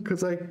wrong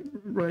because I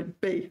write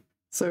背.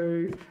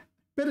 So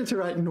better to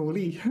write 努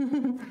力.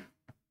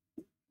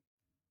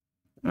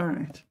 All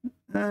right,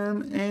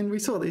 and we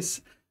saw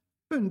this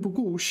奋不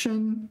顾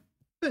身.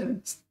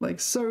 奋, like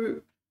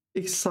so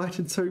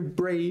excited, so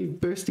brave,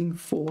 bursting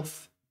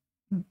forth.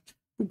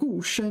 不顾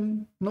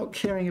身, not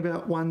caring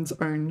about one's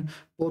own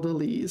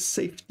bodily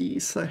safety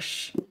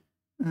slash,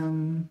 I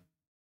don't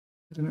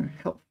know,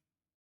 health.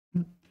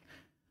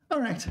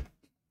 All right.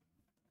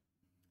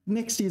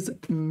 Next is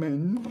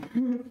门.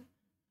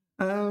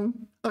 I'll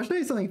show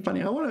you something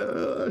funny. I want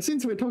to,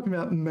 since we're talking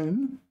about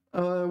门,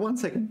 1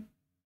 second.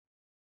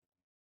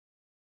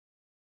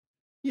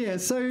 Yeah,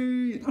 so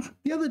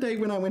the other day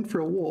when I went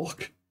for a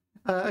walk,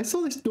 I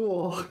saw this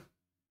door.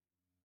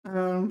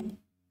 And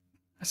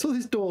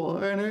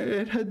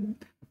it had,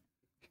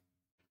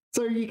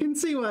 so you can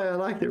see why I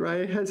liked it,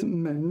 right? It has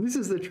门. This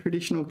is the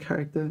traditional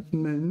character,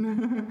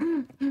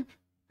 门.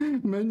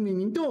 门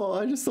meaning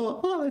door. I just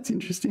thought, oh, that's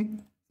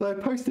interesting. So I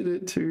posted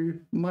it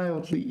to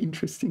mildly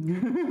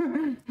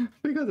interesting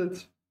because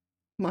it's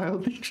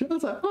mildly interesting. I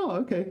was like, oh,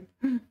 okay.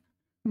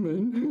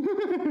 门.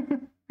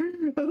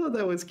 I thought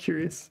that was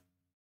curious.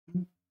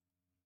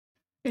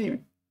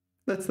 Anyway,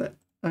 that's that.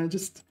 I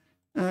just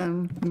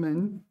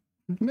门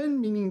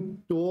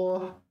meaning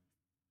door.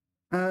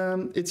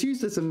 It's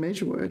used as a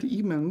measure word.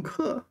 一门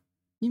课,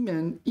 一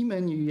门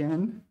语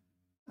言.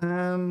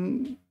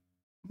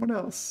 What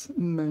else?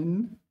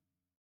 门.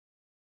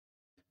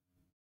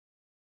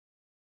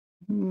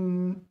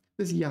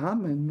 There's 衙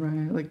门,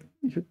 right? Like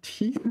your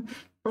teeth,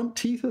 front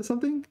teeth or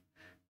something.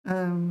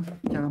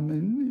 衙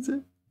门, is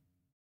it?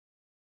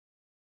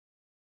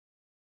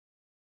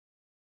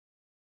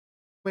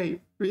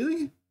 Wait,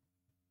 really?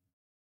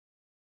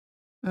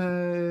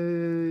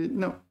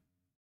 No.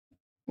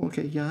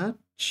 Okay, 牙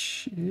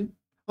齿.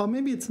 Oh,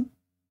 maybe it's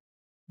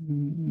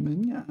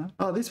门牙.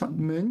 Oh, this one,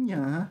 门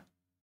牙.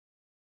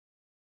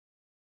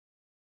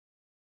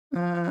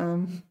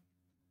 I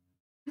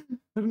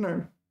don't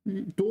know.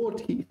 Door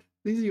teeth.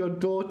 These are your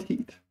door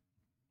teeth.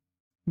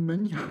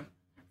 门牙,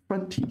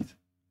 front teeth,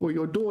 or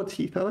your door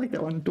teeth. I like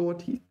that one, door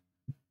teeth.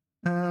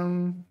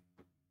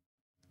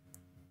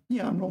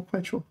 Yeah, I'm not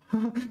quite sure.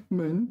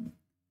 门.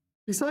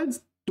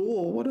 Besides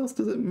door, what else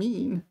does it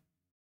mean?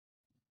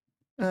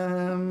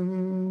 Yeah,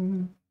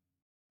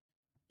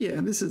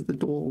 this is the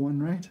door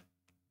one, right?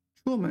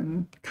 出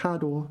门, car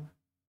door.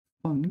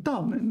 防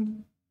盗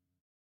门.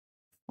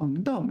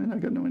 防盗门, I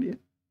got no idea.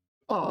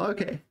 Oh,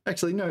 okay.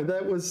 Actually, no,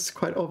 that was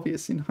quite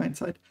obvious in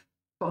hindsight.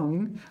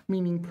 防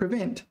meaning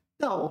prevent.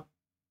 盗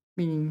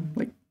meaning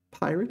like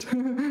pirate.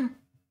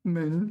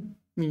 门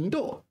meaning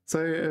door. So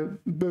a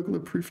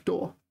burglar-proof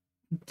door.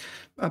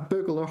 A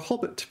burglar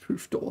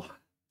hobbit-proof door.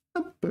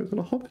 A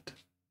burglar hobbit.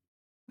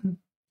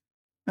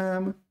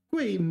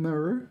 柜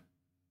门.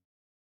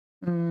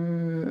 I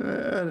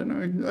don't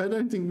know. I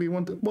don't think we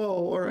want to. Whoa,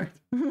 all right.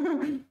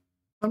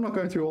 I'm not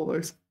going through all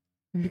those.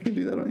 You can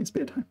do that on your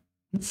spare time.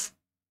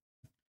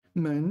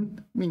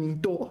 门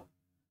meaning door.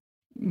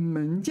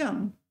 门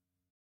将.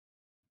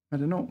 I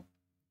don't know.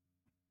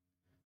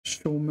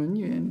 守门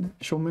员,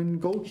 守门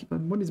goalkeeper.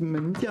 What is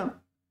门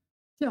将?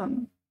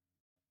 将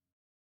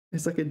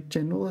is like a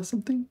general or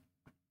something.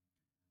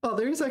 Oh,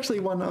 there is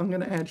actually one I'm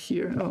going to add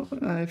here. Oh,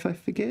 if I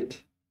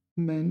forget.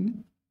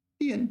 门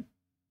店.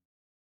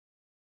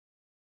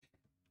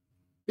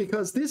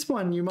 Because this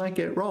one you might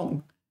get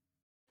wrong.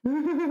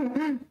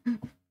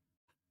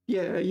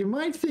 Yeah, you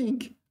might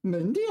think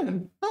门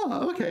店.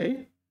 Oh,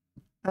 okay.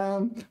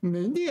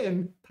 门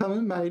店他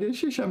们买的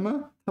是什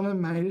么？他们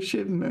买的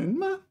是门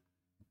吗？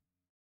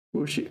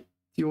不是。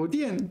酒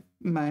店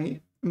买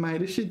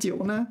的是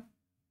酒呢？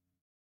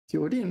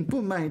酒店不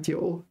卖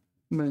酒，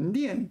门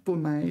店不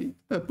卖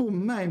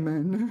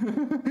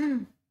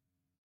门。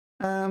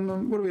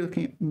What are we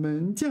looking at?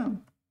 门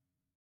将。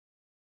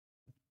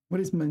What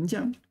is 门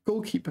将?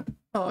 Goalkeeper.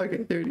 Oh,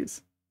 okay, there it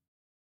is.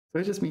 So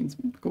it just means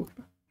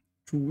goalkeeper.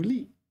 主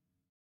力。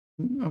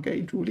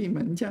Okay, 主力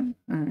门将。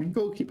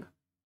Goalkeeper.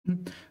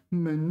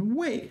 门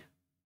卫。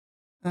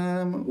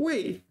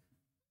卫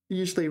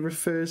usually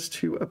refers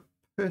to a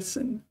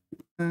person.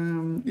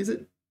 Is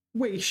it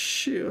卫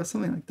士 or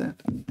something like that?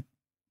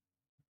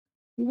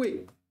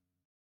 卫.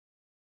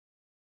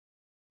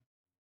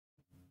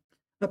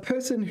 A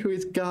person who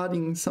is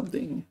guarding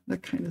something,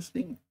 that kind of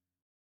thing.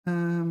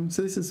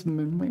 So this is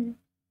门卫.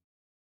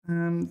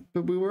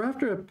 But we were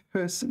after a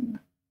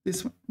person.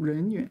 This one,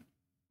 人员.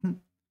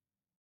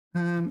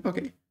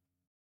 Okay.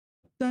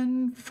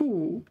 担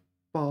负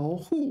保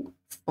护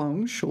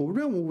防守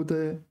任务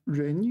的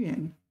人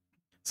员.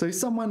 So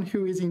someone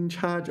who is in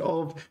charge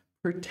of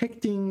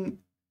protecting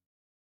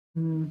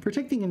and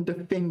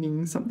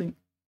defending something.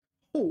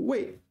 后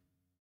卫.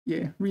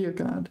 Yeah, rear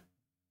guard.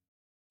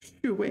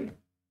 侍卫.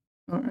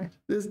 All right,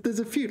 there's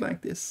a few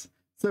like this.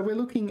 So we're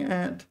looking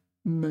at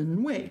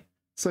门卫.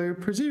 So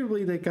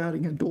presumably they're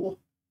guarding a door.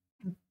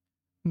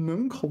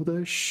 门口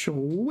的守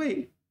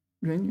卫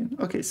人员.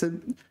 Okay, so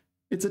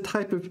it's a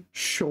type of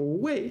守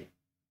卫,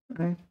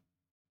 right?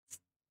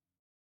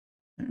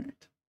 All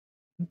right.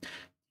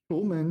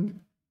 球门.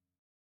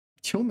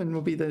 球门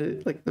will be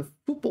the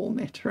football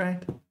net,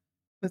 right?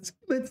 Let's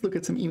look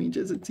at some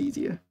images. It's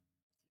easier.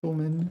 球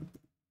门.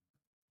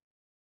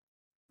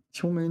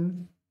 球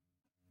门.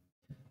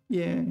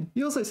 Yeah,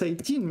 you also say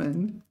进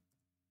门.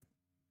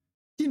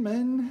 进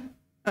门.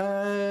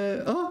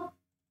 Oh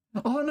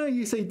no,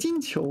 you say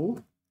进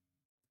球.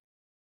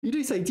 You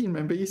do say 进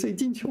门, but you say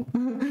进球.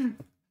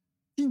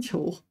 进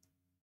球.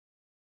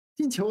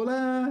 进球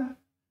啦.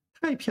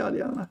 太漂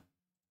亮了.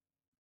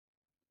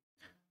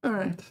 All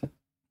right.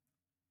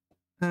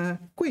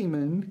 柜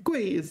门.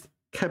 柜 is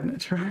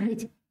cabinet,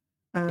 right?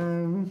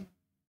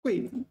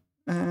 柜子.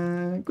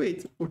 柜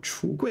子 or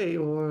橱柜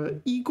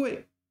or 衣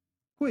柜.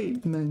 柜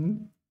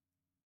门.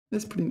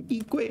 Let's put in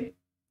衣柜.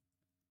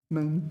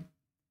 门.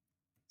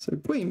 So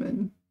柜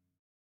门.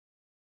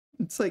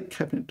 It's like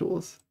cabinet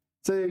doors.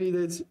 So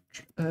there's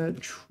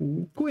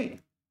橱柜.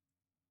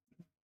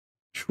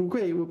 橱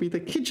柜 will be the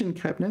kitchen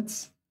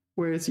cabinets,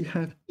 whereas you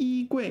have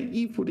衣柜,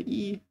 衣服的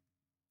衣.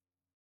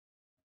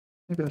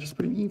 Maybe I'll just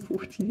put in 衣服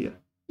here.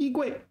 衣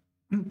柜.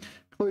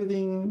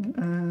 Clothing,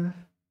 I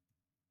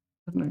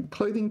don't know,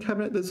 clothing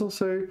cabinet. There's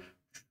also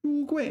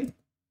书柜,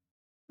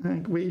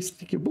 where you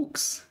stick your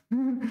books.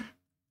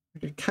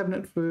 Like a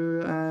cabinet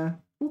for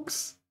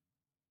books.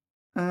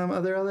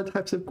 Are there other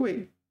types of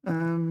柜? I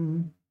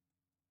don't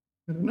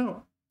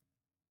know.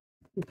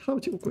 泡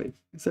酒柜.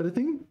 Is that a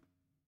thing?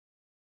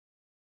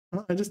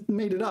 Oh, I just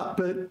made it up,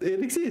 but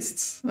it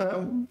exists.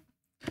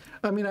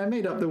 I mean, I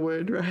made up the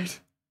word,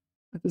 right?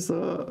 I just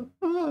thought,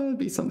 it'd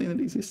be something that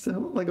exists,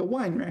 like a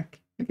wine rack,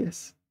 I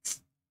guess.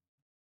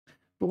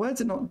 But why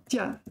is it not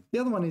架? The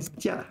other one is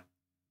架.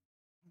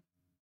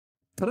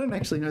 I don't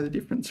actually know the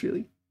difference,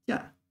 really.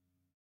 架.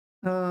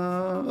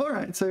 All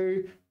right,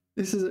 so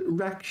this is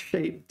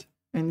rack-shaped,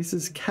 and this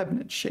is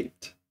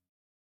cabinet-shaped.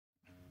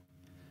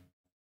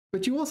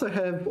 But you also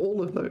have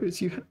all of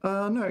those. You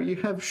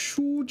have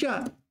书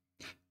架.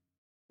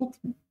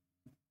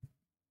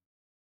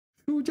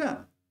 书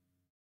架.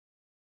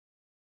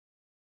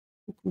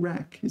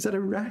 Rack. Is that a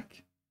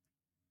rack?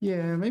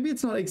 Yeah, maybe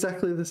it's not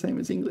exactly the same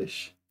as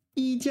English.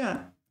 衣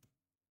架.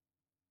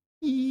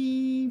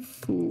 衣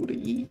服的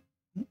衣.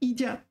 衣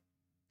架.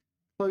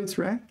 Clothes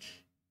rack.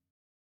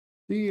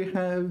 Do you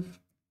have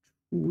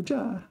橱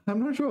架? I'm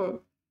not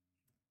sure.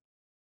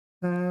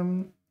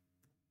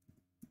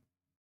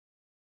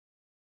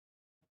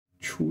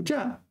 橱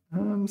架.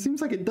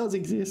 Seems like it does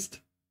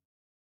exist.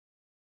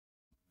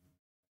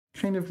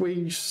 Kind of where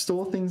you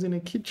store things in a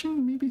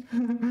kitchen, maybe?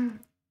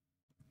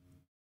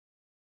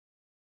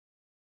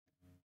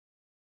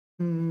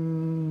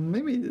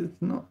 Maybe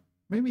it's not.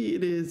 Maybe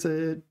it is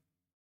a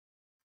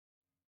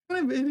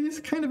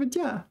kind of a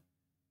架.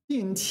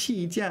 电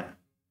器架.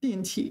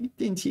 电器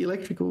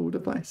electrical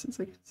devices,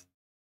 I guess.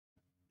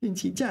 电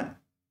器架.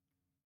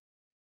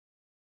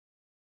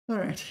 All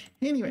right.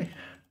 Anyway,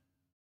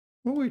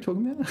 what were we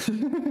talking about?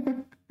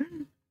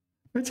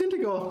 I tend to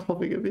go off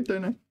topic a bit,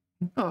 don't I?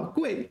 Oh,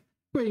 柜.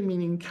 柜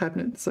meaning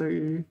cabinet. So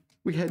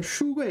we had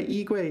书柜,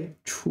 衣柜,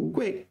 橱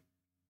柜.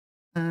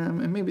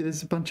 And maybe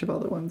there's a bunch of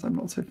other ones I'm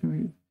not so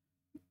familiar with.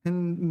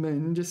 And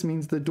门 just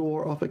means the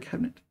door of a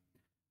cabinet.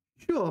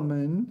 射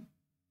门.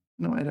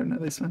 No, I don't know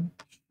this one.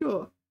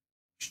 射.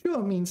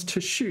 射 means to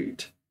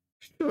shoot.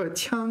 射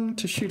枪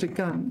to shoot a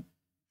gun.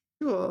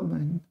 射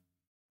门.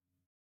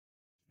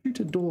 Shoot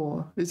a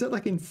door. Is that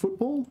like in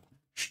football?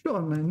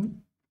 射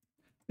门.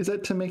 Is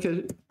that to make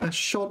a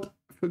shot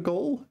for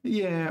goal?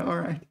 Yeah, all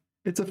right.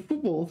 It's a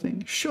football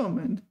thing. 射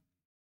门.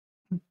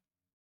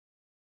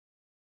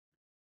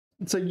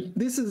 So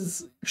this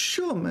is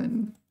射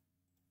门.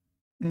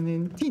 And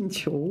then 进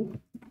球.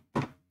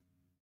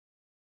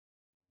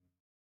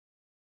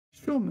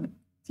射门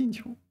进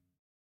球，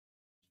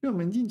射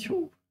门进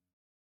球。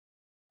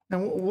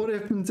And what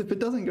happens if it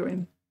doesn't go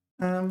in?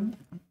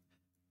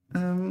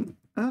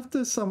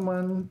 After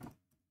someone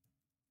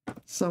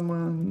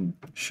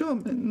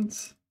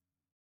Sherman's,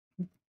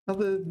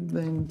 other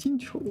than 进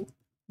球,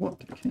 what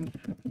can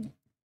happen?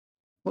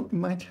 What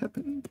might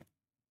happen?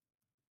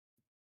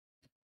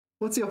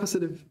 What's the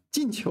opposite of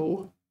进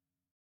球?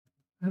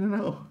 I don't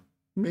know.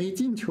 没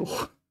进球，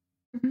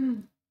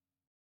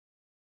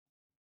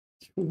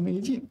球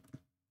没进。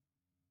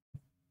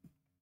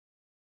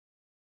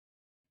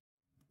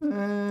All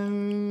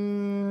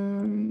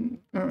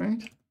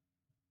right.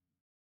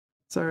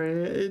 Sorry,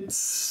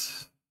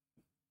 it's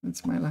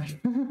my life.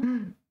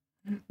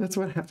 That's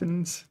what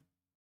happens.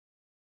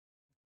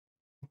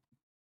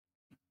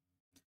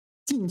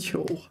 进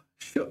球,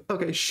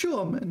 okay,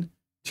 射门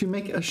to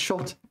make a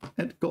shot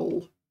at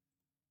goal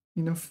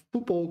in a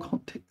football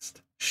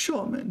context.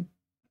 射门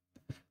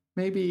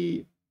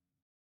maybe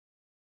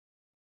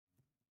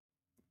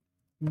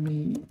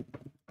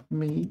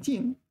没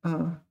进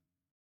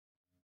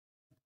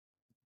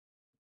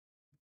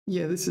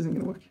yeah, this isn't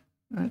gonna work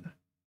either.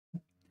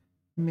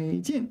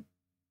 没进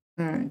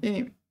Alright,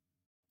 anyway,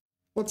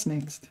 what's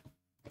next?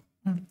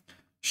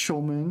 守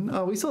门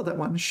we saw that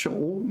one, 守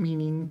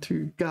meaning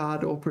to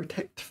guard or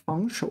protect,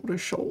 防守的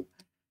守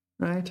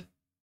right?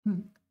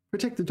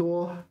 Protect the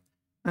door.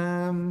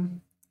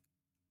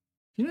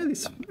 You know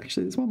this,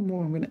 actually there's one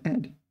more I'm going to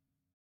add.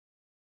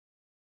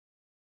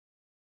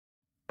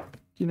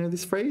 Do you know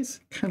this phrase?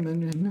 看门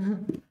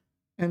人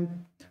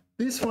And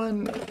this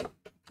one,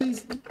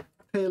 please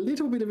pay a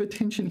little bit of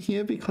attention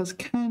here because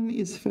can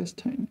is first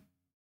tone.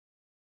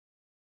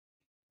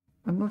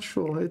 I'm not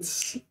sure,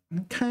 it's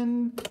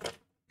看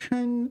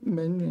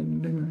门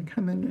人 no,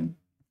 看门人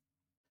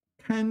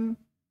can.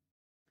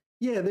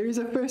 Yeah, there is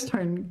a first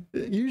tone.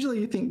 Usually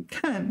you think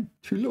can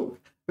to look,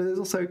 but there's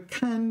also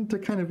can to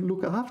kind of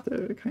look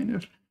after, kind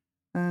of.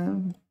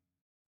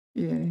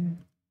 Yeah.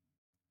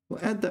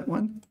 We'll add that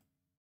one.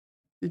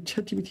 Did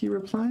ChatGPT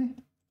reply?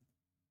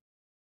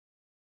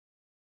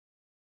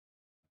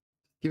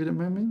 Give it a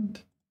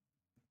moment.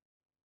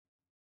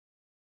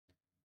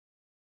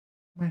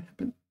 What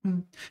happened?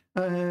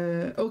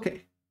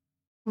 Okay.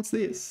 What's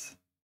this?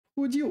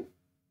 Would you?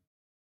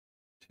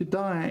 To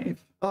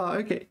dive. Oh,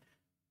 okay.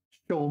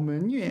 守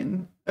门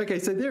员 Okay,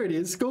 so there it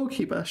is.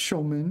 Goalkeeper.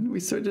 守门 We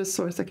just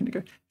saw a second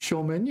ago.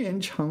 守门员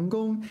成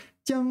功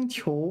将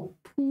球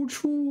扑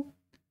出，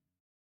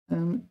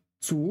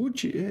阻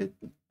止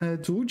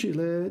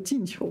了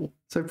进球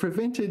So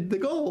prevented the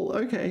goal.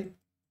 Okay.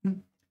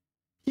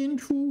 偏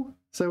出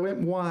So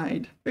went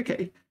wide.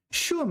 Okay.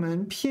 射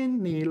门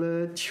偏离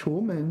了球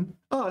门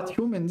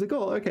球门 is a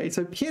goal. Okay,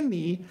 so 偏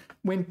离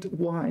went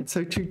wide.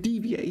 So to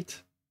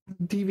deviate.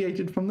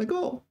 Deviated from the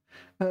goal.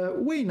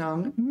 未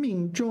能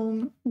命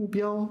中目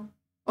标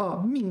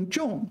命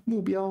中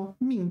目标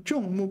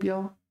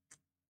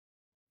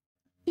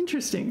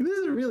Interesting. This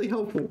is really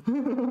helpful.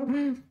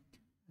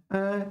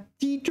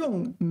 击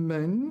中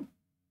门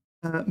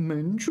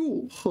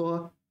柱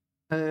和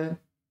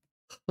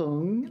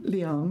横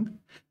梁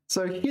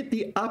So hit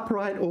the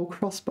upright or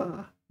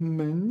crossbar.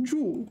 门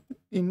柱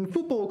In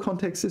football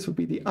context, this would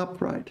be the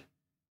upright.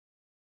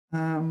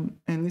 And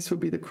this would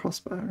be the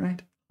crossbar, right?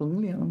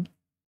 横梁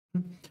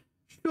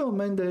射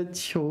门的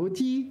球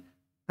击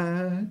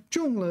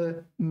中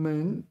了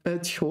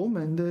球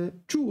门的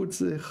柱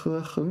子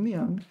和横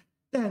梁，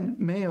但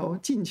没有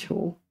进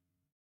球。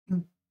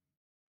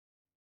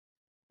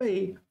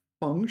被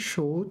防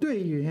守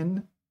队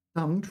员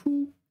挡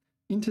出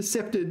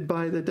intercepted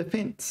by the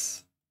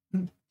defense。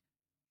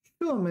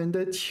射门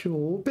的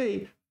球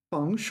被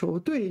防守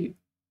队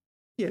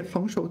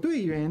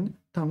员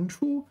挡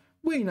出，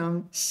未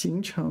能形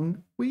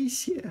成威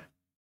胁。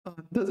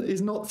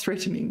is not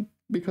threatening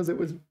because it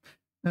was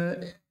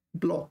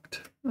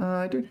blocked.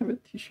 I don't have a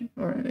tissue.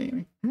 All right,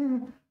 anyway.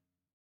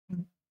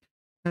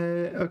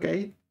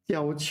 Okay,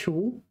 角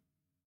球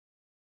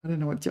I don't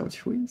know what 角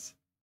球 is.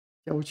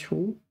 角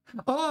球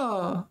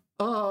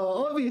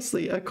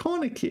obviously a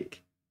corner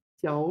kick.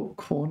 角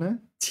corner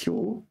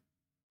球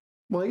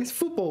Well, I guess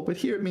football, but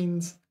here it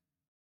means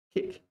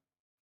kick.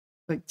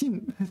 Like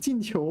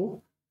进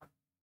球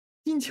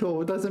进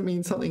球 doesn't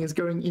mean something is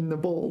going in the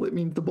ball. It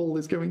means the ball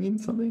is going in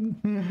something.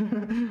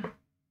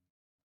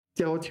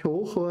 角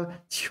球和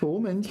球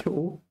门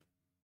球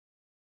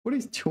What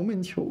is 球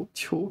门球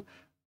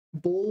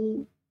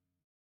ball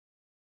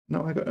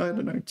No, I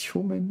don't know.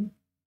 球门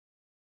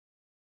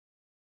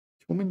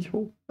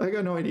球 I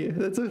got no idea.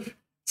 That's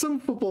some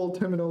football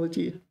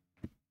terminology.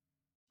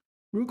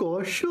 如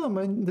果射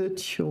门的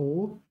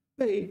球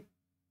被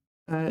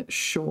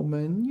守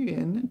门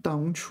员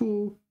挡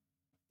出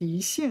底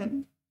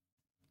线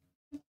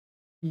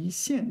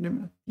对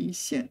吗？底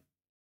线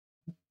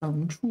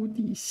挡出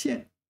底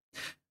线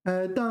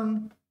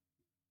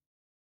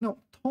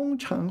通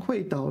常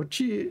会导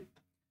致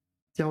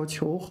角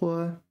球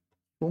和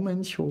球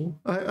门球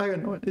I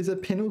don't know. Is it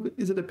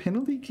a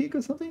penalty kick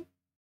or something?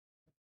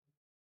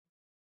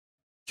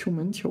 球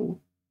门球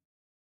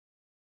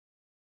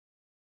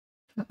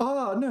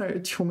Oh no,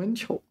 球门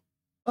球.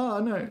 Oh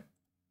no,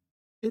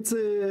 it's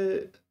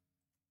you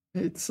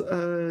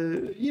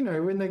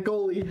know, when the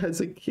goalie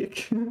has a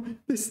kick,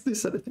 this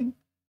sort of thing.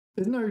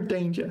 There's no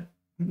danger.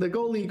 The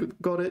goalie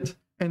got it,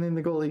 and then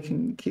the goalie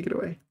can kick it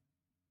away.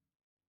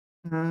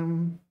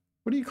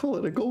 What do you call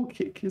it? A goal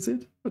kick, is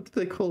it? What do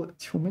they call it?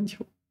 球门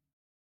球.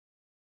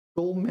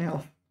 Goal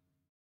mouth.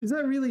 Is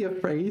that really a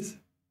phrase?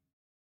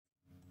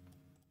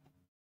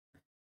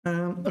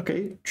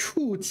 Okay,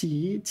 触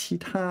及其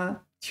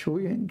他球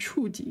员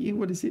触及.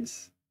 What is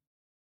this?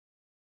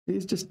 It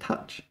is just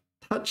touch.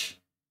 Touch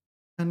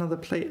another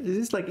player. Is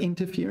this like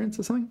interference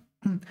or something?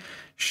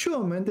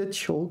 射门的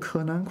球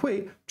可能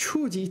会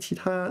触及其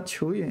他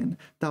球员，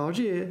导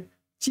致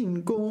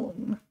进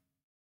攻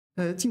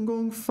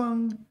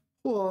方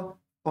或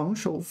防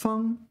守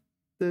方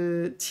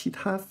的其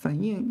他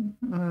反应。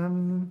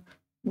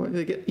What,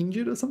 they get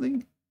injured or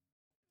something?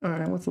 All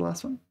right, what's the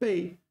last one?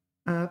 被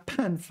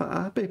判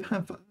罚.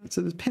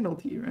 So there's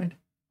penalty, right?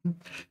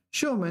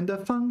 射门的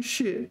方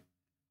式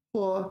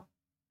或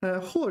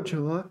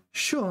者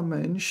射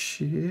门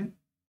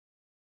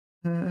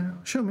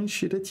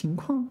时的情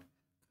况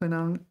可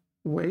能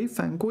违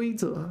反规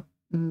则，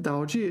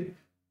导致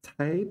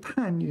裁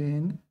判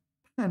员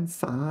判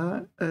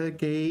罚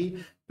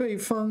给对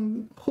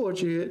方或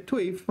者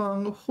对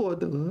方获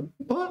得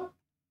what？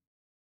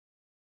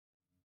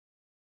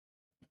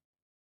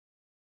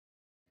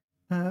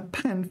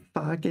判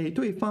罚给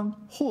对方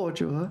或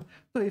者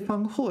对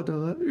方获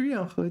得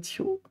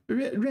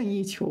任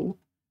意球，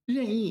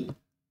任意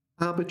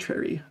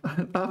arbitrary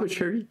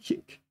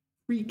kick,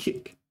 free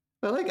kick.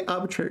 I like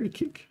arbitrary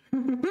kick.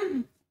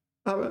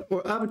 Or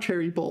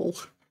arbitrary ball.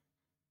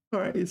 All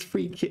right, it's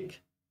free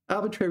kick.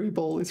 Arbitrary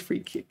ball is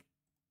free kick.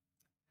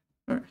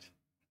 All right.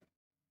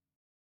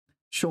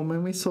 手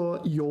门 we saw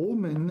油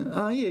门.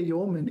 Yeah,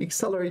 油门,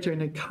 accelerator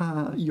in a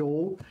car.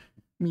 油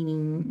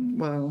meaning,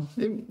 well,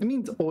 it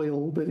means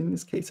oil, but in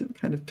this case it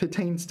kind of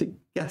pertains to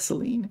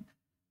gasoline.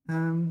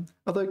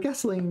 Although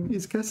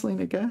is gasoline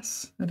a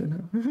gas? I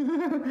don't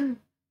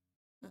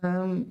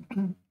know.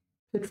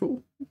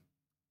 Petrol.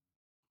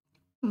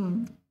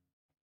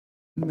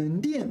 门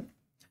店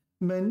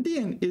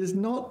is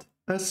not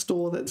a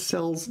store that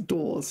sells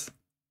doors.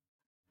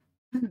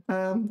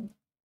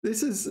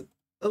 This is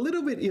a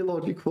little bit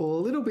illogical,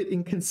 a little bit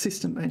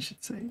inconsistent, I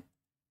should say.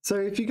 So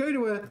if you go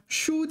to a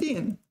书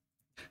店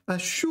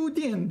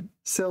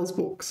sells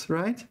books,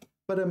 right?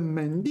 But a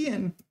门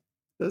店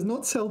does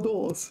not sell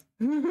doors.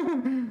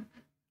 门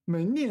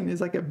店 is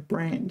like a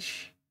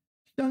branch.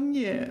 商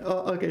业,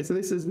 okay, so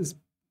this is this.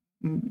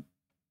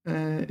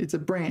 It's a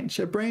branch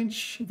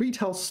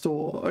retail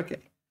store.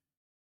 Okay.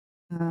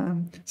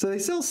 So they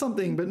sell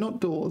something, but not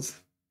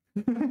doors.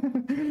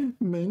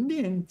 门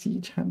店及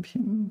产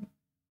品.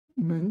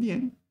 门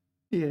店.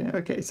 Yeah,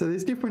 okay. So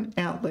there's different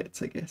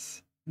outlets, I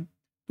guess.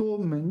 多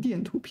门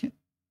店图片.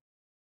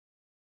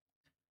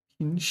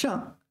 屏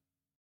上.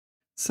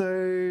 So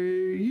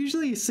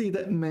usually you see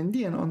that 门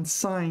店 on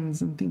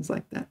signs and things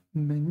like that.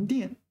 门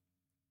店.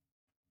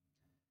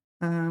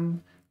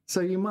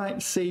 So you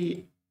might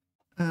see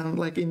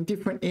like in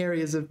different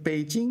areas of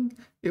Beijing,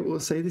 it will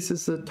say this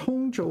is the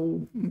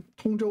Tongzhou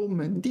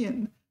门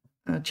店,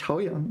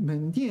 Chaoyang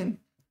门店,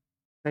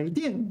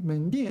 Haidian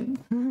门店.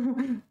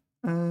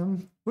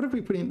 What if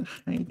we put in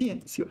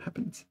Haidian? See what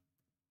happens.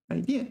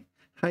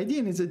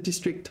 Haidian is a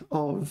district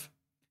of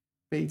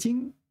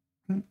Beijing.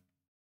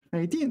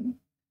 Haidian,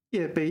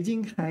 yeah,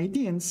 Beijing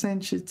Haidian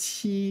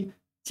 37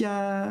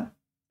家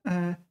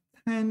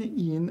餐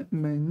饮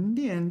门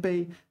店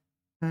被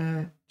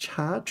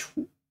查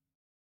处.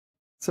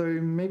 So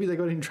maybe they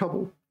got in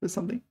trouble for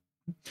something.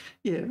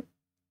 Yeah.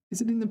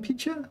 Is it in the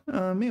picture?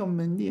 没有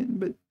门店,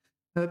 but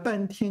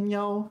半天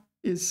腰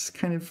is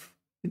kind of,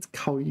 it's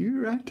烤鱼,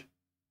 right?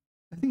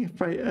 I think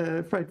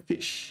fried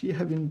fish you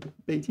have in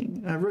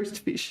Beijing. Roast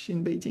fish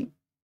in Beijing.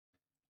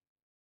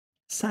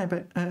 赛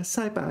百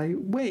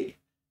味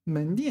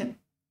门店.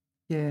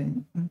 Yeah.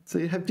 So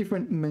you have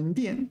different 门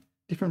店,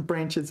 different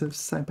branches of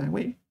赛百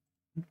味.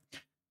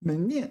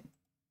 门店.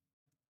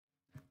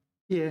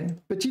 Yeah,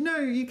 but you know,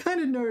 you kind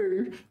of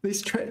know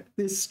this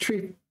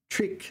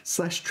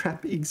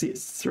trick/trap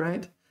exists,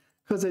 right?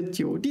 Because a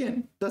酒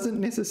店 doesn't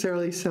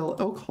necessarily sell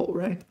alcohol,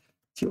 right?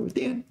 酒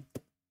店.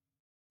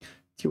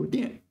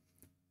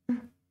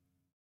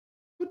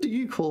 What do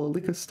you call a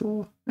liquor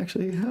store?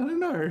 Actually, I don't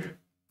know.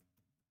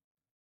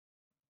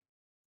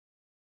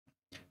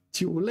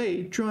 酒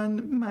类专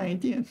卖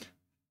店. "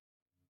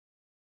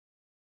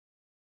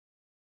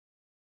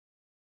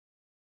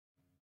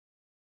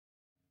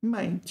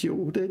卖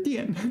酒的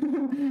店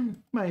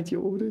"卖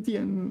酒的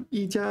店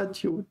一家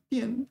酒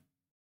店.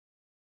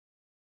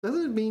 Does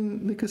it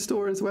mean liquor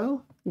store as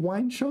well?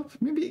 Wine shop?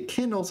 Maybe it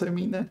can also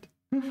mean that.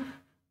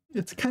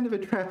 It's kind of a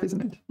trap,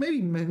 isn't it?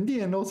 Maybe 门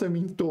店 also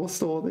means door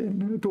store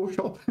then, door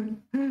shop.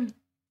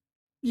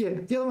 Yeah,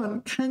 the other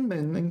one, 看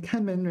门 and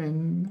看门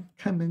人.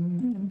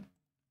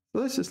 So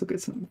let's just look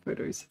at some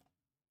photos.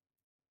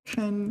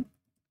 看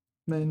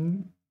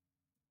门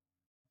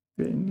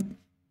人.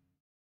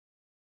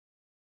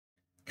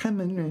看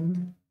门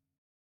人.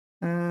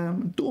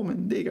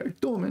 Doorman, there you go,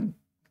 doorman,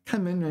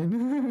 看门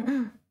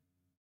人.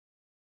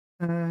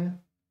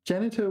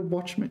 Janitor,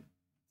 watchman.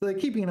 So they're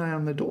keeping an eye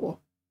on the door.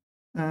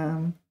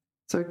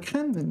 So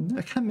看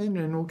门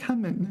人 or 看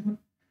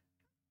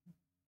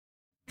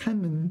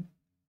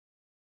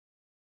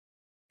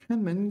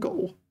门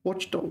狗,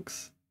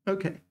 watchdogs.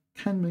 Okay,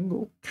 看门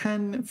狗,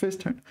 看 first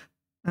tone.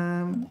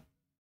 And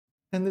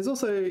there's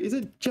also, is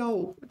it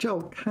叫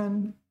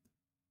看?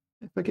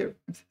 If I get,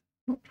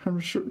 not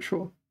 100%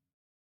 sure.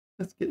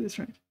 Let's get this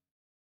right.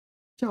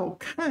 叫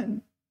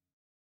看.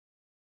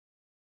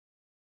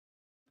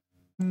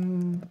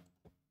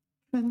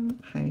 看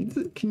孩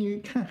子. Can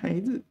you 看孩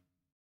子?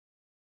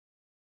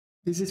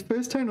 Is this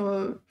first tone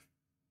or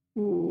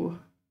ooh,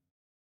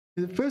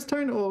 is it first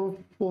tone or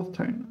fourth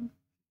tone?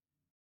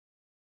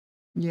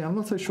 Yeah, I'm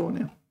not so sure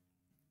now.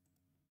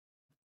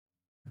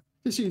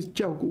 Just use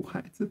照顾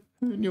孩子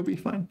and you'll be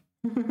fine.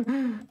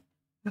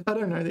 I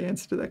don't know the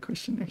answer to that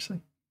question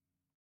actually.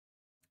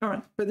 All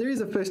right, but there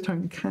is a first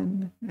tone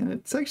看 and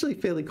it's actually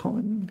fairly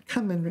common.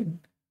 看门人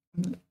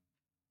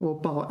or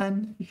保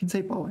安. You can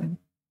say 保安.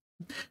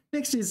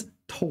 Next is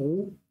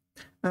头.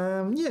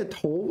 Yeah,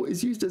 头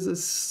is used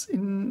as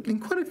in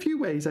quite a few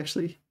ways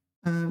actually.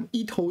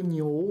 一头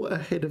牛, a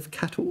head of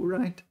cattle,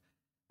 right?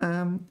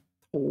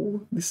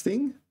 头, this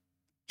thing.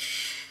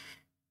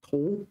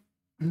 头.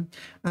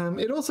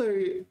 It also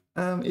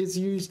is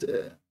used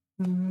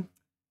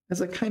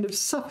as a kind of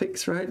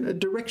suffix, right? A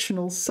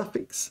directional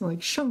suffix,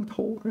 like 上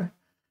头, right?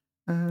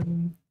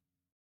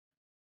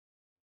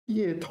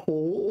 Yeah, 头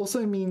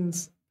also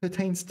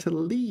pertains to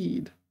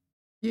lead.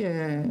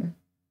 Yeah.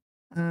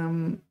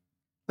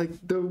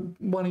 Like the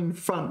one in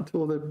front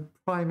or the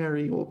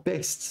primary or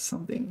best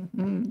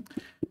something.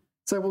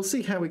 So we'll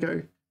see how we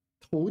go.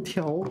 头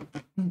条.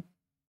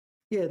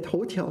 Yeah,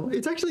 头条.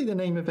 It's actually the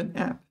name of an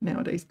app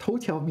nowadays. 头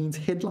条means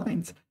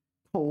headlines.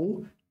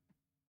 头.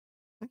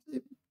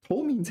 Actually,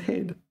 头 means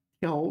head.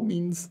 条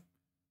means,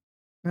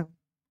 well,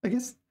 I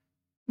guess,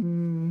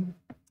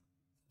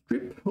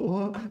 strip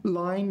or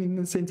line in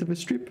the sense of a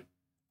strip.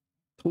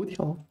 头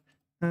条.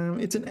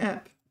 It's an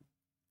app.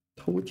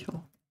 头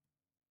条.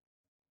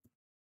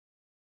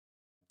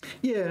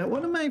 Yeah,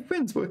 one of my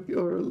friends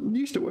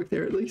used to work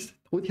there at least.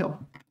 头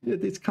条,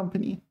 at this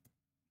company.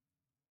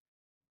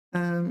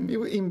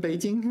 In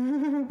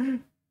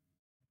Beijing.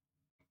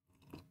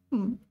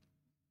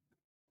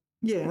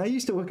 Yeah, I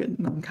used to work at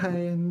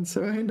Nankai, and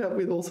so I ended up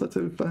with all sorts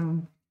of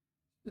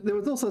there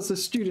was all sorts of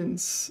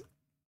students.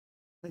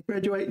 They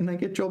graduate and they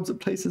get jobs at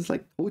places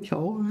like 头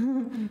条.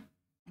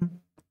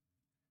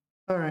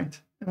 All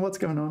right, and what's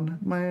going on?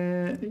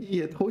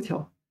 Yeah, 头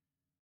条.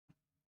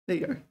 There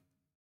you go.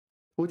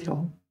 头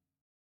条.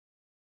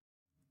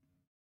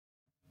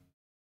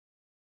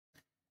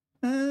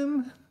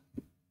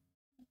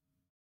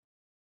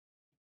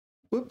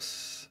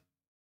 Whoops.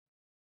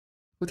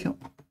 头条.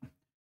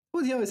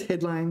 头条is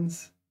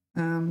headlines.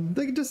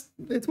 They just,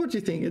 it's what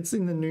you think. It's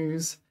in the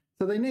news.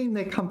 So they name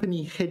their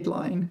company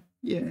Headline.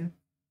 Yeah.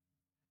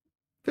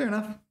 Fair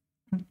enough.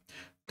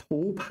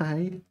 头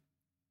牌.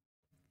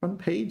 Front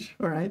page.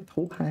 All right.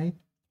 头牌.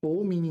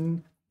 头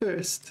meaning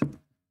first.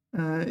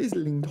 Is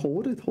领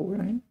头的头,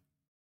 right?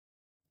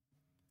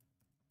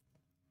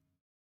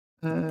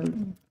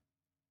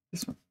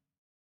 This one.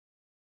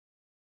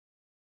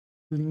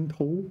 领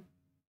头.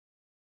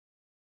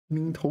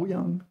 领头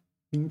羊.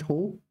 领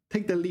头.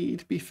 Take the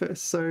lead, be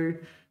first. So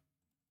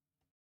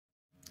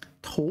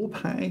头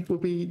牌 will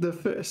be the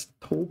first.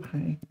 头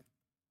牌.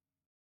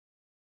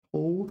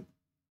 头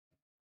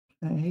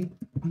牌.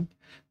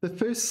 The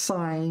first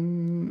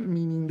sign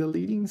meaning the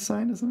leading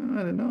sign or something?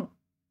 I don't know.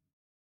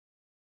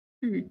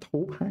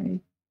 头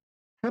牌.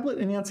 Tablet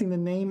announcing the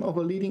name of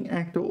a leading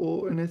actor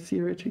or in a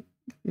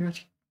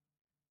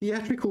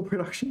theatrical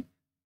production.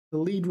 The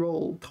lead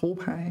role, 头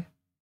牌.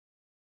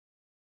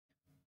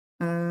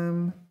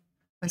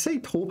 I say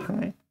头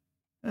牌.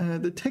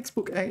 The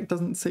textbook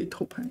doesn't say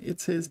头牌. It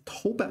says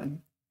头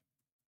版.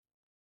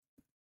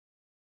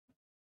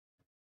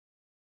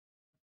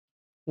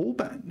 头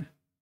版.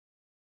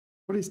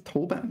 What is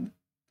头版?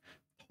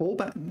 头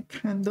版,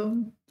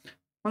 candle,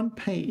 front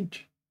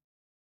page.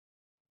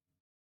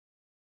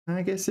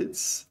 I guess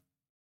it's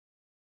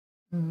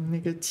那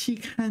个期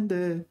刊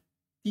的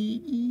第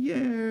一页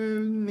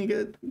那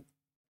个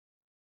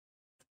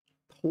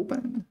头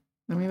版.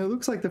 I mean, it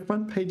looks like the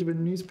front page of a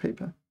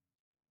newspaper.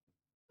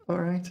 All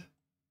right.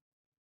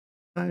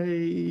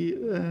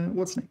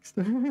 What's next?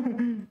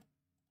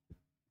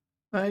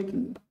 I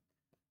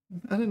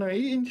don't know.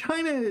 In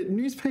China,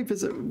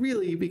 newspapers are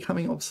really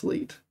becoming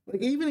obsolete.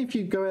 Like, even if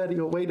you go out of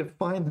your way to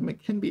find them, it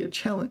can be a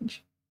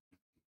challenge.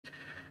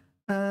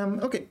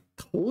 Okay,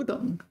 头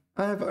等.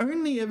 I've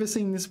only ever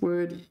seen this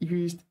word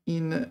used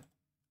in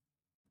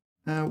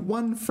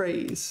one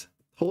phrase.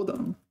 头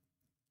等.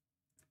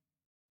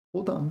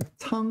 头等.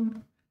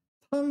 舱.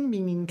 舱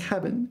meaning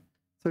cabin.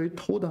 So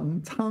头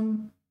等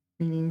舱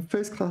meaning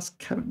first class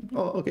cabin.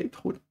 Oh, okay,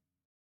 头等.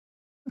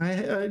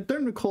 I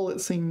don't recall it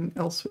seen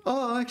elsewhere.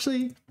 Oh,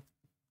 actually,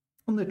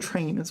 on the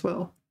train as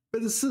well.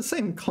 But it's the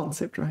same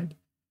concept, right?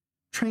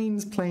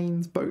 Trains,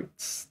 planes,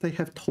 boats, they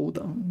have 头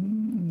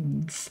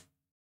等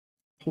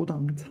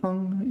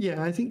舱.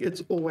 Yeah, I think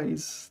it's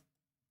always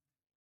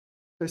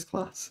first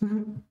class.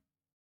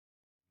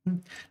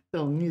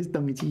 等 is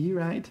等级,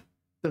 right?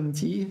 等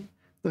级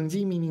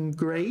meaning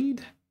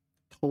grade,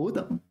 头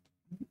等.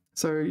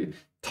 So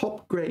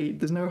top grade,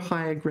 there's no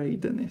higher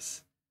grade than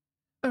this.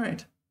 All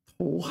right,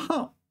 头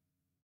号.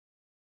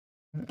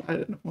 I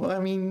don't know. I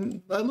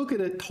mean, I look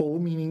at it 头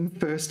meaning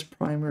first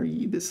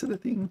primary, this sort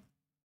of thing.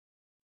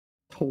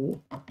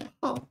 头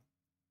号.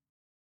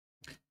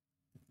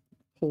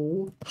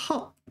 头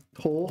号.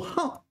 头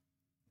号.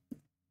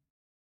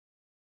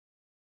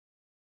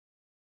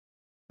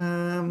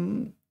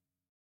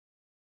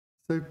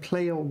 So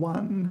player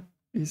 1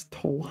 is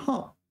头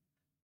号.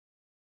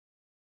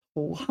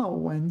 头号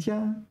玩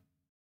家.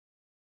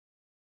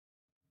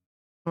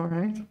 All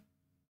right.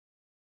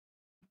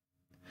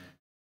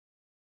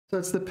 So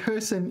it's the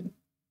person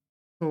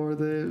or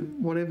the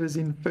whatever's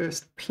in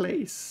first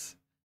place.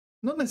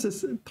 Not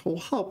necessarily 头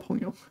号朋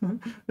友.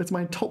 It's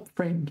my top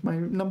friend, my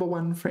number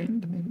one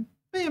friend.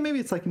 Maybe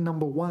it's like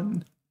number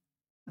one.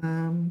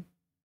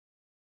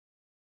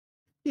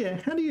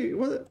 Yeah, how do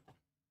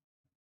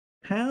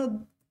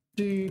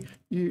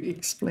you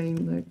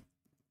explain the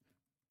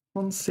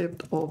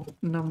concept of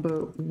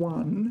number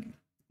one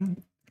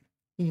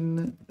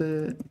in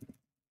the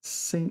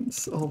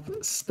sense of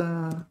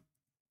Star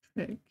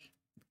Trek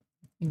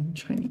in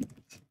Chinese?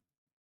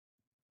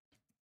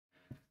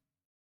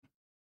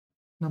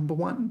 Number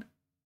one.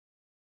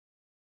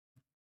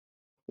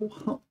 头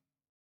号.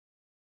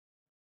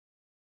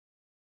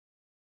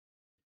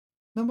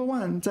 Number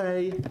one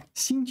在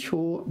星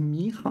球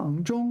迷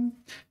航中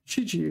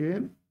是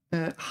指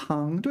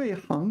航队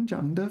航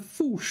长的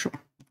副手.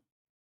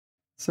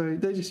 So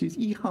they just use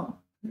一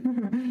号.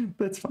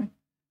 That's fine.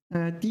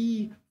 第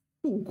一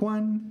副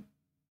官.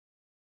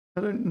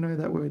 I don't know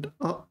that word.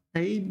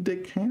 Aide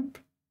de camp?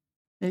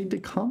 Aide de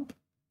camp?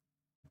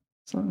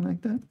 Something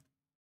like that.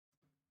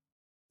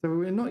 So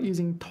we're not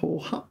using 头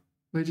号.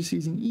 We're just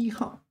using 一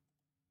号.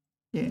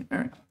 Yeah, all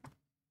right.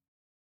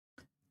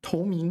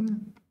 头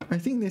名. I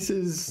think this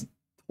is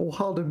头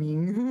号的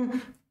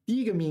名. 第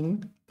一个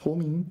名, 头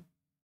名.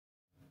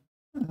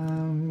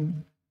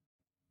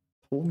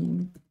 头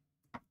名.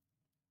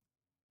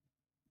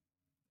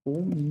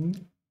 头名.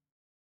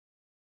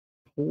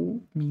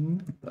 头名.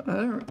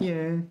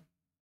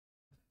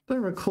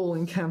 Don't recall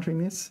encountering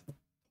this.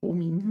 头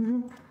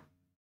名.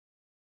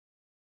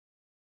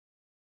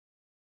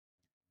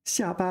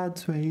 下巴、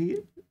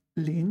嘴、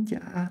脸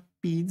颊、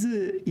鼻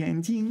子、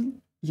眼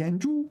睛、眼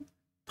珠、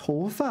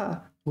头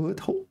发、额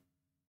头、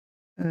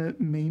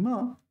眉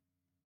毛、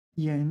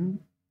眼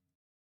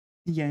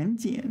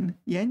睑.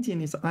 眼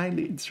睑 is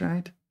eyelids,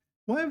 right?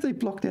 Why have they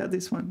blocked out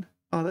this one?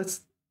 Oh,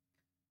 that's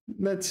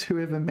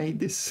whoever made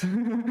this.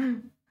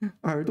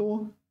 耳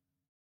朵、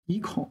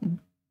鼻孔.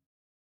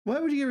 Why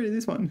would you get rid of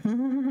this one?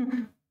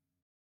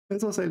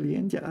 That's also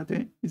脸颊,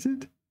 is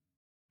it?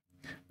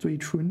 嘴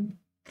唇.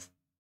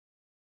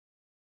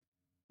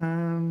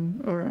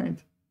 All right.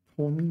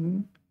 头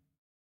名.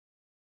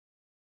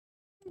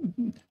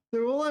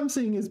 So all I'm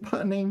seeing is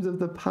names of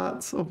the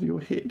parts of your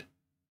head.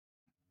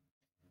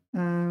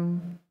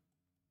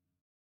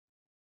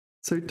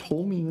 So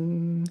头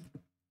名.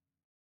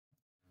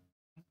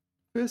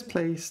 First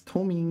place,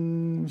 头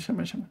名什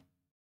么什么.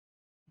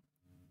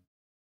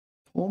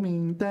 头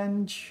名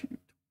单曲.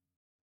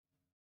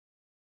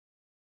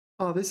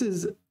 Oh, this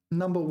is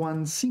number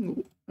one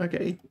single.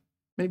 Okay.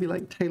 Maybe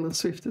like Taylor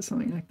Swift or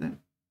something like that.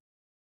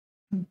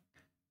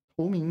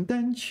 头名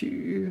单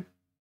曲.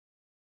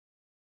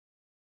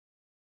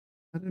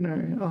 I don't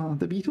know. Oh,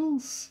 the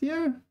Beatles?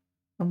 Yeah.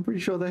 I'm pretty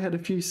sure they had a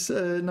few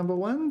number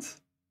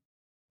ones.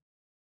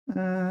 All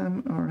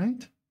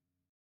right.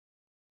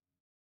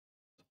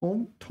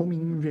 头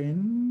名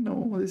人.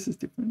 No, this is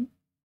different.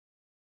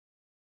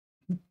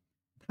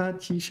 他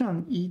提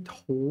上一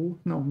头.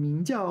 No,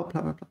 名叫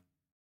blah blah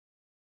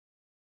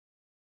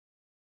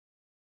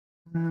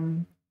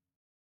blah.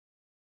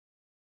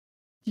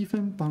 积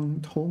分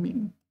榜头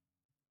名.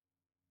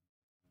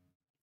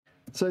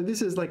 So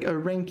this is like a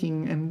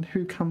ranking and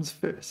who comes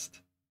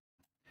first.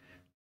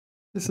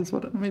 This is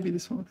what, maybe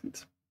this one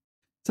fits.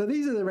 So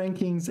these are the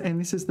rankings and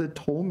this is the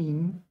头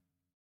名.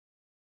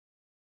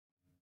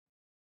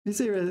 Is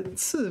there a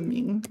次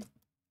名?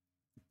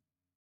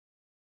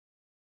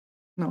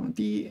 No,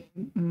 第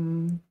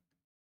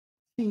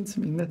一次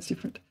名, that's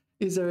different.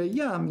 Is there a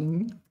亚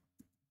名?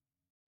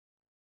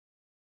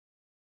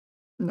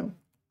 No.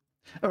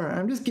 All right,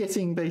 I'm just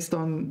guessing based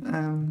on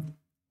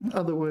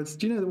other words.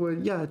 Do you know the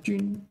word 亚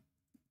军?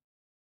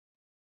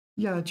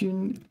 亚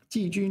军,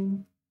 季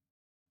军.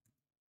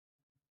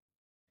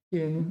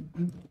 Yeah.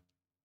 I'm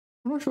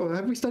not sure.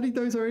 Have we studied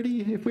those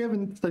already? If we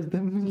haven't studied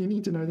them, you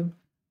need to know them.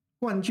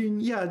 冠军,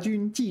 亚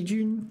军, 季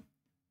军.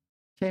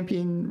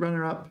 Champion,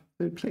 runner-up,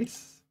 third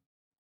place.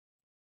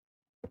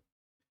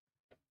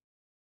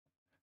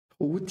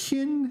 头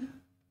天.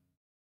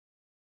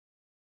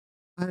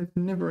 I've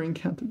never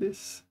encountered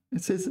this.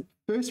 It says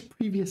first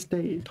previous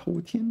day, 头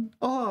天.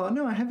 Oh,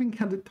 no, I haven't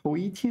counted 头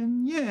一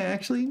天. Yeah,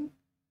 actually.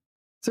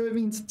 So it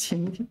means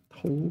前一天,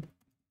 头.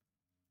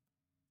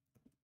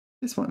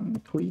 This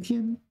one, 头一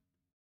天.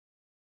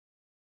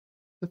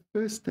 The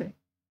first day.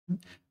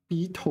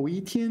 比头一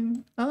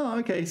天. Oh,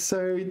 okay,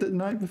 so the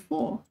night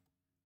before.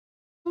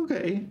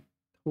 Okay,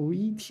 头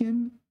一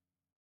天.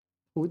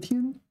 头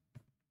天.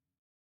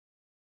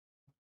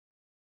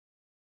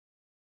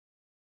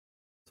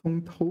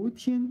 从头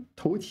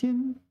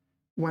天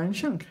晚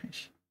上开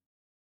始.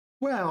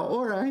 Wow,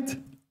 all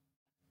right.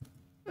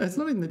 It's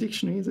not in the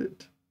dictionary, is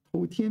it?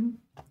 头天.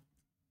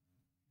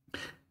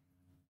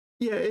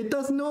 Yeah, it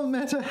does not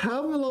matter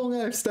how long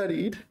I've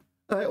studied.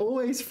 I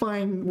always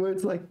find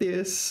words like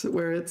this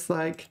where it's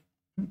like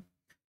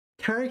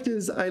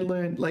characters I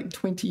learned like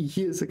 20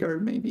 years ago,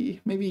 maybe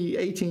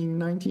 18,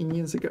 19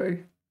 years ago.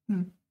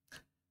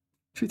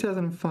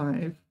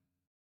 2005.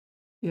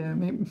 Yeah,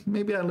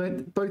 maybe I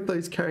learned both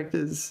those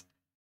characters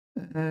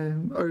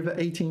over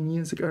 18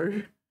 years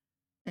ago.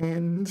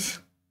 And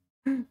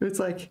it's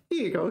like,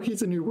 here you go,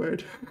 here's a new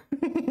word.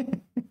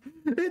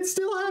 It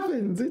still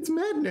happens. It's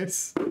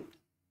madness.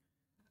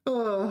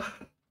 All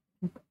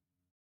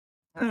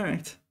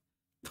right.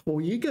 头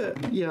一个.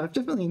 Yeah, I've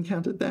definitely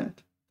encountered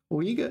that.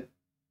 头一个.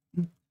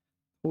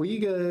 头一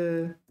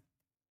个.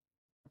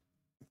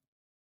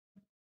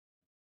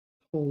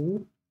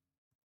 头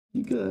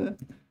一个.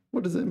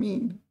 What does it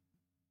mean?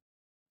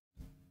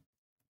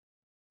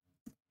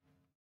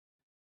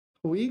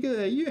 头一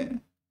个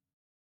月.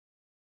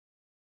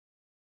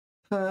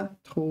 他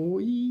头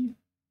一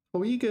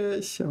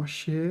个小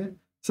时.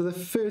 So the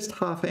first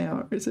half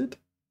hour, is it?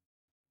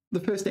 The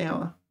first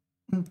hour.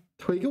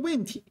 头一个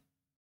问题.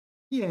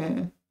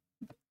 Yeah.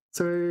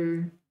 So,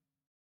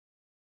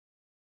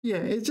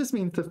 yeah, it just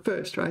means the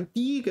first, right?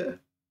 第一个,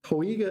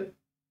 头一个.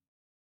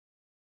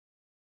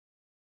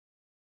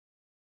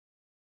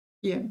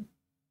 Yeah.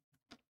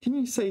 Can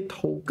you say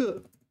头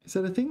个? Is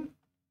that a thing?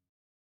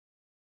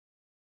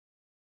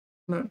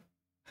 No.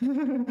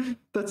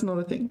 That's not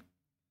a thing.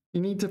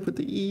 You need to put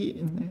the E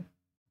in there.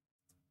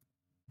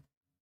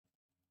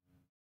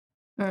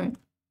 All right.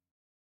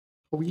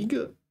 头一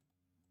个.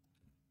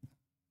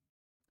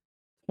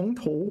 从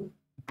头.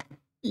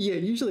 Yeah,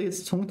 usually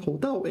it's 从头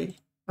到尾.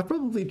 I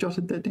probably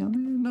jotted that down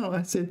there. No,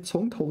 I said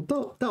从头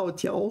到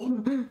脚.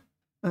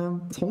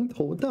 从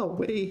头到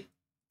尾.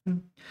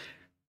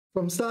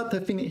 From start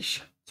to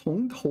finish.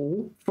 从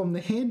头, from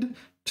the head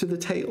to the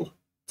tail.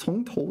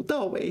 从头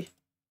到尾.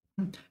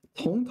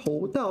 从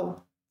头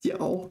到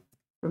脚.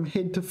 From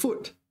head to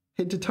foot,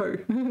 head to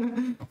toe.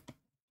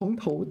 从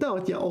头到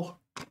脚.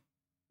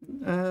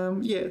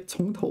 Yeah,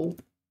 从头.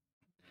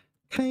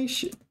 开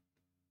始.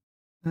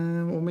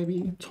 Or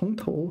maybe 从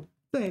头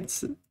再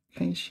次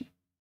开始.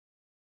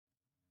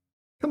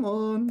 Come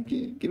on,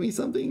 give me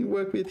something to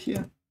work with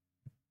here.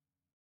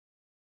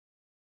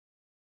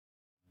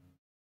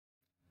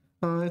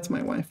 Oh, it's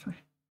my Wi-Fi.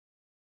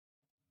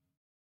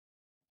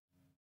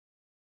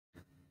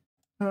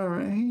 All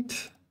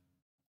right.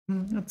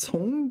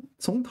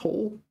 从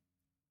头.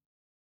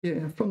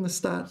 Yeah, from the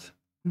start.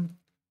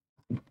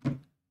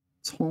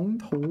 从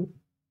头.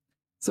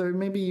 So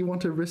maybe you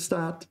want to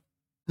restart.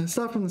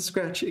 Start from the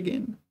scratch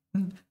again.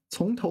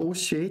 从头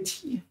学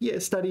起. Yeah,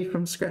 study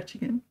from scratch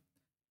again.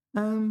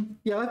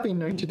 Yeah, I've been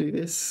known to do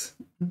this.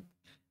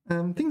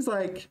 Things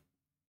like,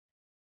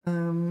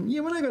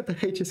 yeah, when I got the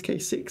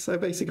HSK6, I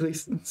basically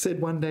said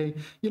one day,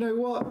 you know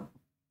what?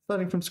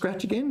 Starting from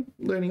scratch again,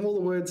 learning all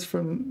the words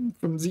from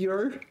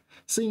zero,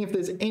 seeing if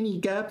there's any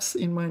gaps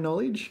in my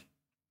knowledge.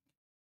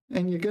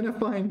 And you're going to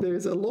find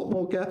there's a lot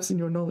more gaps in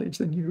your knowledge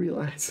than you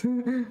realize.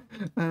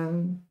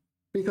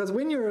 Because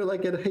when you're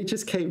like at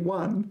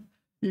HSK1,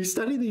 you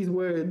study these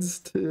words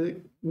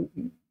to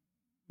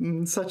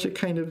such a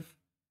kind of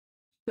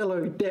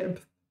shallow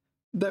depth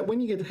that when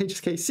you get to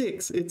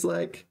HSK6, it's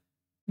like,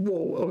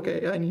 whoa,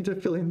 okay, I need to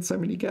fill in so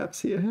many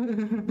gaps here.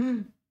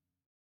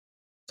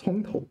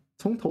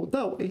 从头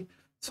到尾,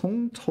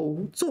 从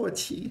头做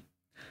起,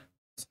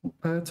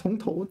 从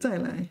头再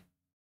来.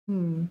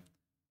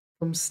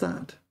 From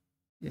start.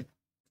 Yeah.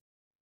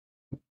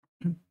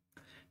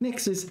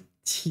 Next is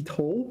起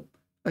头.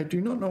 I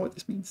do not know what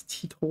this means.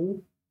 起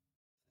头.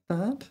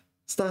 Start.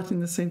 Start in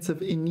the sense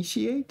of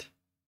initiate.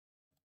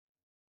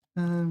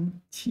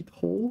 起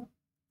头.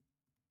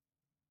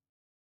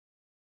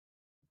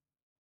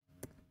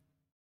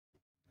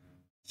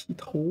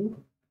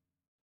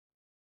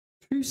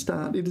 To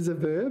start, it is a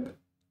verb.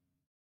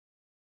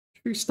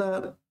 To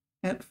start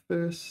at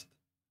first.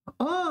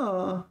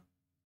 Ah,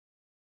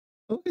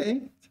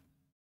 okay.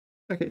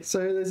 Okay,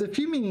 so there's a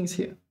few meanings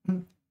here.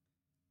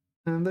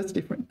 That's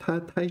different.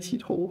 抬起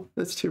头,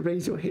 that's to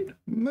raise your head.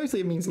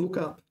 Mostly it means look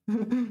up.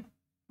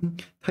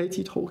 抬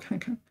起头看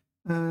看.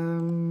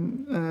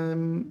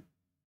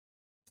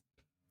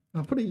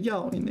 I'll put a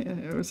要 in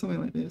there or something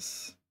like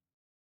this.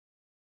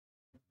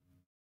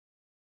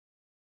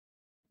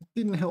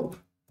 Didn't help.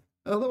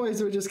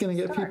 Otherwise, we're just going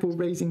to get people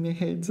raising their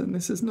heads, and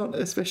this is not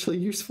especially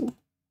useful.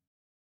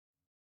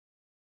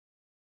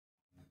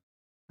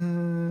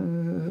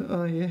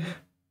 Oh yeah.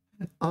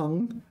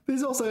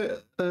 This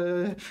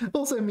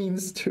also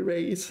means to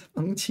raise.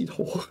 昂起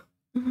头.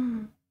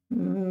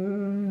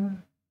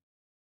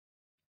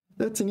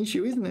 That's an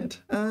issue, isn't it?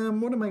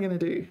 What am I going to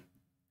do?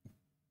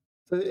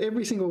 So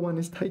every single one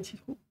is 抬起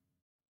头.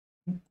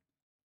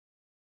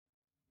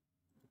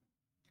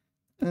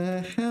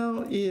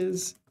 How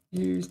is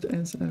used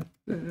as a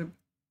verb?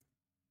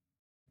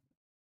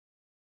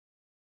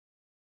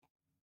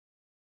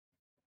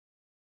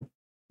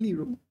 例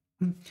如，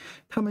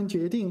他们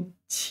决定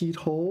起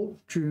头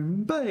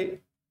准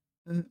备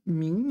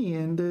明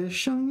年的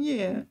商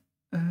业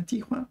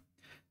计划.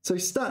 So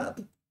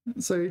start.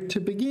 So to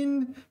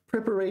begin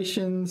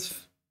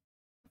preparations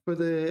for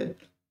the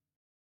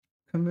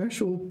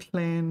commercial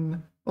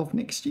plan of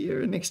next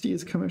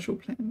year's commercial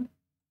plan.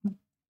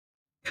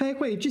 开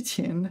会之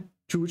前，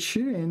主持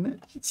人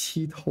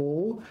起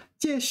头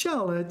介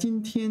绍了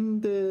今天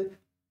的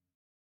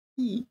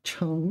议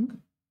程。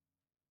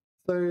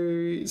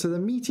So the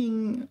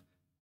meeting,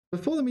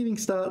 before the meeting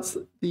starts,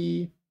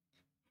 the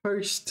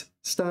host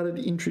started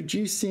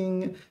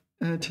introducing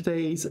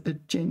today's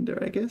agenda,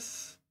 I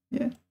guess.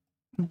 Yeah.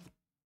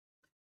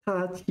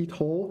 他起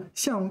头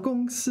向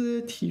公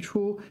司提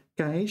出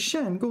改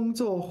善工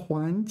作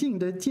环境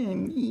的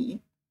建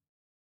议。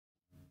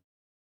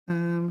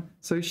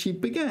So she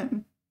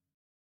began.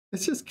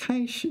 It's just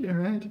开始,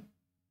 right?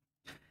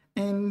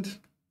 And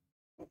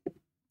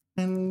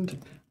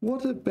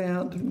what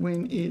about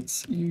when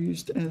it's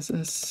used as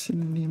a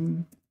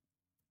synonym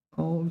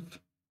of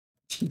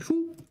起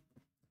初?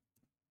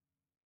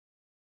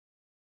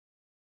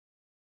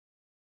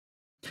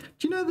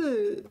 Do you know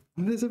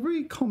there's a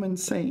very common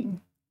saying?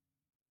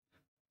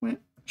 万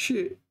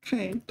事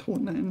开头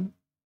难.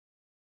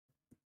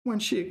 万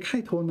事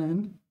开头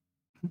难.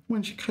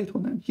 万事开头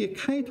难. Here,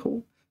 开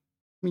头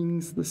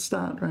means the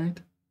start,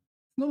 right?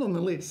 Not on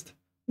the list.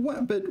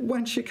 But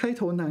万事开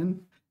头难.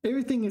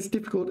 Everything is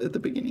difficult at the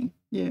beginning.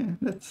 Yeah,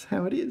 that's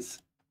how it is.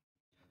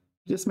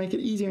 Just make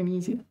it easier and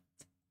easier.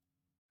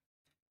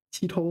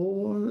 起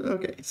头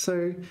Okay,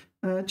 so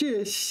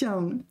这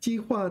项计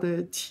划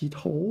的起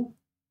头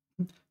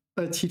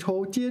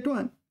阶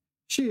段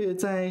是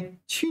在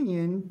去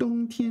年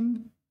冬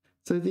天.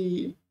 So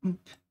the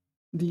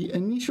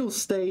initial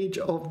stage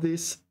of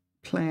this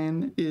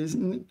plan is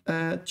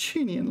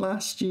去年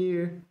last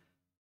year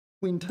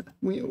winter.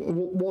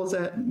 Was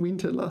at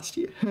winter last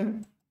year.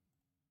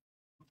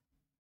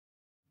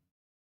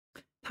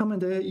 他们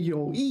的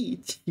友谊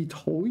起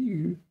头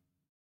于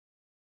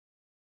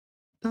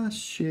大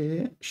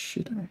学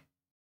时代.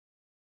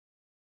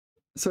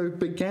 So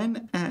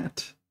began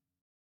at.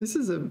 This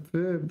is a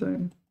verb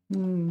though.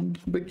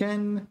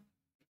 Began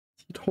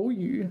起头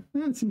于.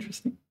 That's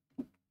interesting.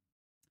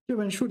 这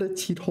本书的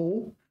起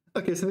头.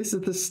 Okay, so this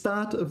is the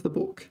start of the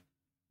book.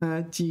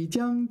 即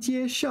将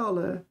介绍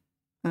了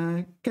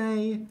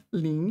该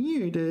领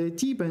域的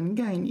基本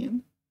概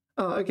念.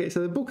 Oh, okay, so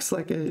the book's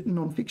like a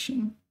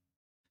non-fiction.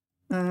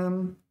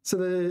 So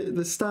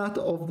the start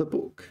of the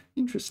book.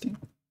 Interesting.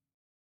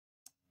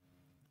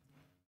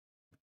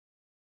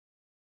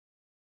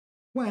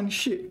 万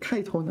事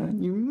开头难.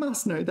 You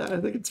must know that. I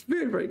think it's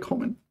very, very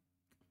common.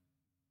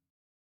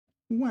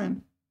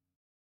 万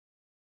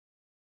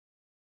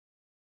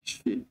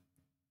事.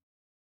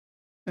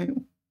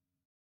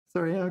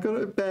 Sorry, I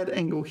got a bad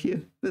angle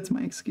here. That's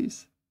my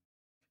excuse.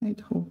 开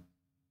头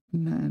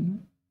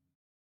难.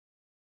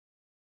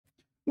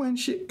 万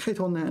事开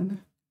头难.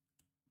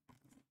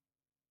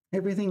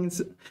 Everything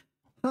is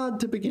hard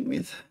to begin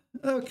with.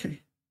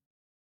 Okay.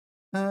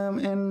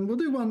 And we'll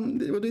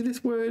do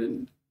this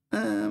word,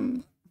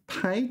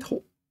 排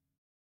头.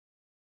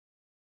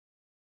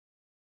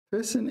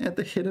 Person at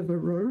the head of a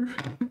row.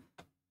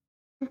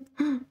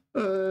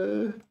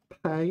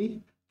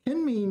 排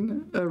can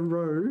mean a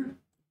row.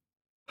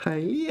 排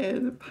列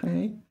的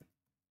排.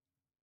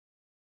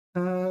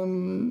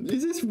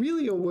 Is this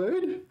really a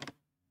word?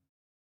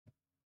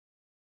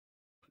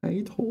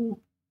 排头.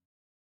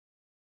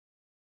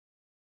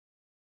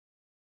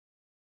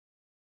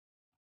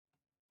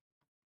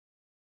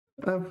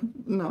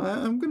 No,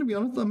 I'm going to be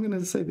honest. I'm going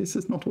to say this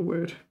is not a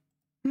word.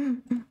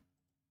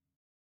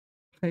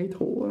 排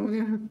头.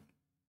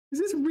 Is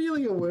this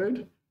really a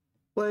word?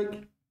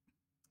 Like,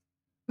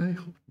 I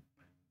hope.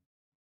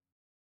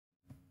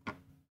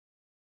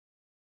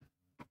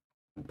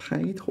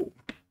 排头.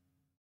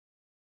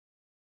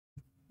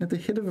 At the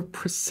head of a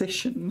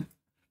procession.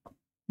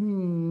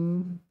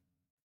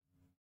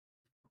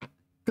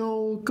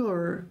 高个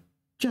儿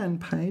站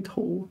排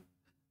头，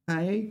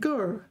矮个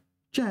儿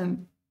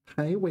站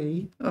排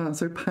尾.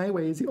 So 排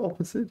尾 is the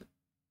opposite.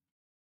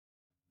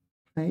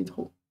 排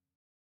头.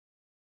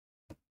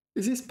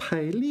 Is this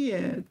排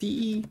列第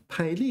一?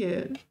 排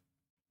列?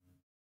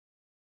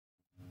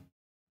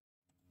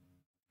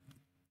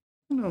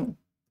 No.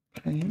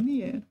 排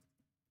列.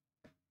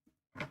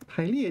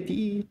 排列第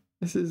一.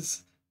 This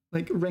is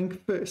like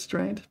rank first,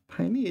 right?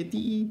 排列第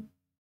一.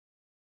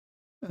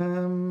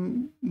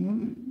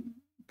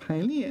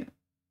 排列.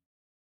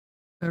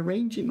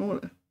 Arrange in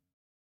order.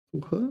 组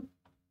合.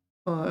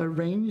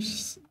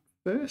 Arrange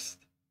first.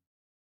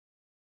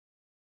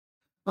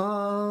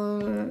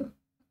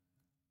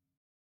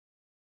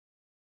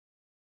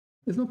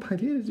 There's no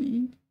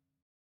piety.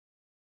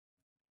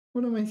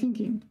 What am I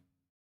thinking?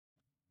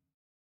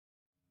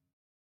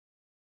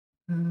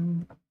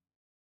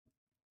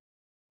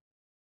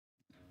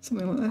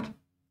 Something like that.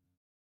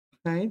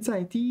 排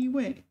在第一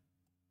位.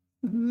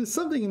 There's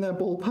something in that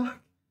ballpark.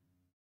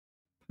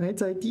 排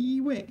在第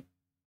一位.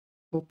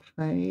 Or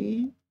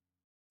排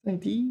在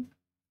第一.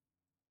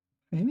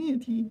 排列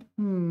第一.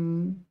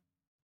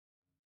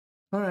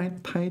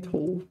 Alright, 排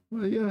头.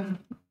 Yeah.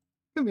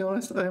 To be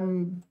honest,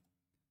 I'm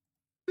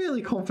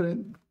fairly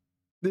confident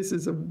this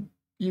is a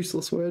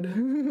useless word.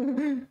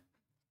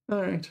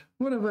 Alright,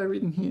 what have I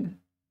written here?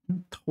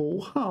 头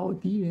号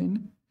敌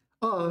人.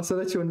 Oh, so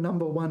that's your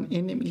number one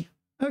enemy.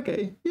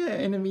 Okay, yeah,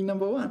 enemy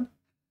number one.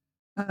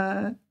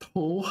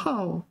 头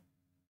号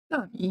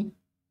大米.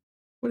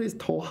 What is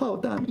头号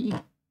大米?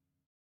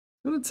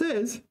 What it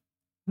says?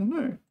 I don't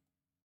know.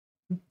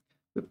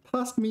 It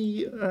passed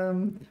me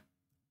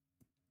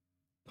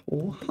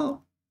头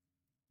号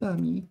大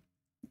米.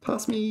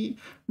 Past me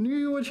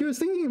knew what she was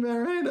thinking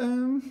about, right?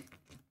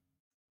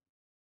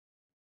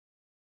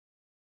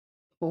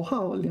 头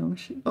号粮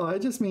食. Oh,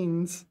 it just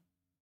means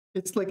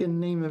it's like a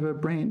name of a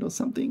brand or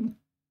something.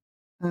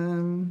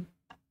 All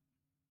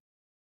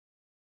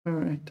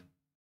right.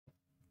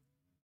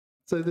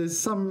 So there's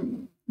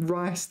some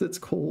rice that's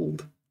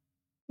called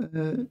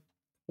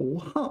头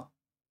号,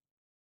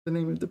 the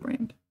name of the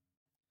brand.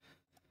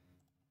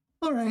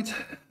 All right.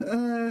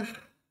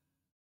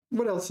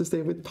 What else is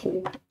there with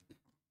头?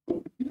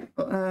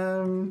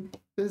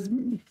 There's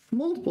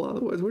multiple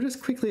other words. We'll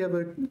just quickly have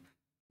a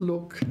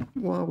look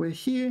while we're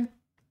here.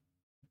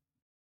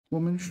 我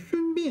们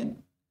顺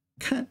便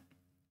看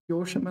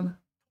有什么呢?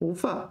 头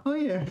发. Oh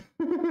yeah.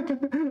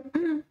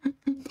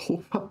 头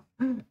发.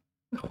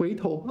 回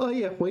头. Oh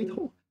yeah, 回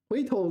头.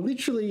 回头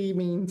literally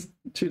means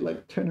to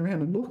like turn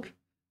around and look.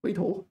 回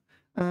头.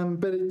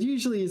 But it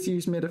usually is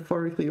used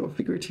metaphorically or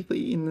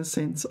figuratively in the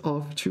sense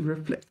of to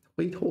reflect.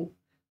 回头.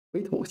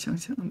 回头想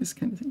想, this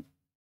kind of thing.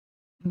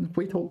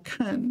 回头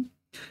看.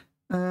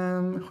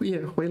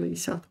 Yeah, 回了一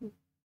下头.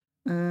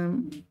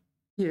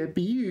 Yeah,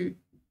 比喻.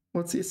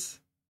 What's this?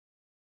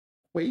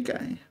 悔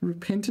改,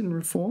 repent and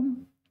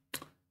reform.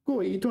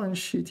 过一段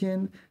时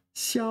间,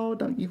 稍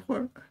等一会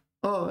儿.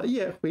 Oh,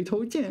 yeah, 回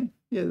头见.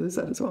 Yeah, there's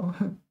that as well.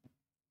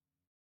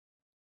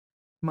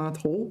 码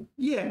头,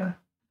 yeah.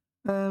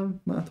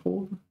 码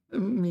头,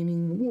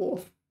 meaning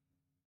wharf.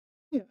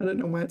 Yeah, I don't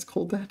know why it's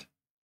called that.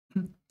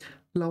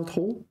 老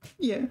头,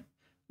 yeah.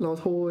 老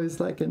头 is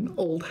like an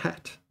old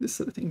hat, this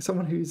sort of thing.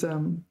 Someone who's,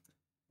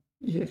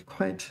 yeah,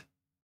 quite,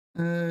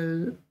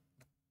 oh,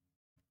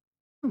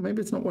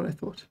 maybe it's not what I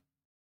thought.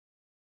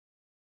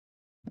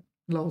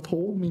 老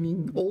头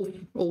meaning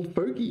old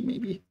fogey,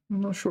 maybe. I'm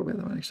not sure about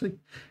that one, actually.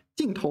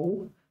 镜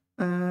头,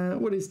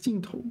 what is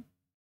镜头?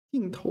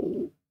 镜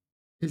头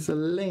is a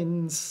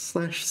lens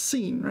slash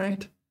scene,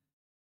 right?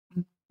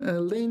 A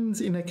lens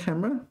in a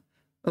camera,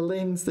 a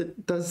lens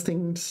that does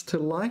things to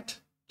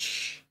light,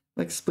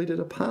 like split it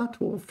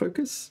apart or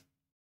focus,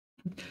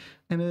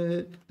 and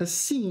a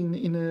scene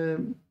in a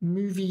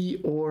movie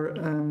or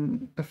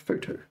a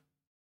photo.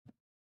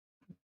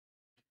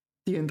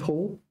 点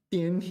头,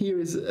 点 here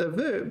is a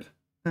verb.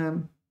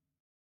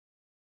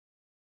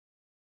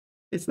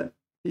 It's that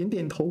点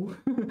点头.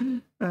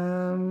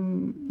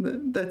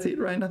 That's it,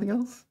 right? Nothing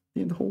else?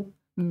 点头.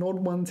 Nod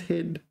one's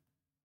head.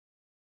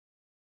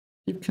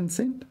 Give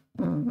consent?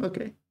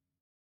 Okay.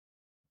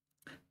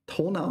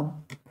 头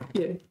脑.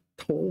 Yeah,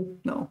 头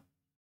脑.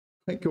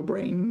 Like your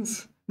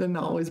brains. The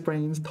脑 is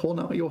brains. 头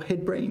脑, your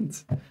head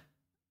brains.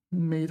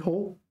 眉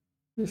头.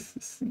 This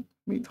is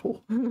眉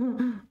头.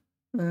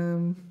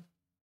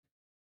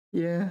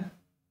 Yeah,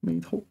 眉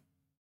头.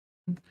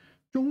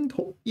 中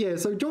头. Yeah,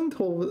 so 中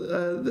头,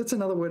 that's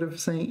another way of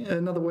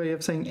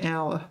saying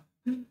hour.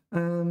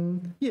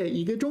 Yeah,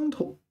 一个钟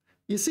头.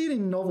 You see it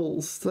in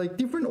novels. Like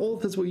different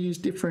authors will use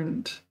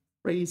different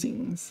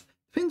phrasings.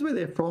 Depends where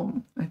they're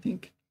from, I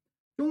think.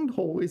 钟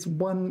头 is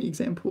one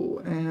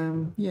example.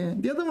 Yeah,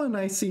 the other one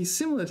I see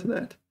similar to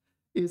that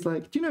is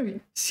like, do you know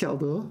晓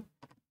得?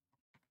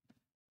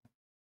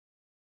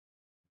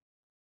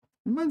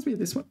 Reminds me of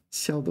this one,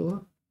 晓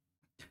得.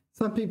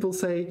 Some people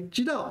say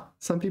知道.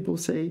 Some people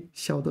say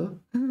晓得.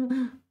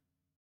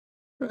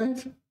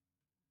 Right?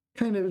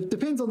 Kind of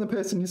depends on the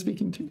person you're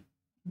speaking to.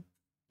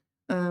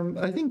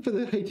 I think for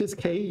the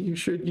HSK, you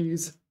should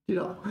use 知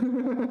道.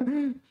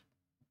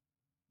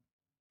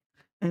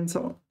 And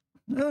so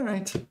on. All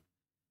right.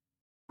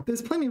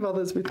 There's plenty of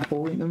others with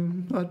头 in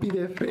them. I'd be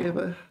there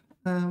forever.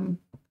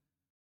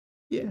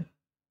 Yeah.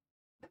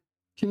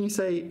 Can you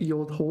say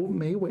有头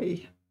没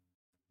尾?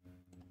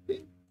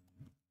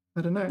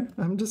 I don't know.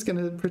 I'm just going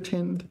to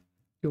pretend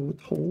有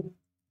头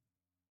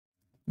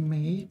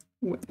没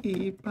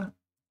尾巴.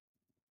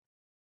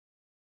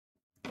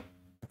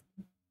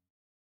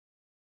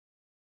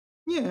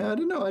 Yeah, I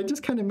don't know. I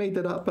just kind of made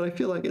that up, but I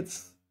feel like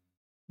it's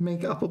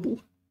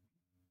make-upable.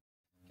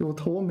 有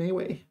头没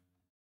尾.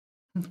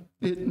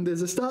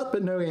 There's a start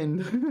but no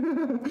end.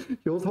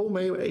 有头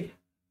没尾.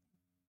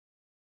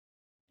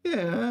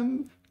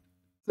 Yeah,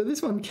 so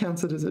this one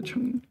counts it as a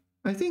成语.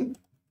 I think,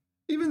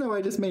 even though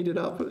I just made it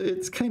up,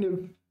 it's kind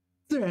of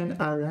自然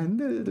而然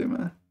的, 对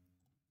吗?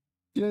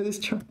 You know this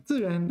term, 自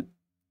然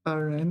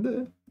而然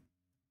的.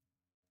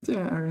 自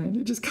然而然,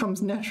 it just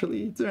comes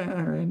naturally. 自然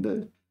而然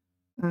的.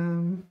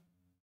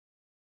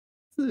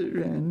 自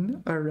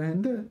然而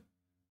然的.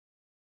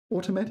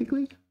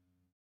 Automatically.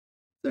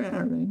 自然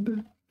而然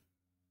的.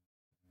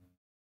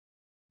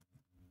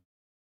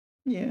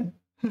 Yeah.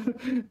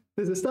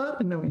 There's a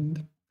start and no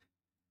end.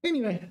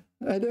 Anyway,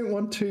 I don't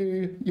want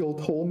to 有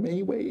头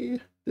没尾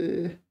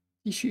的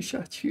继续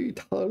下去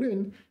讨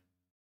论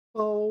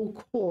包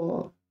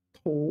括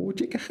头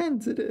这个汉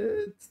字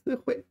的词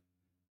汇，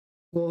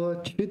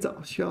我迟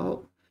早需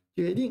要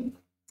决定。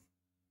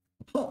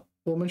好，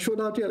我们说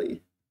到这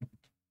里，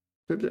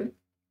对不对？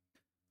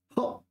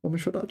好，我们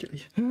说到这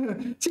里，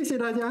谢谢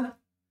大家。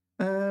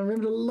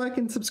Remember to like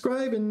and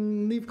subscribe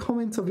and leave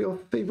comments of your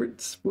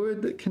favorite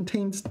word that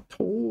contains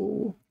头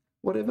or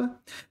whatever.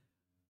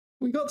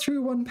 We got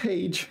through one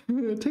page.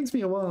 It takes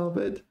me a while,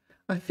 but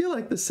I feel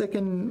like this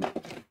second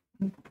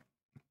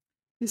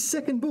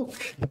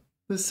book,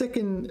 the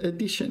second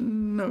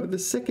edition, no, the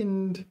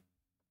second,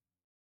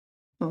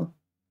 oh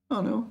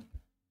no,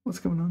 what's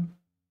going on?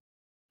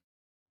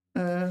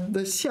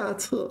 The 下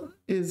册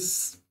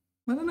is,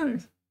 I don't know,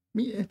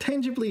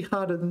 tangibly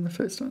harder than the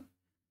first one.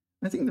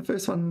 I think the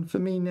first one for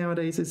me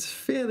nowadays is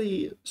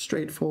fairly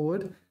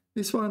straightforward.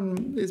 This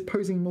one is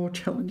posing more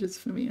challenges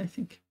for me, I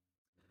think.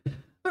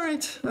 All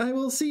right, I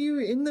will see you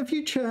in the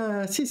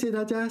future. 谢谢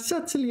大家，下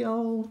次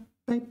聊，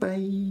拜拜。